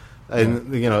while.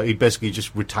 And, you know, he basically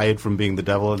just retired from being the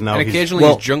devil. And now occasionally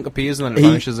his junk appears and then it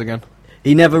vanishes again.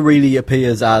 He never really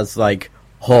appears as, like,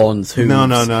 horns, hooves.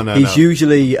 No. He's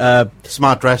usually...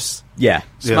 smart dressed. Yeah.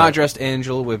 Smart dressed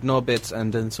angel with no bits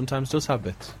and then sometimes does have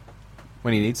bits.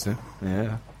 When he needs to.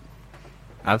 Yeah.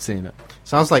 I've seen it.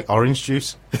 Sounds like orange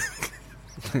juice.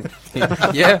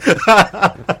 Yeah.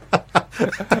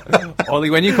 Only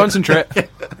when you concentrate.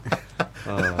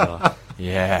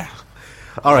 Yeah.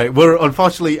 All right, we're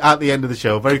unfortunately at the end of the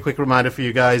show. Very quick reminder for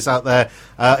you guys out there.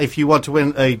 If you want to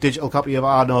win a digital copy of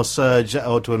Arno Surge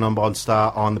Ode to an Unborn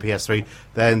Star on the PS3,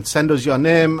 then send us your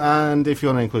name, and if you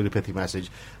want to include a pithy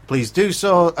message, please do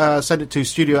so. Send it to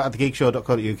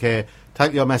studio@thegeekshow.co.uk.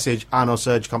 Type your message, Arno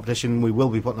Surge competition. We will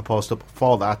be putting a post up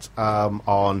for that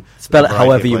on... Spell it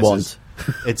however you want.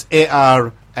 It's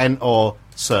ARNO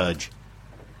Surge.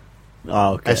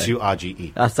 Oh, okay.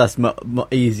 SURGE. That's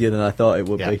easier than I thought it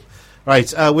would be.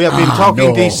 Right, we have been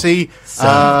talking DC.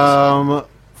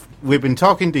 We've been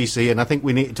talking DC, and I think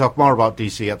we need to talk more about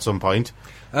DC at some point.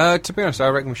 To be honest, I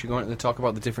reckon we should go into talk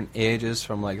about the different ages,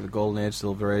 from like the Golden Age,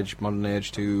 Silver Age, Modern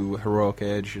Age to Heroic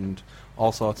Age, and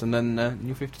all sorts, and then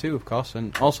New 52, of course.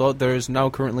 And also, there is now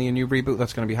currently a new reboot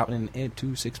that's going to be happening in 8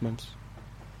 to 6 months.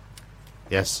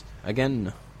 Yes.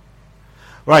 Again.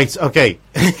 Right, okay.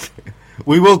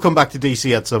 We will come back to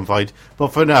DC at some point, but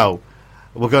for now...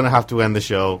 we're going to have to end the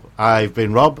show. I've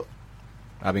been Rob.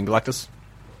 I've been Galactus.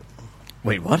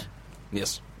 Wait, what?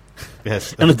 Yes.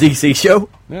 Yes. On a DC show?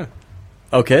 Yeah.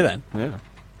 Okay, then. Yeah.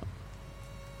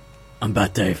 I'm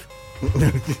Bad Dave.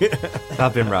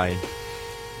 I've been Ryan.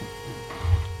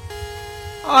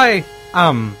 I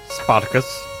am Spartacus.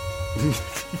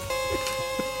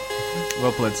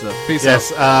 Well played, sir. Peace out.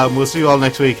 Yes, we'll see you all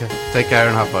next week. Take care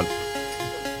and have fun.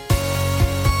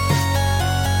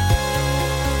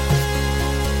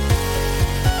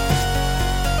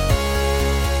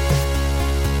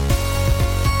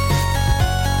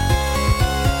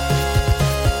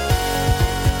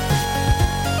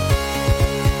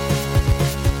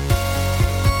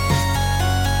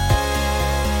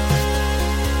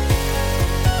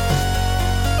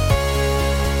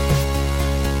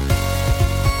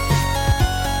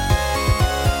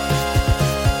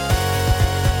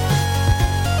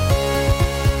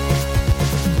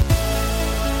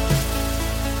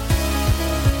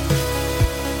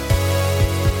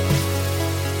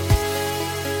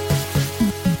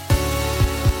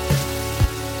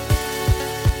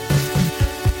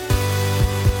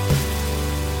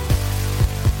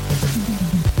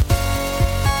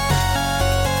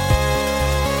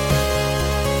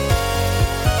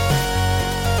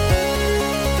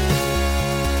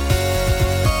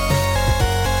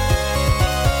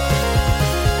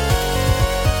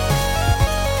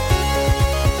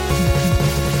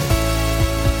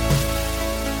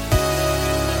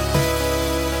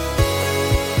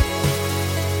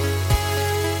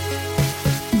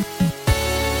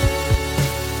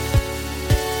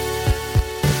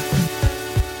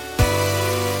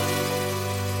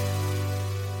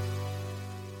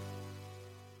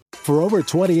 For over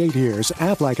 28 years,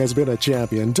 Aflac has been a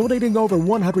champion, donating over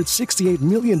 $168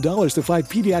 million to fight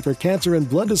pediatric cancer and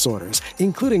blood disorders,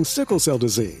 including sickle cell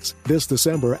disease. This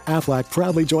December, Aflac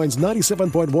proudly joins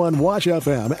 97.1 Wash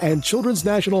FM and Children's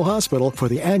National Hospital for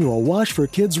the annual Wash for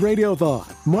Kids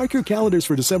Radiothon. Mark your calendars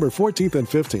for December 14th and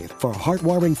 15th for a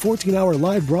heartwarming 14-hour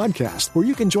live broadcast where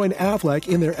you can join Aflac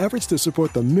in their efforts to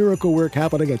support the miracle work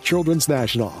happening at Children's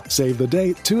National. Save the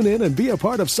date, tune in, and be a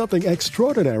part of something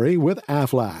extraordinary with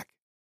Aflac.